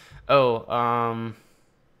 +1.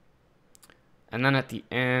 And then at the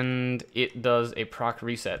end, it does a proc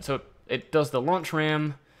reset. So it does the launch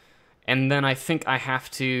RAM, and then I think I have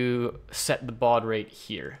to set the baud rate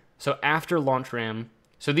here. So after launch RAM,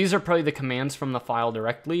 so these are probably the commands from the file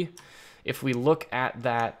directly. If we look at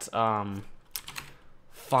that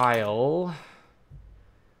file,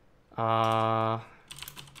 that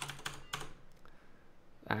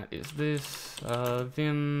is this,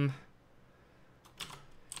 vim,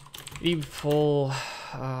 full,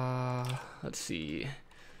 let's see.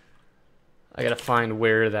 I gotta find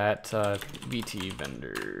where that VT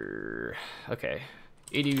vendor, okay.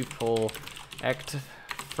 ADB pull act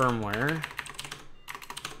firmware,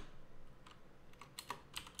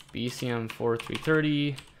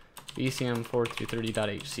 BCM4330,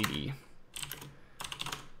 BCM4330.hcd.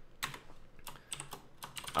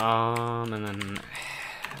 And then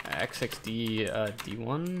XXD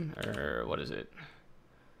D1, or what is it?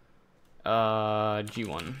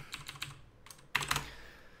 G1.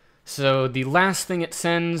 So the last thing it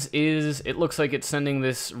sends is, it looks like it's sending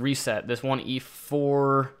this reset, this one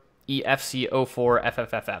E4 EFC04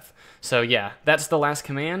 FFFF. So yeah, that's the last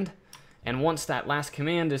command. And once that last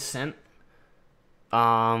command is sent,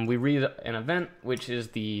 we read an event, which is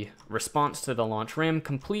the response to the launch RAM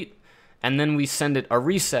complete. And then we send it a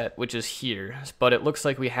reset, which is here. But it looks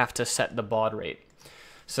like we have to set the baud rate.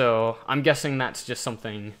 So I'm guessing that's just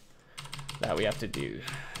something that we have to do.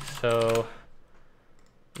 So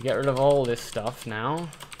we get rid of all this stuff now.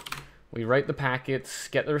 We write the packets,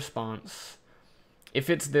 get the response. If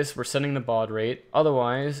it's this, we're setting the baud rate.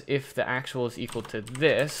 Otherwise, if the actual is equal to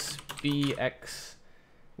this, BX,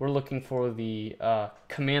 we're looking for the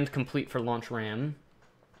command complete for launch RAM,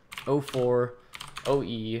 04,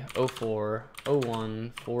 OE, 04,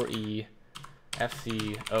 01, 4E,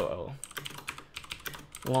 FC, 00.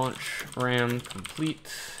 Launch RAM complete.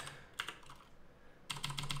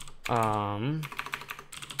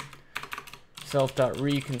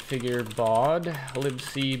 Self.reconfigure baud,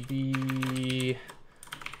 libc b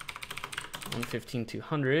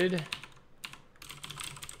 115.200.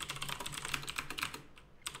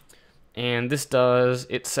 And this does,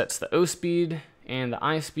 it sets the O speed and the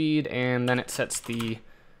I speed, and then it sets the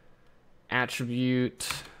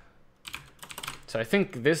attribute. So I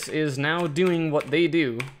think this is now doing what they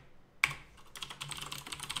do.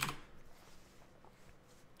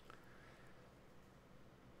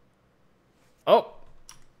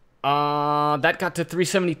 That got to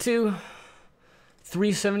 372.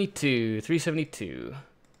 372.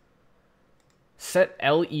 Set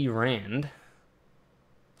LE rand.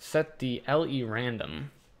 Set the LE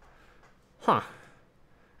random. Huh.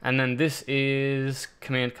 And then this is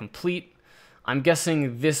command complete. I'm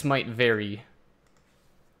guessing this might vary.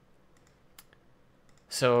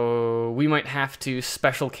 So we might have to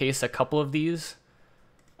special case a couple of these.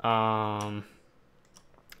 Assertion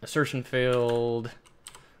failed.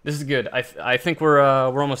 This is good. I think we're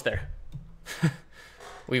almost there.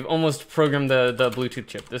 We've almost programmed the Bluetooth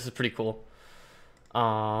chip. This is pretty cool.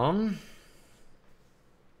 So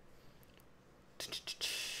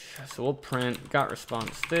we'll print got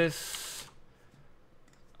response this.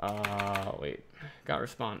 Wait, got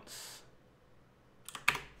response.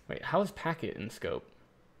 Wait, how is packet in scope?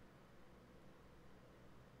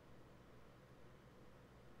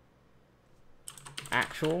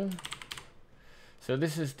 Actual. So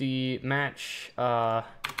this is the match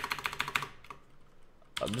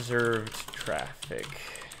observed traffic.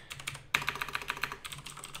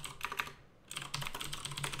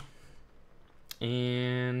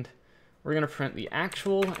 And we're going to print the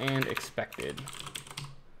actual and expected.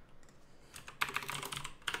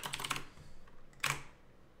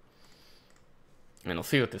 And we'll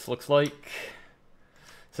see what this looks like.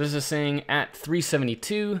 So this is saying at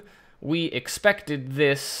 372, we expected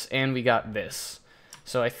this and we got this.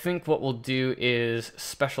 So I think what we'll do is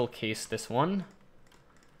special case this one.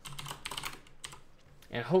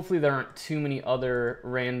 And hopefully there aren't too many other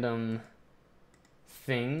random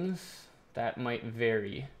things that might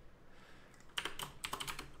vary.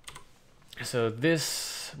 So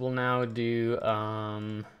this will now do,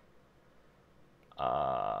 what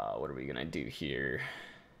are we gonna do here?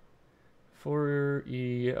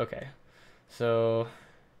 Okay. So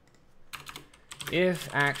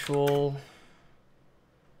if actual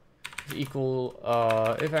is equal,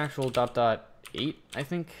 if actual dot dot 8, I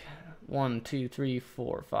think 1, 2, 3,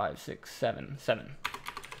 4, 5, 6, 7.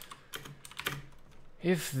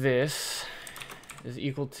 If this is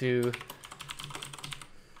equal to,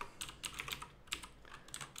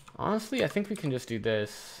 honestly, I think we can just do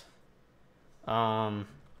this. I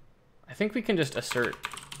think we can just assert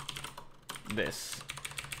this.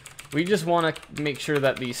 We just want to make sure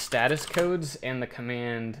that the status codes and the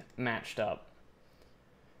command matched up.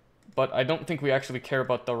 But I don't think we actually care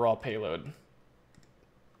about the raw payload.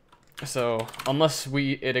 So unless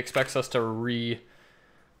it expects us to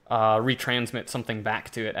retransmit something back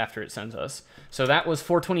to it after it sends us. So that was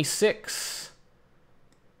 426.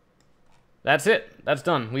 That's it. That's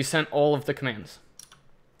done. We sent all of the commands.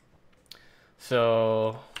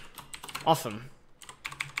 So awesome.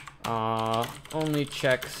 Only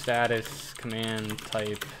check status, command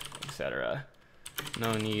type, etc.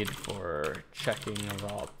 No need for checking a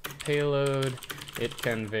raw payload. It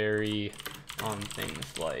can vary on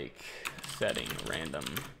things like setting random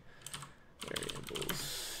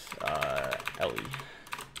variables, LE,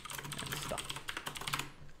 and stuff.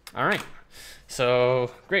 All right,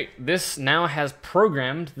 so great. This now has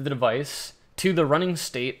programmed the device to the running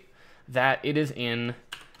state that it is in.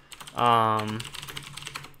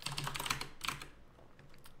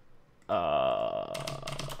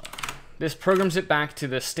 This programs it back to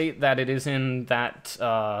the state that it is in that,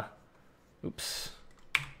 oops.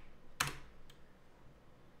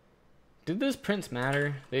 Did those prints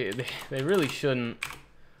matter? They really shouldn't.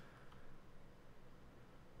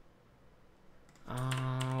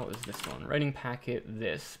 What was this one? Writing packet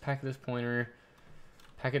this pointer,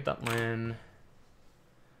 packet.len.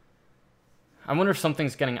 I wonder if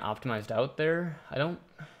something's getting optimized out there.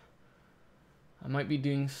 I might be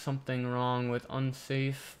doing something wrong with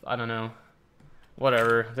unsafe. I don't know.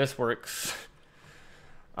 Whatever, this works.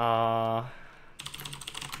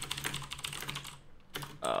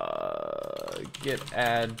 Git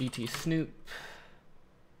add bt snoop.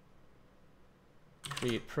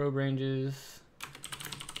 Create probe ranges.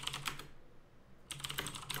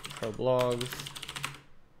 Probe logs.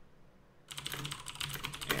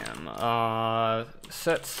 And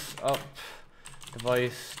sets up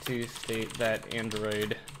device to state that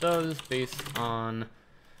Android does based on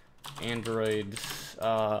Android's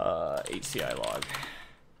HCI log.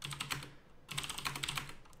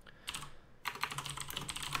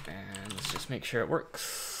 And let's just make sure it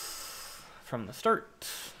works from the start.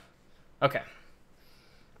 Okay.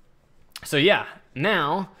 So yeah,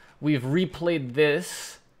 now we've replayed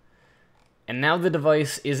this, and now the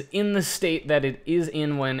device is in the state that it is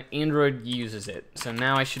in when Android uses it. So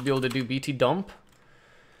now I should be able to do bt dump.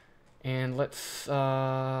 And let's see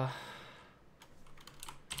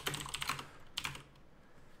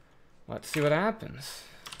what happens.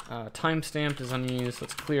 Timestamped is unused.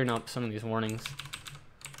 Let's clear up some of these warnings.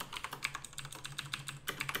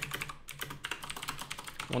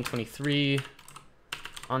 123,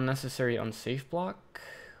 unnecessary unsafe block.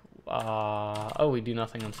 Oh, we do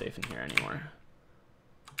nothing unsafe in here anymore.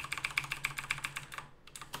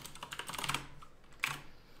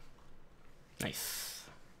 Nice.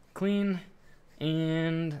 Clean,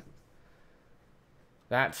 and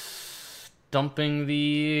that's dumping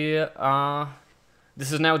the,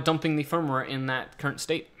 this is now dumping the firmware in that current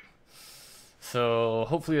state. So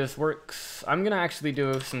hopefully this works. I'm gonna actually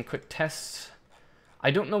do some quick tests.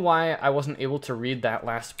 I don't know why I wasn't able to read that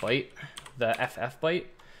last byte, the FF byte.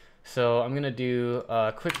 So I'm gonna do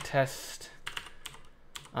a quick test.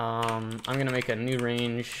 I'm gonna make a new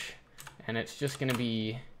range, and it's just gonna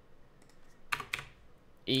be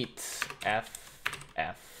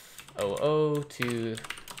 8FF00 to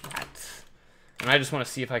that. And I just want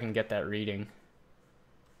to see if I can get that reading.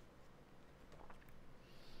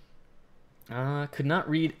 Could not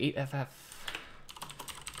read 8FF.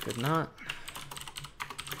 Could not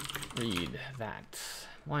read that.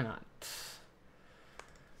 Why not?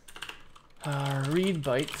 Read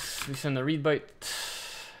bytes. We send the read byte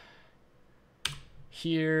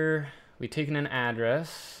here. We take in an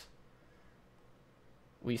address.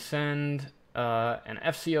 We send an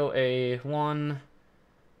FCOA1.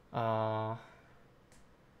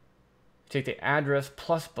 Take the address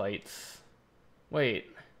plus bytes. Wait.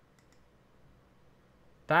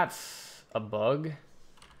 That's a bug.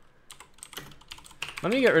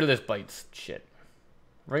 Let me get rid of this bytes shit.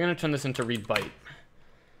 We're going to turn this into read byte.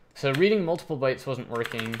 So reading multiple bytes wasn't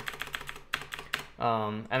working.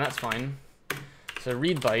 And that's fine. So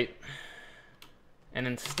read byte. And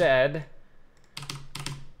instead,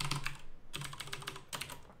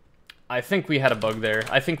 I think we had a bug there.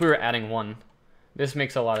 I think we were adding 1. This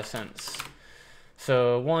makes a lot of sense.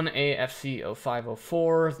 So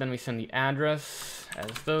 1AFC0504, then we send the address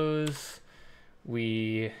as those.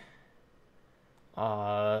 We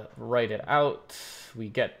write it out. We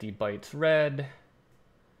get the bytes read.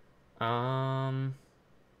 I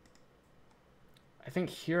think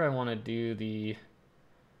here I want to do the...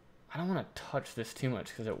 I don't want to touch this too much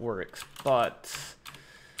because it works, but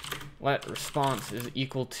let response is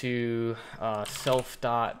equal to self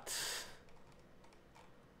dot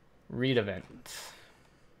read event.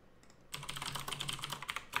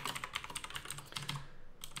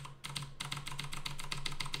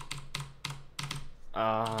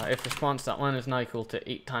 If response.len is not equal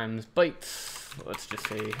to 8 times bytes, let's just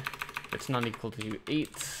say it's not equal to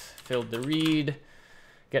 8, filled the read,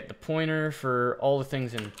 get the pointer for all the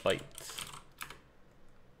things in bytes.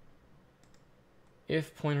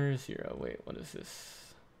 If pointer is 0, wait, what is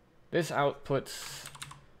this? This outputs,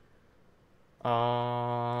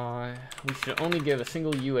 we should only give a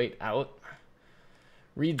single U8 out.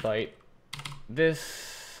 Read byte,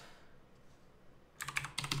 this,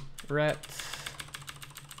 ret,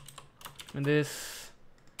 this,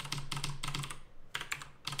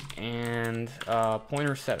 and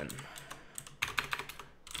pointer 7.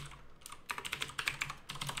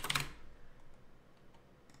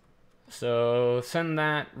 So send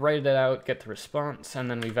that, write it out, get the response, and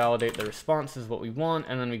then we validate the response is what we want,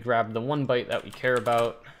 and then we grab the 1 byte that we care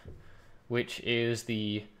about, which is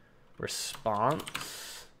the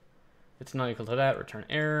response. If it's not equal to that, return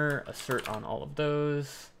error, assert on all of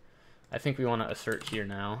those. I think we want to assert here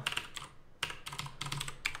now.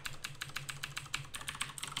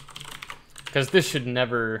 Because this should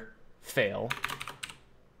never fail.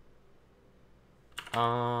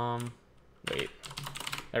 Wait.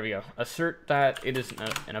 There we go. Assert that it is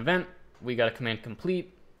an event. We got a command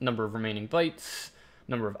complete, number of remaining bytes,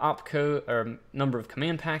 number of opcode, or number of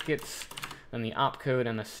command packets, then the opcode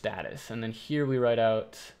and the status. And then here we write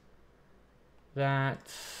out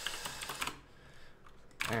that.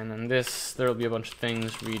 And then this, there'll be a bunch of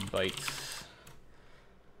things, read bytes.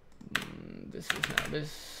 This is now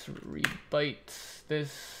this, read bytes,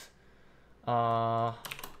 this, and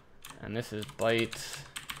this is byte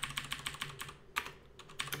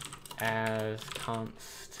as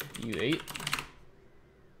const U8.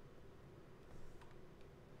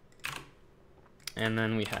 And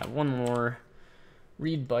then we have one more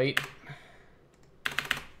read byte.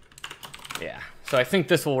 Yeah, so I think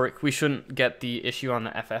this will work. We shouldn't get the issue on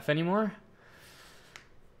the FF anymore.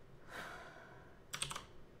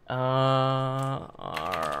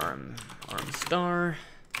 Arm star.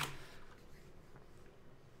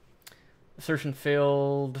 Assertion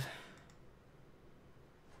failed.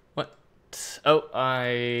 What? Oh,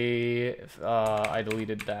 I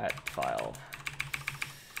deleted that file.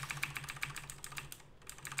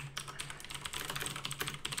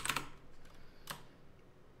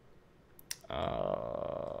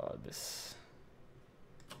 This.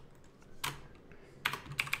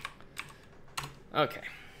 Okay.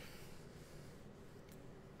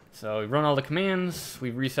 So we run all the commands,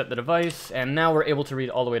 we reset the device, and now we're able to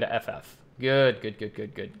read all the way to FF. Good, good, good,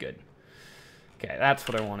 good, good, good. Okay, that's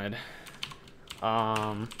what I wanted.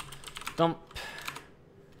 Dump.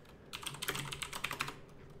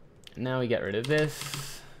 Now we get rid of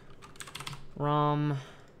this. ROM.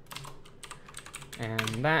 And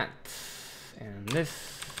that. And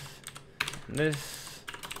this. And this.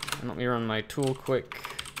 And let me run my tool quick.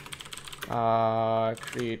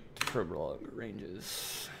 Create problog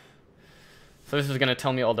ranges. So this is going to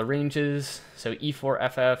tell me all the ranges. So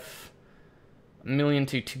E4FF, 1,000,000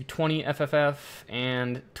 to 220 FFF,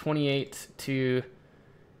 and 28 to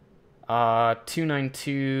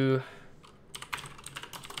 292.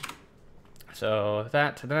 So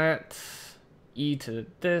that to that, E to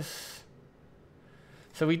this.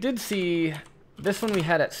 So we did see this one we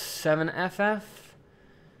had at 7FF.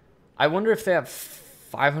 I wonder if they have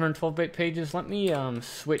 512-bit pages. Let me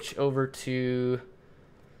switch over to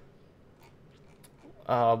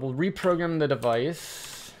we'll reprogram the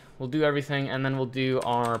device. We'll do everything, and then we'll do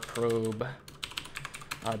our probe.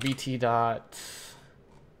 BT dot.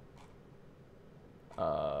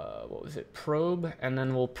 What was it? Probe, and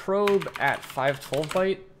then we'll probe at 512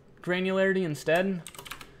 byte granularity instead.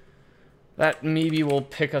 That maybe will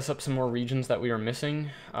pick us up some more regions that we were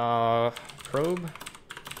missing. Probe.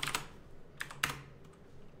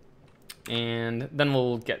 And then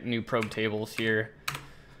we'll get new probe tables here.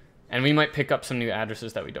 And we might pick up some new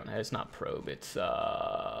addresses that we don't have. It's not probe, it's,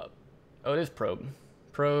 oh, it is probe.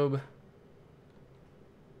 Probe.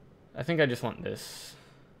 I think I just want this.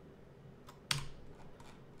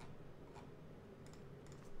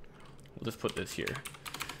 We'll just put this here.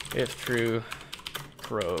 If true,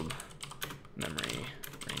 probe memory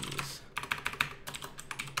ranges.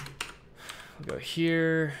 We'll go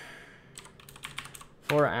here.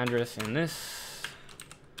 For address in this.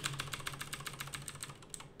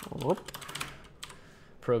 Whoop.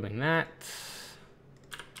 Probing that.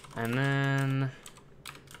 And then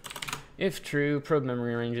if true, probe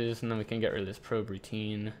memory ranges, and then we can get rid of this probe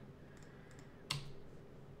routine.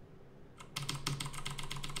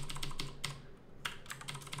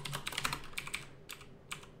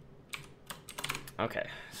 Okay,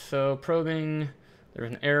 so probing, there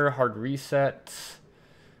was an error, hard reset.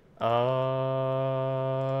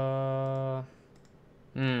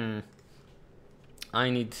 I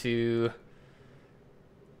need to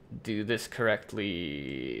do this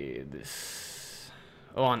correctly.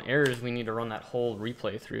 Oh, on errors, we need to run that whole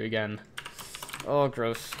replay through again. Oh,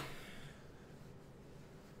 gross.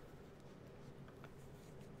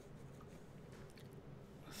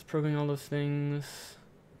 Just probing all those things.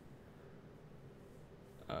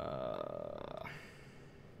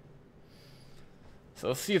 So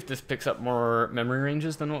let's see if this picks up more memory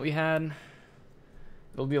ranges than what we had.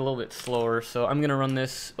 It'll be a little bit slower, so I'm gonna run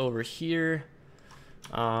this over here.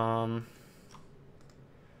 I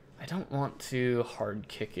don't want to hard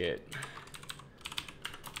kick it.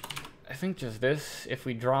 I think just this, if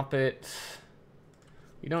we drop it,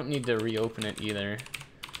 we don't need to reopen it either.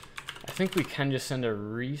 I think we can just send a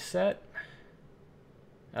reset.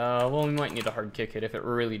 Well, we might need to hard kick it if it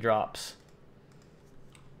really drops.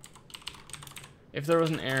 If there was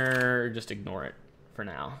an error, just ignore it for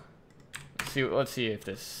now. Let's see if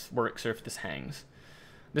this works or if this hangs.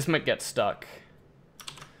 This might get stuck.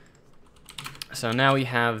 So now we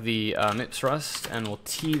have the MIPS rust, and we'll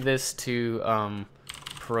tee this to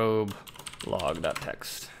probe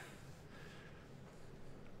log.txt.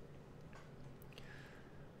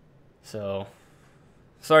 So,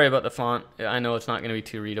 sorry about the font. I know it's not going to be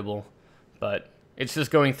too readable, but it's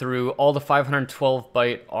just going through all the 512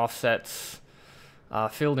 byte offsets.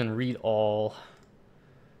 Filled in read all.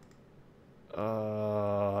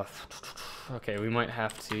 Okay, we might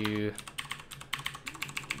have to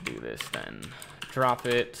do this then. Drop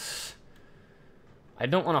it. I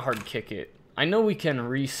don't want to hard kick it. I know we can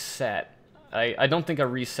reset. I don't think a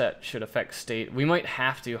reset should affect state. We might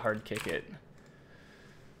have to hard kick it.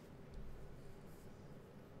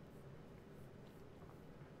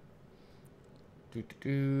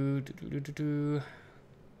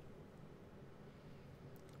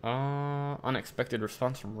 Unexpected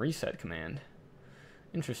response from reset command.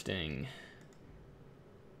 Interesting.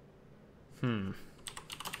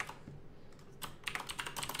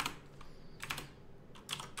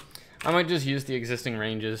 I might just use the existing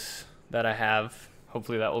ranges that I have.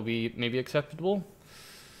 Hopefully that will be maybe acceptable.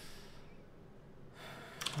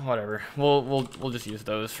 Whatever. We'll just use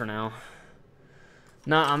those for now.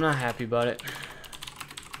 Nah, I'm not happy about it.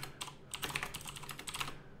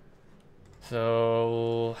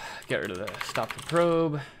 So get rid of the stop the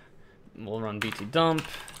probe. We'll run BT dump.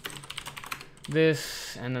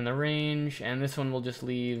 This and then the range, and this one we'll just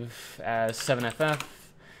leave as 7FF.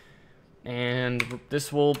 And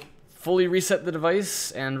this will fully reset the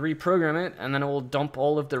device and reprogram it, and then it will dump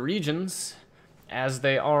all of the regions as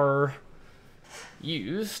they are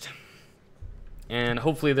used. And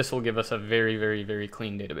hopefully this will give us a very, very, very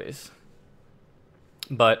clean database.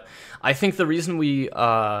 But I think the reason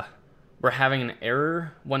we're having an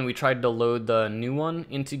error when we tried to load the new one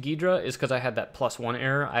into Ghidra is because I had that +1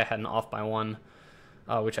 error. I had an off by 1,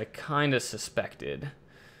 which I kind of suspected.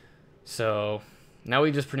 So now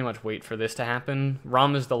we just pretty much wait for this to happen.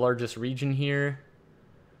 ROM is the largest region here.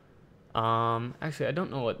 Actually, I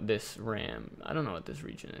don't know what this I don't know what this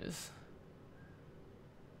region is.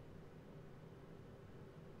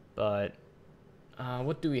 But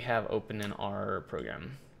what do we have open in our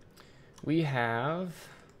program? We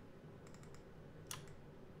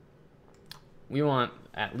want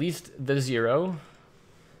at least the 0.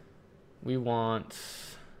 We want,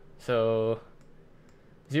 so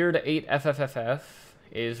 0 to 8 FFFF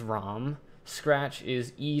is ROM. Scratch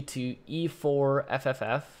is E to E4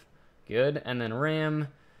 FFF. Good. And then RAM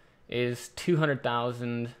is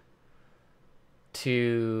 200,000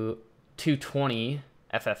 to 220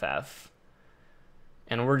 FFF.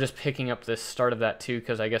 And we're just picking up the start of that too,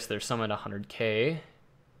 because I guess there's some at 100K.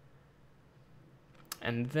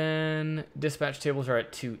 And then dispatch tables are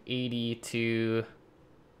at 280 to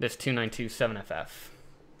this 2927FF.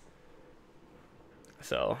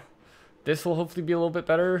 So this will hopefully be a little bit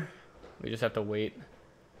better. We just have to wait.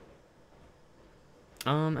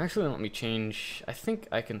 Actually, let me change. I think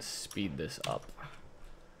I can speed this up.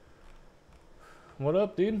 What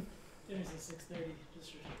up, dude? Yeah, it's at 6:30.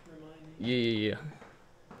 Just reminding. Yeah.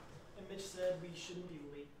 And Mitch said we shouldn't be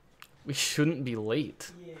late. We shouldn't be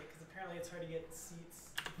late. Yeah, because apparently it's hard to get seats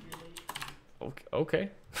if you're late. Okay.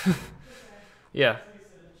 Yeah.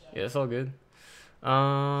 Yeah, it's all good.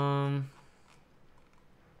 I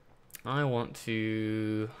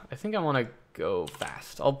think I want to go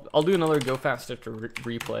fast. I'll do another go fast after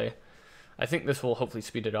replay. I think this will hopefully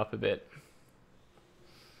speed it up a bit.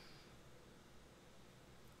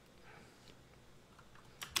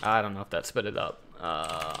 I don't know if that sped it up.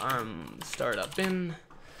 Start up in.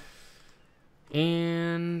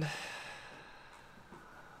 And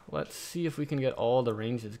let's see if we can get all the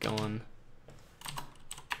ranges going.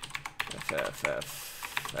 FFF.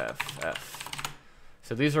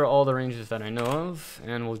 So these are all the ranges that I know of,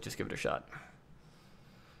 and we'll just give it a shot.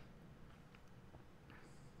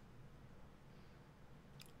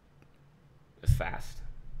 It's fast.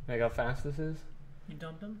 Like how fast this is? You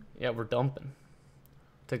dumped him? Yeah, we're dumping.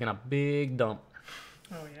 Taking a big dump.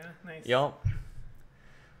 Oh yeah, nice. Yup.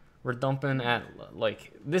 We're dumping at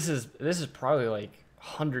like this is probably like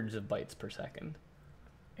hundreds of bytes per second.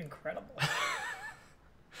 Incredible.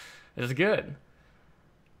 It's good.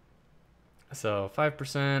 So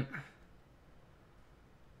 5%,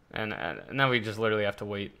 and now we just literally have to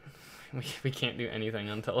wait. We can't do anything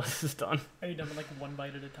until this is done. Are you dumping like 1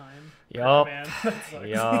 byte at a time? Yup.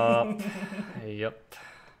 Yup. Yup.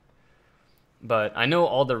 But I know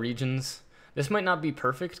all the regions. This might not be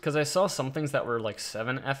perfect because I saw some things that were like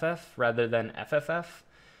 7FF rather than FFF.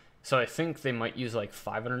 So I think they might use like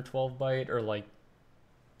 512 byte or like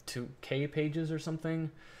 2K pages or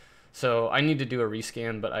something. So I need to do a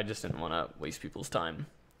rescan, but I just didn't want to waste people's time.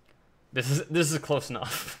 This is close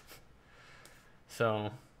enough.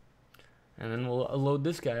 So, and then we'll load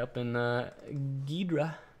this guy up in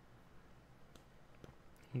Ghidra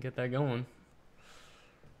and get that going.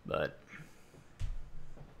 But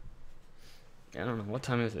I don't know, what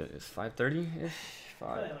time is it? It's 5:30-ish?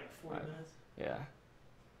 Probably like 4 minutes. Yeah.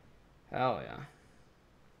 Hell yeah.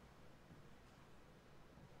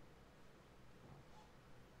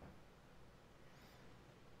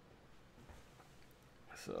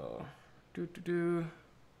 So, Ghidra.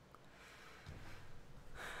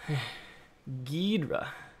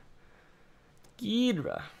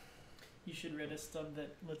 You should write a stub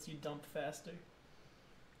that lets you dump faster.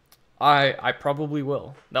 I probably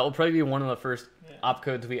will. That will probably be one of the first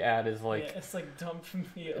opcodes we add is like... Yeah, it's like dump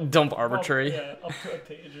dump arbitrary. Up to a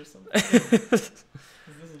page or something. This is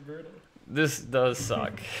brutal. This does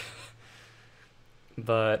suck.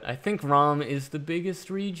 But I think ROM is the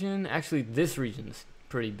biggest region. Actually, this region's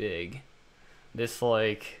pretty big. This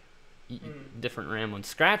like different RAM one.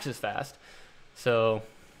 Scratch is fast. So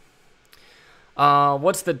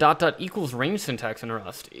what's the ... equals range syntax in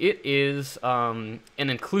Rust? It is an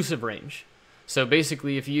inclusive range. So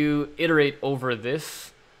basically if you iterate over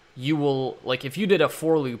this, you will, like if you did a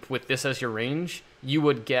for loop with this as your range, you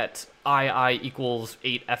would get I equals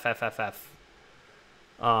 8 FFFF.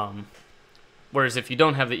 Whereas if you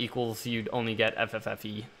don't have the equals, you'd only get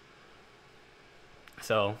FFFE.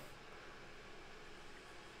 So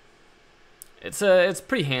it's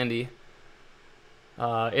pretty handy.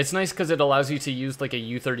 It's nice because it allows you to use like a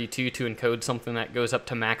U32 to encode something that goes up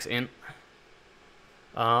to max int.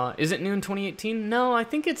 Is it new in 2018? No, I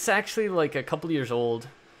think it's actually like a couple years old.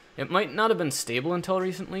 It might not have been stable until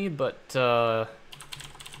recently, but I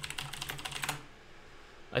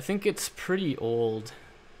think it's pretty old.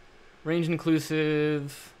 Range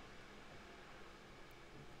inclusive.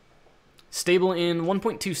 Stable in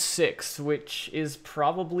 1.26, which is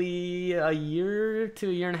probably a year to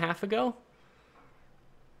a year and a half ago.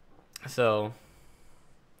 So,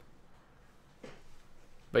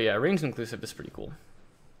 but yeah, range inclusive is pretty cool.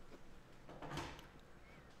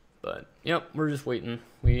 But, yep, we're just waiting.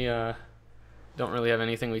 We don't really have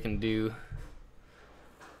anything we can do.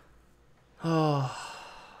 Oh,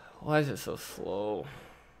 why is it so slow?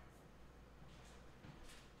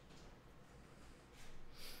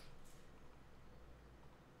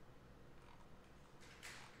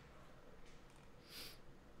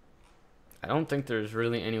 I don't think there's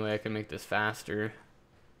really any way I can make this faster.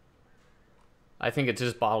 I think it's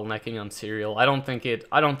just bottlenecking on serial. I don't think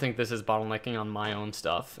this is bottlenecking on my own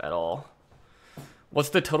stuff at all. What's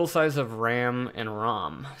the total size of RAM and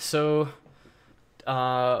ROM? So,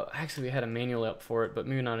 actually we had a manual up for it, but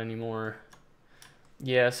maybe not anymore.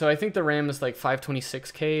 Yeah, so I think the RAM is like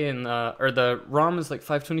 526K and or the ROM is like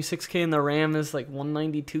 526K and the RAM is like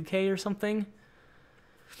 192K or something.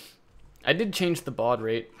 I did change the baud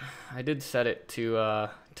rate. I did set it to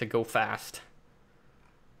go fast,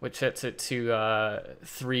 which sets it to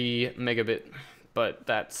 3 megabit, but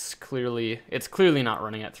it's clearly not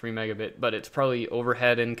running at 3 megabit, but it's probably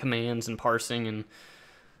overhead and commands and parsing and,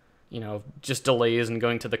 you know, just delays and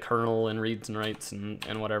going to the kernel and reads and writes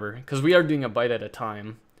and whatever. Because we are doing a byte at a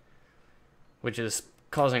time, which is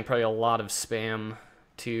causing probably a lot of spam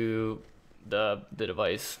to the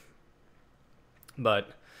device.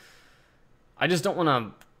 But I just don't want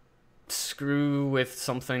to screw with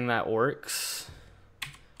something that works.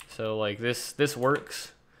 So like this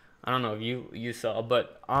works. I don't know if you saw,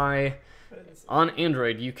 but on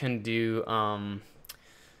Android you can do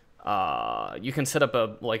you can set up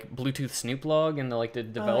a like Bluetooth Snoop log in the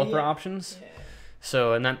developer options. Yeah.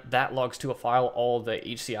 So and that logs to a file all the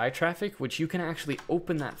HCI traffic, which you can actually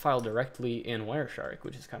open that file directly in Wireshark,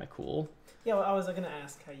 which is kind of cool. Yeah, well, I was gonna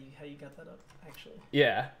ask how you got that up actually.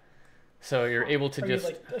 Yeah. So you're able to just... Are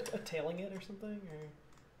you like tailing it or something?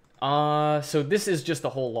 Or? So this is just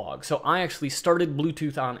the whole log. So I actually started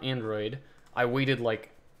Bluetooth on Android. I waited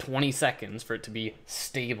like 20 seconds for it to be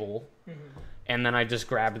stable. And then I just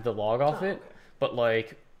grabbed the log off it. Okay. But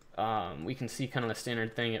like, we can see kind of the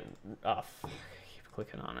standard thing. I keep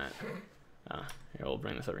clicking on it. Here, we'll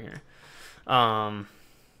bring this over here.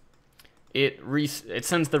 It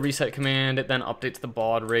sends the reset command, it then updates the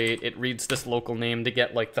baud rate, it reads this local name to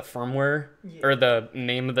get like the firmware, or the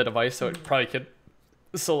name of the device, so it probably could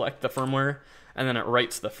select the firmware, and then it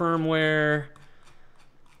writes the firmware.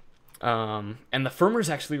 And the firmware is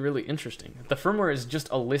actually really interesting. The firmware is just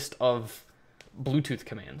a list of Bluetooth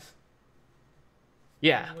commands.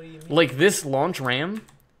 Yeah, like this launch RAM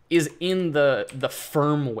is in the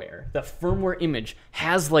firmware. The firmware image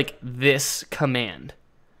has like this command.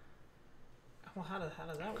 Well, how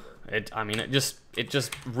does that work? It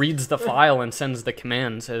just reads the file and sends the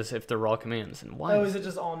commands as if they're raw commands. And why? Oh, is it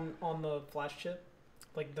just on the flash chip?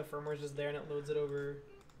 Like the firmware's just there and it loads it over.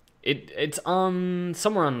 It's on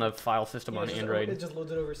somewhere on the file system on Android. It just loads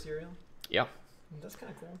it over serial. Yeah. That's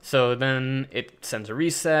kind of cool. So then it sends a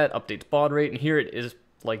reset, updates baud rate, and here it is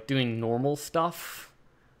like doing normal stuff.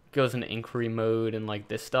 Goes into inquiry mode and like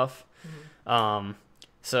this stuff.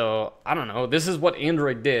 So, I don't know, this is what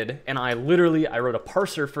Android did, and I wrote a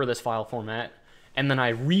parser for this file format, and then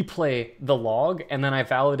I replay the log, and then I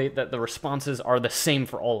validate that the responses are the same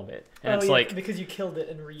for all of it. And it's like... because you killed it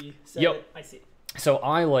and reset it. I see. So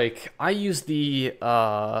I use the,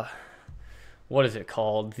 what is it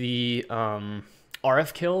called? The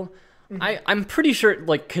RF kill. I'm pretty sure it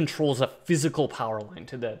like controls a physical power line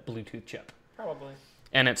to the Bluetooth chip. Probably.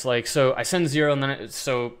 And it's like, so I send 0 and then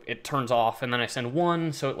it turns off, and then I send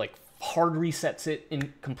 1, so it like hard resets it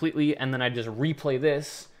completely, and then I just replay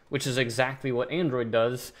this, which is exactly what Android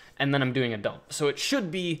does, and then I'm doing a dump. So it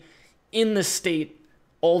should be in the state,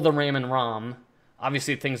 all the RAM and ROM.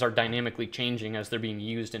 Obviously things are dynamically changing as they're being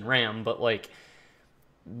used in RAM, but like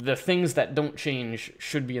the things that don't change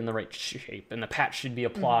should be in the right shape, and the patch should be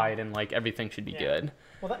applied, and like everything should be good.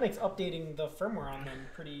 Well, that makes updating the firmware on them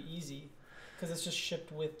pretty easy. Because it's just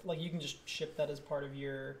shipped with, like, you can just ship that as part of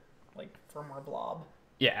your, like, firmware blob.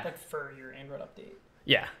 Yeah. Like, for your Android update.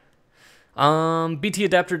 Yeah. BT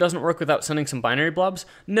adapter doesn't work without sending some binary blobs.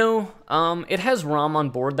 No, it has ROM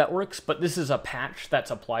on board that works, but this is a patch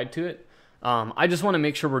that's applied to it. I just want to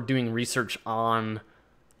make sure we're doing research on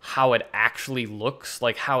how it actually looks,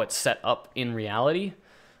 like how it's set up in reality.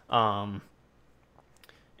 And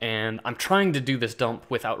I'm trying to do this dump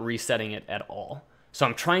without resetting it at all. So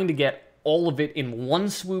I'm trying to get all of it in one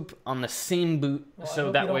swoop on the same boot,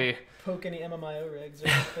 so that way poke any MMIO rigs or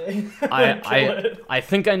anything. I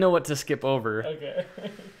think I know what to skip over. Okay.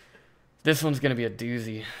 This one's gonna be a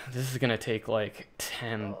doozy. This is gonna take like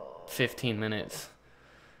 10-15 minutes.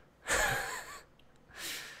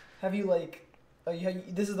 Have you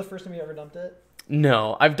this is the first time you ever dumped it?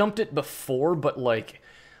 No, I've dumped it before, but like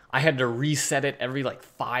I had to reset it every like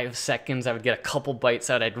 5 seconds. I would get a couple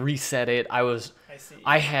bytes out, I'd reset it.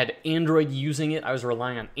 I had Android using it. I was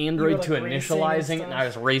relying on Android to initializing it, and I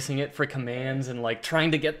was racing it for commands and like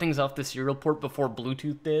trying to get things off the serial port before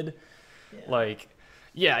Bluetooth did. Yeah. Like,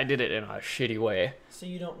 yeah, I did it in a shitty way. So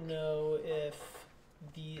you don't know if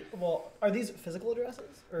Well, are these physical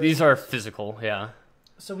addresses? Or These are physical, yeah.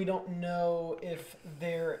 So we don't know if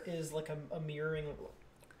there is like a mirroring,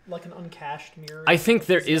 like an uncached mirroring. I think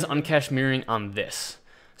there is uncached mirroring on this.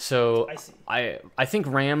 So I see. I think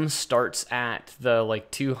RAM starts at the like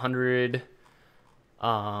 200.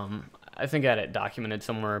 I think I had it documented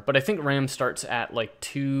somewhere, but I think RAM starts at like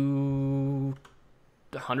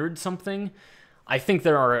 200 something. I think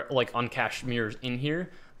there are like uncached mirrors in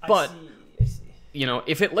here, but I see. you know,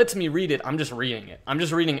 if it lets me read it, I'm just reading it. I'm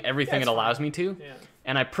just reading everything it allows me to. Yeah.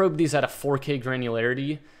 And I probed these at a 4K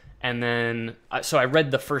granularity, and then so I read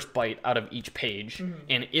the first byte out of each page,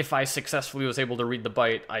 and if I successfully was able to read the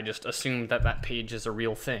byte, I just assumed that that page is a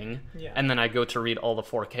real thing, and then I go to read all the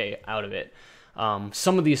 4K out of it.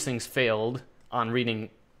 Some of these things failed on reading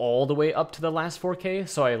all the way up to the last 4K,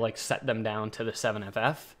 so I like set them down to the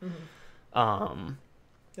 7FF. Yeah,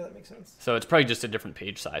 that makes sense. So it's probably just a different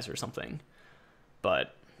page size or something,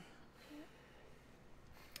 but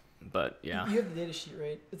yeah. You have the data sheet,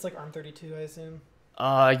 right? It's like ARM32, I assume.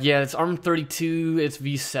 Yeah, it's ARM32. It's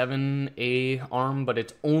V7A ARM, but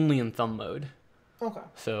it's only in thumb mode. Okay.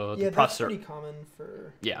 So yeah, the that's processor. pretty common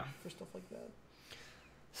for stuff like that.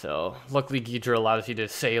 So luckily, Ghidra allows you to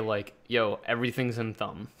say like, "Yo, everything's in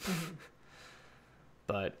thumb."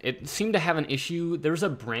 But it seemed to have an issue. There was a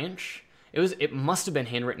branch. It must have been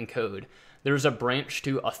handwritten code. There was a branch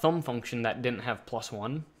to a thumb function that didn't have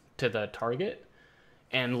 +1 to the target.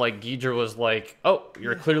 And like Ghidra was like, "Oh,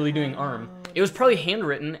 you're clearly doing ARM." It was probably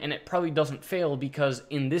handwritten, and it probably doesn't fail because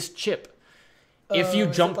in this chip, if you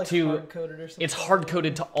jump like to, it's hard like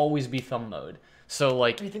coded to always be thumb mode. So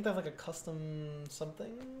like, do you think they have like a custom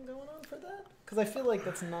something going on for that? Because I feel like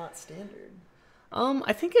that's not standard.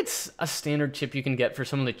 I think it's a standard chip you can get for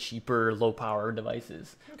some of the cheaper, low-power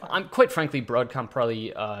devices. Okay. Quite frankly, Broadcom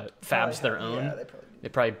probably fabs their own. Yeah, They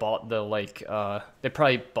probably bought the they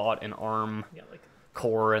probably bought an ARM like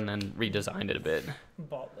core and then redesigned it a bit.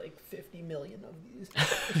 bought like 50 million of these.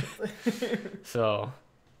 So,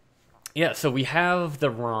 yeah, so we have the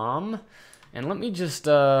ROM, and let me just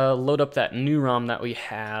load up that new ROM that we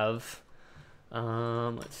have.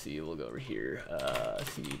 Let's see, we'll go over here.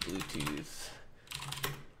 CD Bluetooth.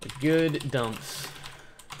 Good dumps.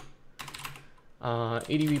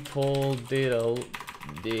 ADB pull data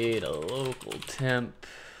local temp.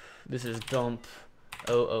 This is dump.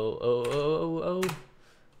 Do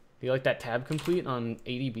you like that tab complete on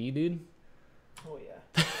ADB, dude? Oh yeah.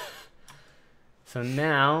 So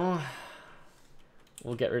now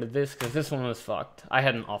we'll get rid of this because this one was fucked. I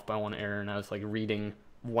had an off by 1 error and I was like reading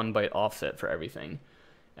 1 byte offset for everything,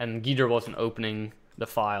 and Ghidra wasn't opening the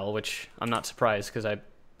file, which I'm not surprised because it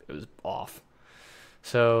was off.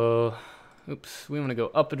 So, oops, we want to go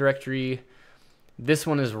up a directory. This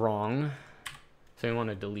one is wrong. So we want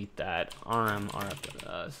to delete that. RM,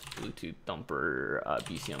 RF, Bluetooth dumper,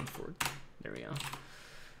 BCM for, there we go.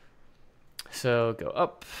 So go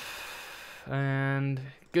up and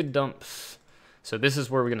good dumps. So this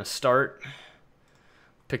is where we're going to start.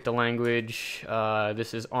 Pick the language.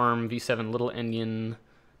 This is ARM v7 little endian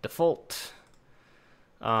default.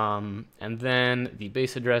 And then the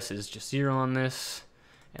base address is just 0 on this.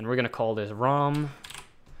 And we're going to call this ROM.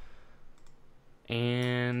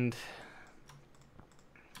 And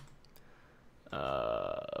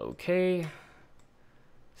okay,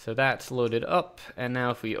 so that's loaded up, and now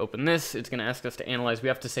if we open this, it's going to ask us to analyze. We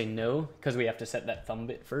have to say no because we have to set that thumb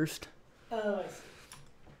bit first. Oh, I see.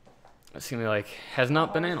 It's going to be like, has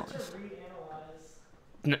not been analyzed.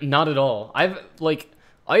 Not at all.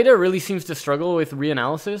 IDA really seems to struggle with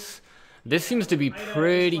reanalysis. This seems to be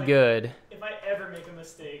pretty good. If I ever make a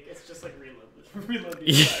mistake, it's just like reload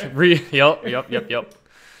the Yep.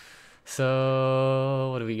 So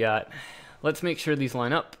what do we got? Let's make sure these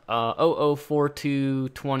line up.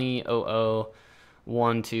 00422000120000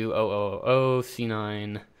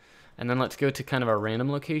 C9, and then let's go to kind of our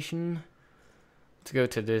random location. Let's go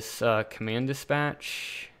to this command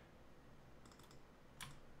dispatch.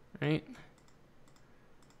 Right?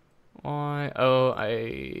 Why? Oh,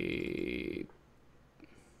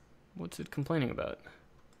 what's it complaining about?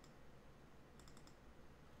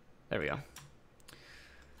 There we go.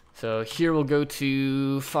 So here we'll go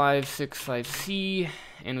to 565C,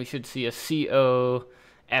 and we should see a CO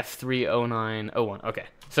F30901. Okay,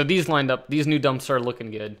 so these lined up. These new dumps are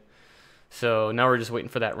looking good. So now we're just waiting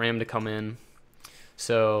for that RAM to come in.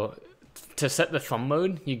 So to set the thumb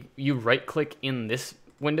mode, you right-click in this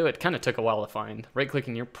window. It kind of took a while to find. Right-click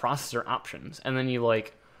in your processor options, and then you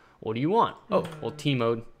like, what do you want? Oh, well, T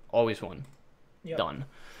mode, always one. Yep. Done.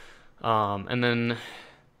 And then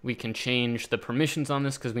we can change the permissions on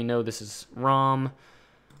this because we know this is ROM.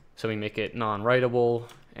 So we make it non-writable,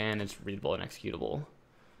 and it's readable and executable.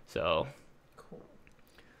 So Cool.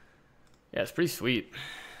 yeah, it's pretty sweet.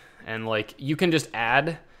 And like you can just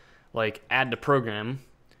add to program,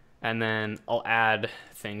 and then I'll add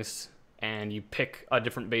things, and you pick a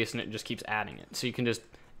different base, and it just keeps adding it. So you can just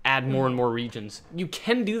add more and more regions. You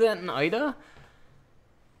can do that in IDA,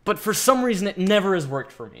 but for some reason it never has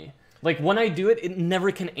worked for me. Like when I do it, it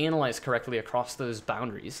never can analyze correctly across those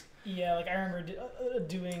boundaries. Yeah, like I remember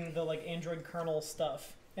doing the like Android kernel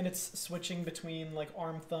stuff, and it's switching between like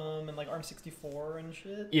ARM thumb and like ARM64 and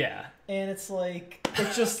shit. Yeah. And it's like,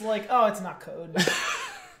 it's just like, oh, it's not code.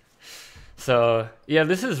 So yeah,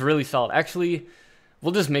 this is really solid. Actually,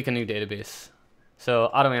 we'll just make a new database. So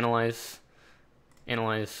auto analyze, and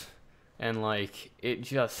like it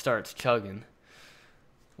just starts chugging.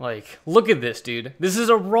 Like, look at this, dude. This is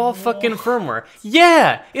a raw fucking firmware.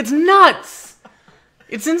 Yeah, it's nuts.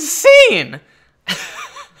 It's insane.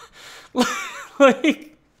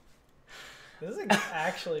 Like, this is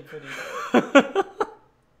actually pretty good.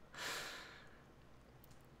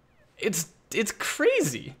 It's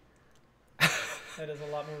crazy. That is a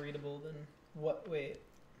lot more readable than what? Wait,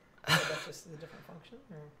 that's just a different function.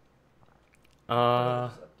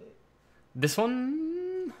 Or This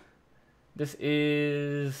one. This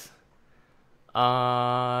is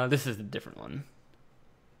a different one.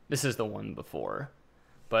 This is the one before,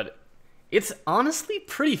 but it's honestly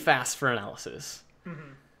pretty fast for analysis.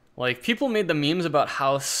 Mm-hmm. Like people made the memes about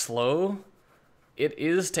how slow it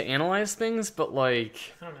is to analyze things, but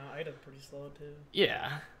like I don't know, IDA's pretty slow too.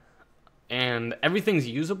 yeah, and everything's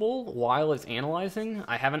usable while it's analyzing.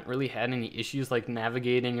 I haven't really had any issues like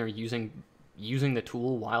navigating or using the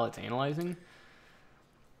tool while it's analyzing.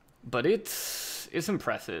 But it's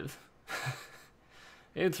impressive.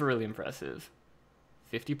 It's really impressive.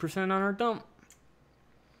 50% on our dump.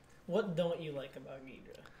 What don't you like about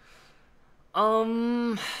Ghidra?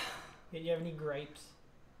 Do you have any gripes?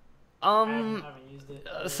 I haven't used it.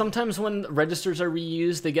 Sometimes when registers are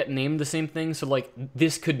reused, they get named the same thing. So like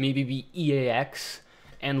this could maybe be EAX,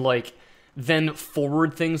 and like then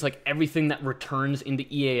forward things like everything that returns into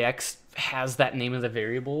EAX has that name of the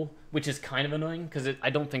variable, which is kind of annoying because I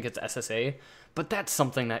don't think it's SSA, but that's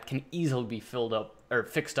something that can easily be filled up or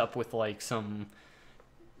fixed up with like some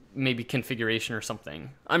maybe configuration or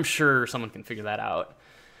something. I'm sure someone can figure that out.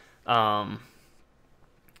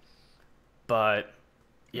 But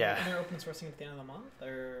yeah, and they're open sourcing at the end of the month,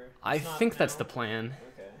 or I think that's the plan.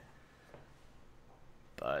 Okay.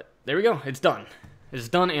 But there we go. It's done. It's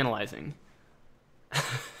done analyzing.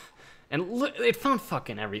 And look, it found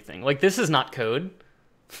fucking everything. Like, this is not code.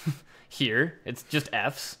 Here. It's just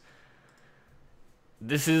Fs.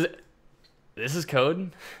 This is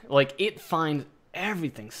code. Like, it finds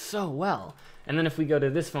everything so well. And then if we go to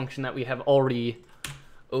this function that we have already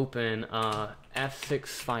open,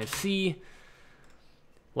 F65C,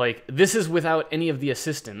 like, this is without any of the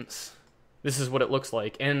assistance. This is what it looks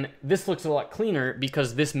like. And this looks a lot cleaner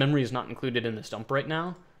because this memory is not included in this dump right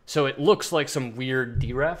now. So it looks like some weird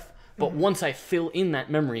deref. But once I fill in that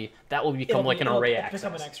memory, that will become like an array access.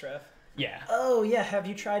 It'll become an XREF. Yeah. Oh, yeah. Have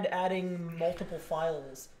you tried adding multiple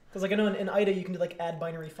files? Because like I know in IDA you can do like add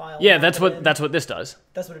binary file. Yeah, that's what this does.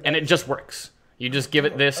 That's what it does. And it just works. You just give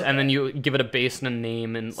it this, and then you give it a base and a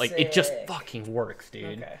name, and like it just fucking works,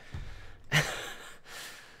 dude. Okay.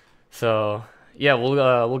 So yeah,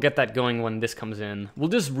 we'll get that going when this comes in. We'll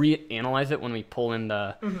just reanalyze it when we pull in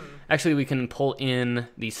the. Actually, we can pull in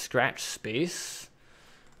the scratch space,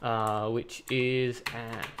 which is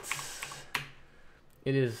at.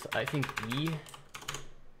 It is, I think, E.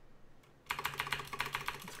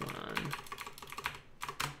 What's going on?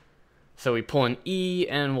 So we pull in E,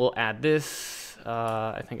 and we'll add this.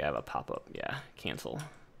 I think I have a pop-up. Yeah, cancel.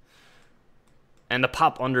 And the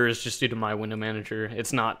pop under is just due to my window manager.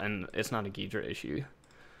 It's not a Ghidra issue.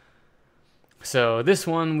 So this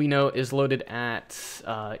one we know is loaded at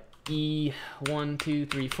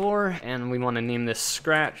E1234, and we want to name this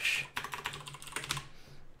scratch.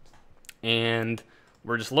 And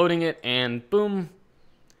we're just loading it, and boom,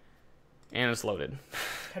 and it's loaded.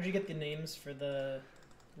 How'd you get the names for the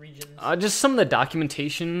regions? Just some of the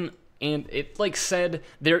documentation, and it like said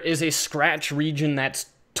there is a scratch region that's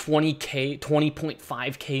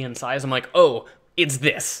 20.5K in size. I'm like, oh, it's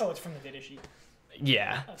this. Oh, it's from the data sheet.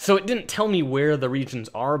 Yeah. So it didn't tell me where the regions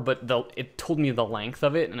are, but it told me the length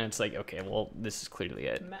of it, and it's like, okay, well, this is clearly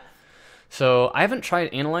it. Math. So I haven't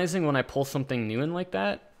tried analyzing when I pull something new in like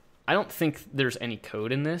that. I don't think there's any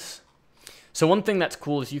code in this. So one thing that's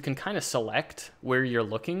cool is you can kind of select where you're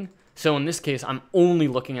looking. So in this case, I'm only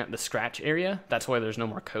looking at the scratch area. That's why there's no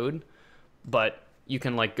more code. But you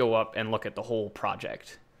can like go up and look at the whole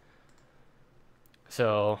project.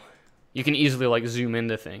 So you can easily like zoom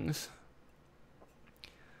into things.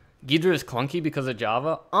 Ghidra is clunky because of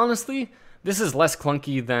Java. Honestly, this is less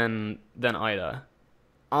clunky than IDA.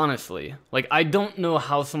 Honestly, like I don't know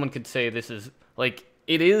how someone could say this is like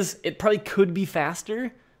it is. It probably could be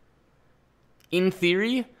faster in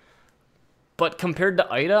theory, but compared to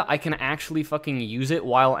IDA, I can actually fucking use it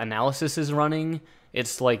while analysis is running.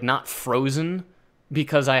 It's like not frozen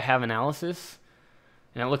because I have analysis.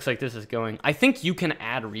 And it looks like this is going. I think you can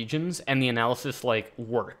add regions and the analysis like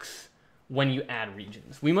works when you add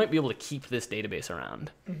regions. We might be able to keep this database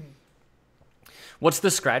around. Mm-hmm. What's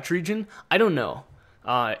the scratch region? I don't know.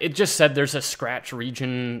 It just said there's a scratch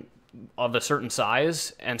region of a certain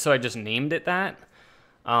size, and so I just named it that.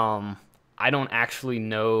 I don't actually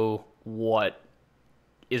know what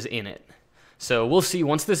is in it. So we'll see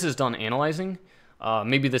once this is done analyzing.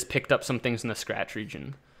 Maybe this picked up some things in the scratch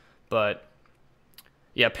region. But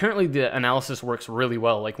yeah, apparently the analysis works really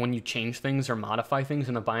well. Like when you change things or modify things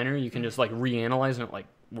in a binary, you can just like reanalyze and it like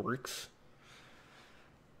works.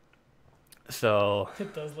 So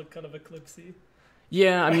it does look kind of eclipsey.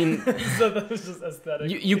 Yeah, I mean, so that's just aesthetic.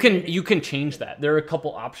 You can change that. There are a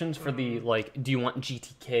couple options for the like. Do you want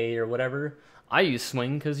GTK or whatever? I use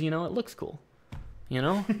Swing because it looks cool.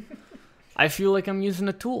 I feel like I'm using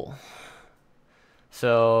a tool.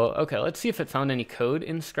 So okay, let's see if it found any code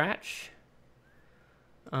in Scratch.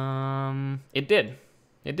 It did.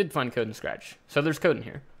 It did find code in Scratch. So there's code in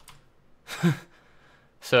here.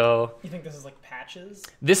 So you think this is like patches?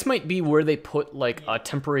 This might be where they put like a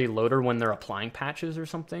temporary loader when they're applying patches or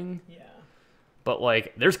something. Yeah. But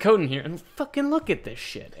like there's code in here and fucking look at this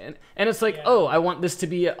shit. And it's like, oh, I want this to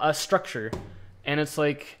be a structure. And it's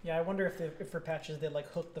like yeah, I wonder if for patches they like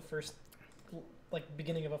hook the first like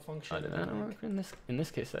beginning of a function. Did that work in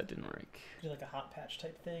this case? That didn't work. Do like a hot patch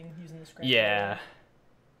type thing using the Scratch. Yeah.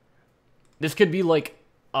 This could be like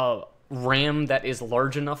a RAM that is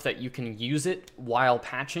large enough that you can use it while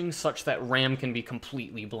patching, such that RAM can be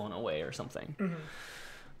completely blown away or something.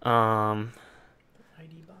 Mm-hmm.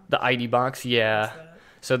 The ID box, yeah.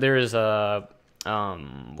 So there is a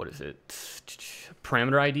what is it?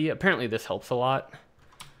 Parameter ID. Apparently this helps a lot.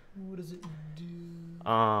 What does it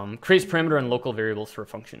do? Creates parameter and local variables for a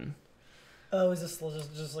function. Oh, is this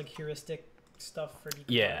just like heuristic stuff for decompiling?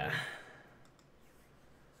 Yeah.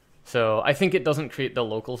 So I think it doesn't create the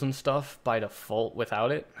locals and stuff by default without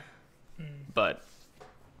it. But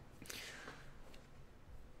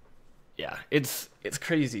yeah, it's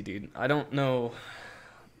crazy, dude. I don't know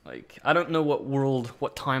what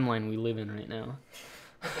timeline we live in right now.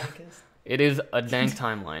 It is a dank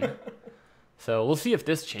timeline. So we'll see if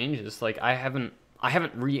this changes. Like I haven't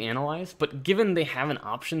reanalyzed, but given they have an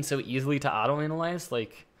option so easily to auto-analyze,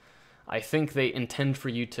 like I think they intend for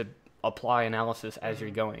you to apply analysis as you're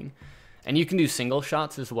going. And you can do single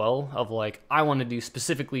shots as well of like, I want to do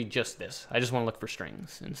specifically just this. I just want to look for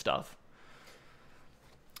strings and stuff.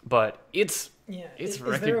 Its recognition is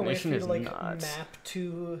nuts. Is there a way for you to like map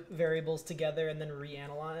two variables together and then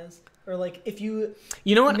reanalyze? Or like if you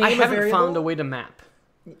know what? I haven't found a way to map.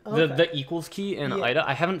 The equals key in IDA,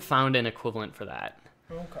 I haven't found an equivalent for that.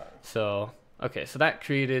 Okay. So that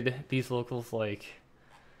created these locals like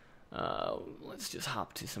let's just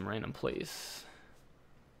hop to some random place.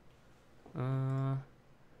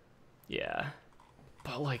 Yeah.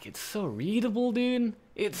 But like it's so readable, dude.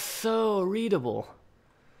 It's so readable.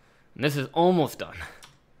 And this is almost done.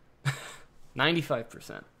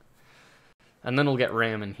 95%. And then we'll get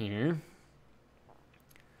RAM in here.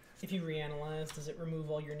 If you reanalyze, does it remove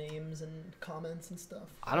all your names and comments and stuff?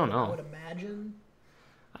 I don't know. I would imagine.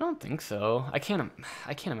 I don't think so. I can't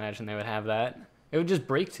imagine they would have that. It would just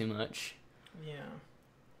break too much. Yeah.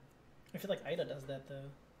 I feel like IDA does that though.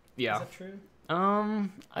 Yeah. Is that true?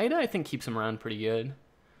 IDA I think keeps them around pretty good.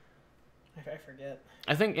 I forget.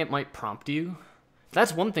 I think it might prompt you.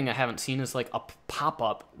 That's one thing I haven't seen is like a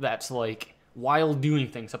pop-up that's like while doing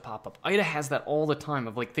things a pop-up. IDA has that all the time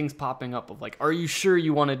of like things popping up of like, are you sure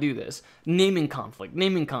you want to do this? Naming conflict.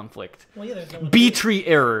 Well, yeah, there's no one B-tree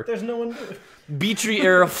error. There's no one. B-tree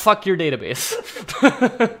error, fuck your database.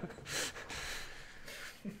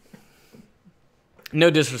 No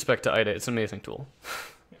disrespect to IDA, it's an amazing tool.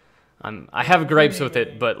 I have gripes with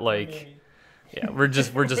it, but like, yeah, we're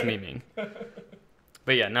just memeing.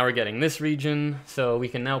 But yeah, now we're getting this region, so we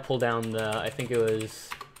can now pull down the, I think it was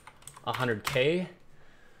 100K. And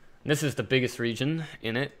this is the biggest region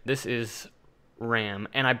in it. This is RAM,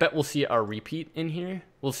 and I bet we'll see a repeat in here.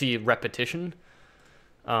 We'll see repetition.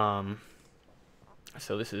 So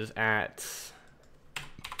this is at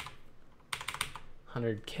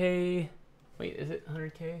 100K. Wait, is it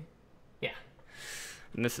 100K? Yeah.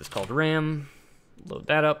 And this is called RAM. Load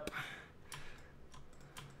that up.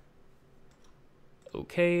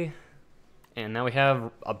 Okay. And now we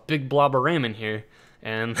have a big blob of RAM in here.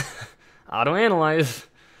 And auto-analyze.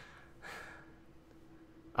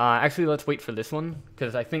 Actually, let's wait for this one,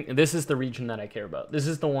 because I think this is the region that I care about. This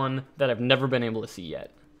is the one that I've never been able to see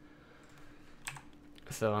yet.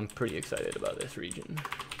 So I'm pretty excited about this region.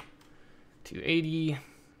 280.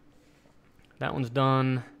 That one's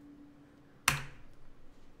done.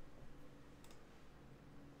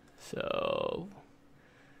 So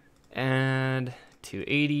add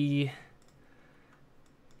 280,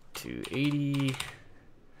 280,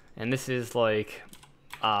 and this is like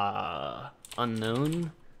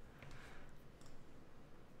unknown.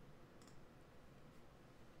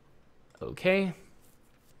 Okay.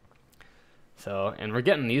 So, and we're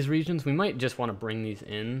getting these regions. We might just want to bring these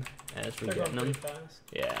in as we're getting them.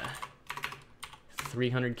 Yeah.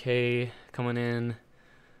 300K coming in.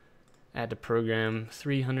 Add to program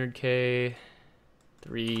 300K.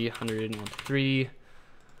 303.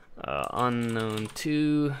 Unknown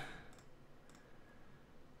 2.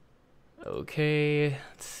 Okay,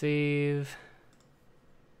 let's save.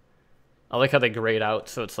 I like how they grayed out,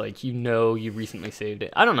 so it's like you know you recently saved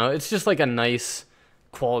it. I don't know, it's just like a nice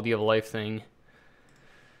quality of life thing.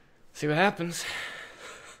 See what happens.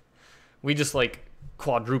 We just like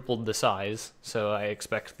quadrupled the size, so I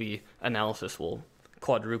expect the analysis will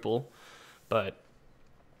quadruple. But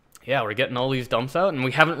yeah, we're getting all these dumps out, and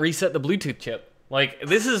we haven't reset the Bluetooth chip. Like,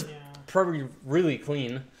 this is probably really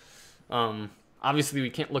clean. Obviously, we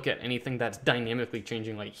can't look at anything that's dynamically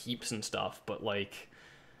changing, like heaps and stuff, but like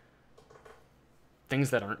things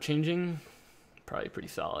that aren't changing, probably pretty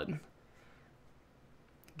solid.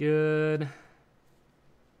 Good.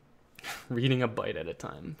 Reading a byte at a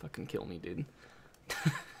time. Fucking kill me, dude.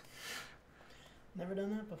 Never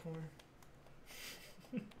done that before.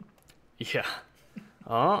 Yeah.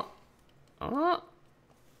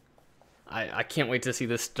 I can't wait to see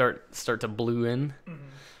this start to blue in. Mm-hmm.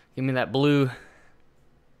 Give me that blue.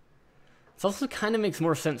 It also kind of makes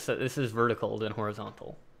more sense that this is vertical than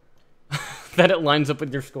horizontal. That it lines up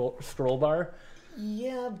with your scroll bar.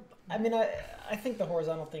 Yeah, I mean, I think the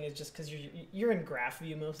horizontal thing is just because you're in graph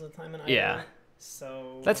view most of the time. Yeah.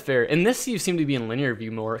 So that's fair. In this, you seem to be in linear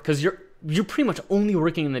view more because you're pretty much only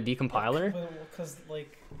working in the decompiler. Because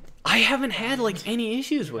like I haven't had like any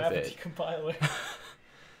issues with it. Decompiler.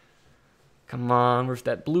 Come on, where's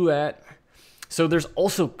that blue at? So there's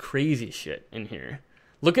also crazy shit in here.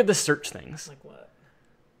 Look at the search things. Like what?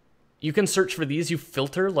 You can search for these. You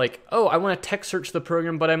filter like, oh, I want to text search the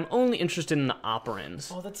program, but I'm only interested in the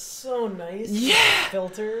operands. Oh, that's so nice. Yeah.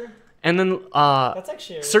 Filter. And then that's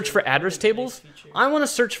actually search for address tables. Nice feature. I want to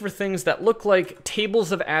search for things that look like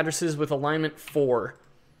tables of addresses with alignment 4.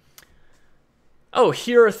 Oh,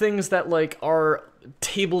 here are things that like are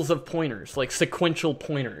tables of pointers, like sequential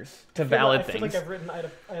pointers to valid things. I feel like I've written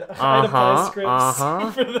Ida scripts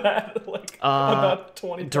for that, like about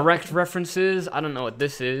 20 direct times. references. I don't know what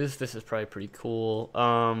this is. This is probably pretty cool.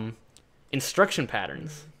 Instruction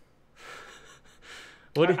patterns.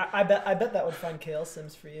 I bet that would find KL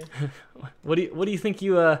sims for you. What do you think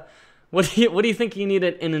you what do you think you need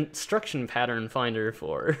an instruction pattern finder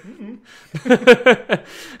for? No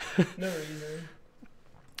reason.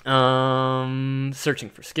 Searching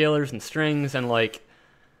for scalars and strings and like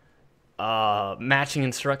matching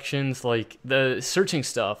instructions, like the searching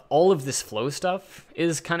stuff. All of this flow stuff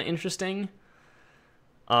is kind of interesting.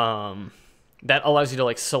 That allows you to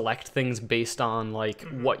like select things based on like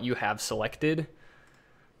what you have selected.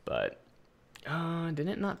 But did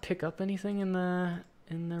it not pick up anything in the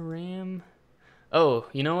RAM? Oh,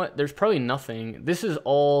 you know what? There's probably nothing. This is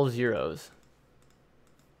all zeros.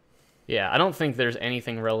 Yeah, I don't think there's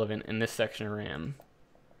anything relevant in this section of RAM.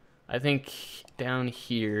 I think down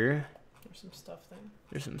here there's some stuff there.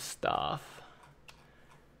 There's some stuff.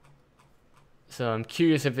 So I'm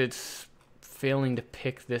curious if it's failing to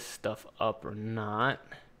pick this stuff up or not.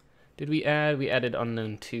 Did we add? We added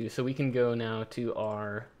unknown 2, so we can go now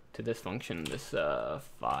to this function, this 5,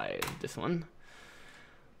 this one.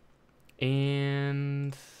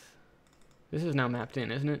 And this is now mapped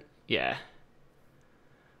in, isn't it? Yeah.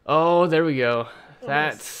 Oh, there we go.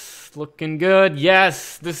 That's looking good.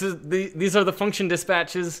 Yes, these are the function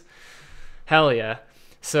dispatches. Hell yeah.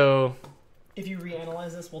 So if you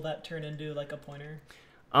reanalyze this, will that turn into like a pointer?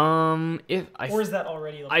 Or is that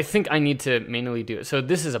already? I think I need to manually do it. So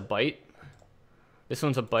this is a byte. This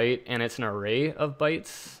one's a byte, and it's an array of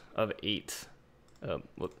bytes of 8.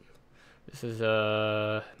 This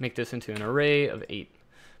is make this into an array of 8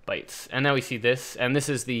 bytes, and now we see this, and this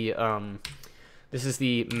is the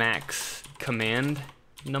max command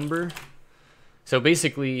number. So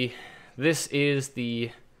basically, this is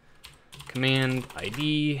the command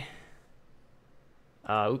ID.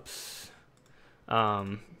 Oops.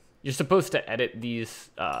 You're supposed to edit these.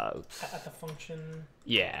 Oops. At the function.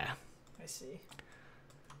 Yeah. I see.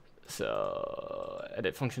 So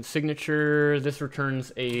edit function signature. This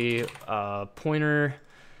returns a pointer.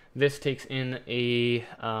 This takes in a.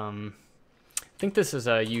 I think this is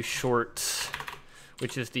a uShort,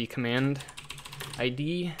 which is the command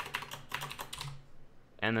ID.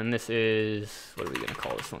 And then this is, what are we going to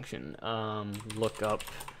call this function? Lookup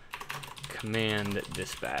command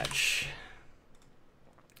dispatch.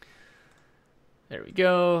 There we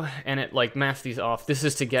go. And it like maps these off. This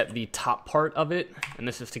is to get the top part of it, and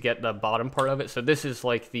this is to get the bottom part of it. So this is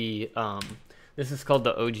like the, this is called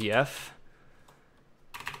the OGF.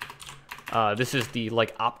 This is the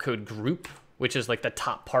like opcode group, which is like the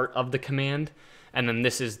top part of the command. And then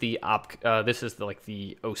this is the this is the, like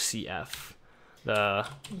the OCF. Yeah,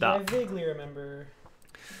 I vaguely remember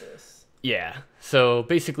this. Yeah. So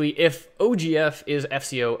basically, if OGF is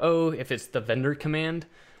FCOO, if it's the vendor command,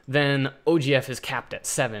 then OGF is capped at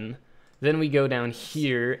 7. Then we go down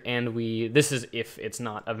here and this is if it's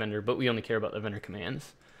not a vendor, but we only care about the vendor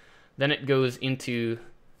commands. Then it goes into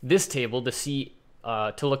this table to see,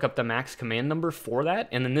 to look up the max command number for that.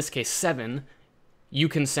 And in this case, 7, you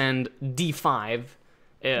can send D5,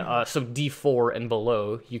 so D4 and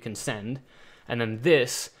below you can send. And then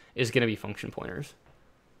this is going to be function pointers.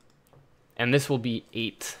 And this will be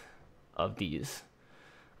 8 of these.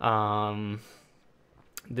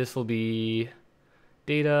 This will be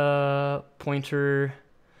data pointer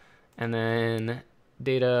and then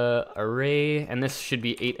data array. And this should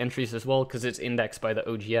be 8 entries as well because it's indexed by the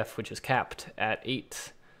OGF, which is capped at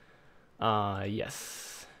 8.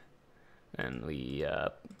 Yes. And we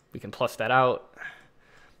can plus that out.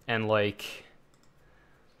 And like...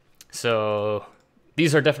 So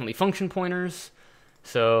these are definitely function pointers.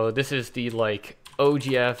 So this is the like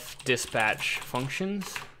OGF dispatch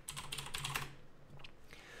functions.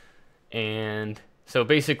 And so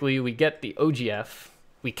basically we get the OGF,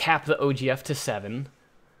 we cap the OGF to 7,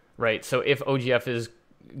 right? So if OGF is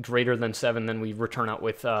greater than 7, then we return out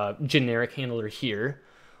with generic handler here.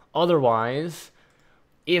 Otherwise,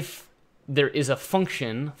 if there is a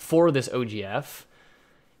function for this OGF,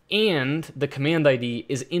 and the command ID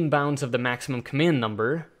is in bounds of the maximum command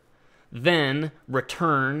number, then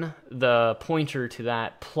return the pointer to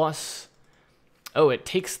that plus, it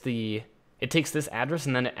takes this address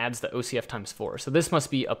and then it adds the OCF times 4. So this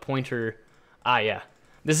must be a pointer, yeah.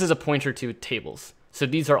 This is a pointer to tables. So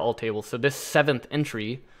these are all tables. So this 7th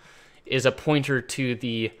entry is a pointer to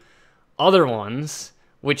the other ones,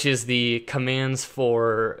 which is the commands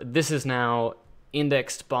for, this is now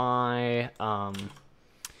indexed by,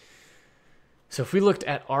 so if we looked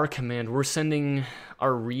at our command, we're sending,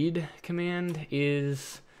 our read command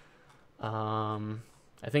is, I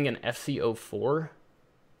think an FCO4,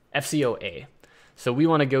 FCOA. So we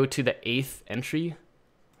want to go to the 8th entry.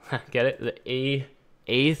 Get it? The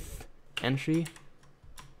 8th entry,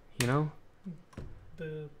 you know?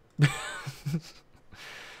 Boo.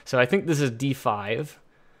 So I think this is D5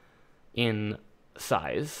 in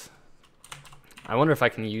size. I wonder if I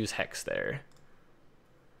can use hex there.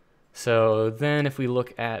 So then if we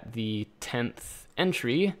look at the 10th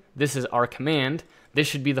entry, this is our command. This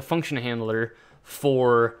should be the function handler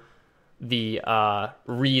for the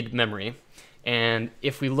read memory. And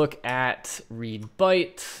if we look at read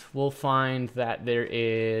byte, we'll find that there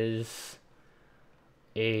is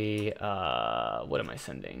a, what am I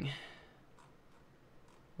sending?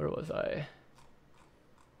 Where was I?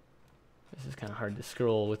 This is kind of hard to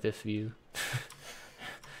scroll with this view.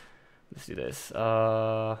 Let's do this.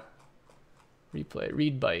 Replay,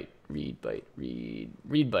 read byte, read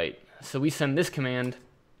byte. So we send this command,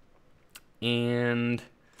 and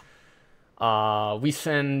we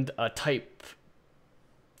send a type.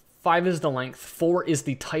 5 is the length, 4 is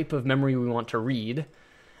the type of memory we want to read,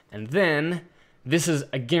 and then this is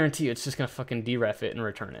a guarantee it's just gonna fucking deref it and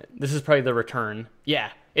return it. This is probably the return.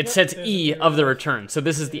 Yeah, it sets E of the return. So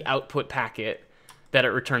this is the output packet that it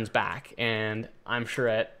returns back, and I'm sure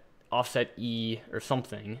at offset E or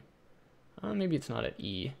something. Maybe it's not at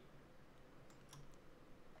E.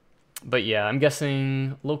 But yeah, I'm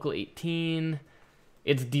guessing local 18.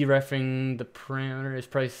 It's dereffing the parameter. It's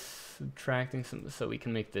probably subtracting some, so we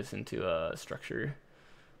can make this into a structure.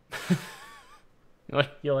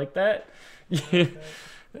 You like that? Yeah,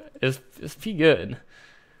 it's pretty good.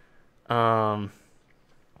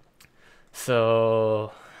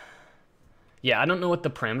 So yeah, I don't know what the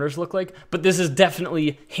parameters look like, but this is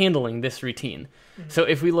definitely handling this routine. Mm-hmm. So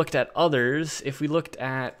if we looked at others, if we looked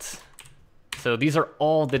at So these are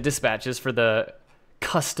all the dispatches for the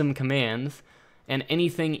custom commands, and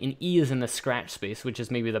anything in E is in the scratch space, which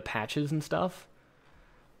is maybe the patches and stuff.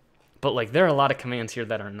 But like there are a lot of commands here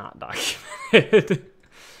that are not documented.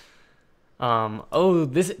 Oh,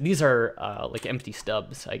 these are like empty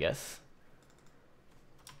stubs, I guess.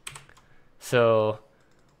 So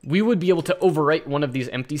we would be able to overwrite one of these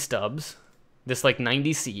empty stubs, this like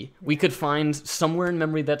 90C. We could find somewhere in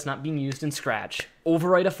memory that's not being used in Scratch,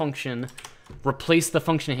 overwrite a function, replace the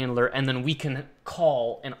function handler, and then we can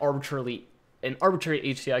call an arbitrary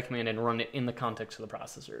HCI command and run it in the context of the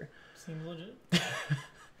processor. Seems legit.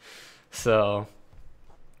 So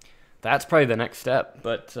that's probably the next step,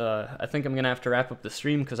 but I think I'm gonna have to wrap up the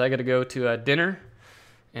stream because I gotta go to dinner,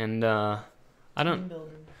 and I don't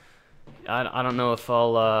know if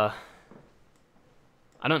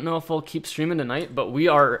I'll keep streaming tonight, but we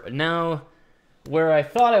are now where I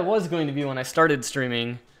thought I was going to be when I started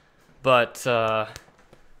streaming, but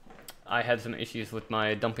I had some issues with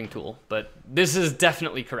my dumping tool. But this is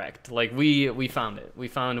definitely correct. Like we found it. We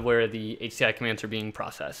found where the HCI commands are being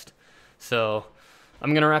processed. So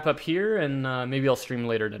I'm gonna wrap up here, and maybe I'll stream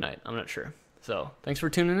later tonight. I'm not sure. So thanks for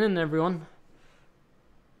tuning in, everyone.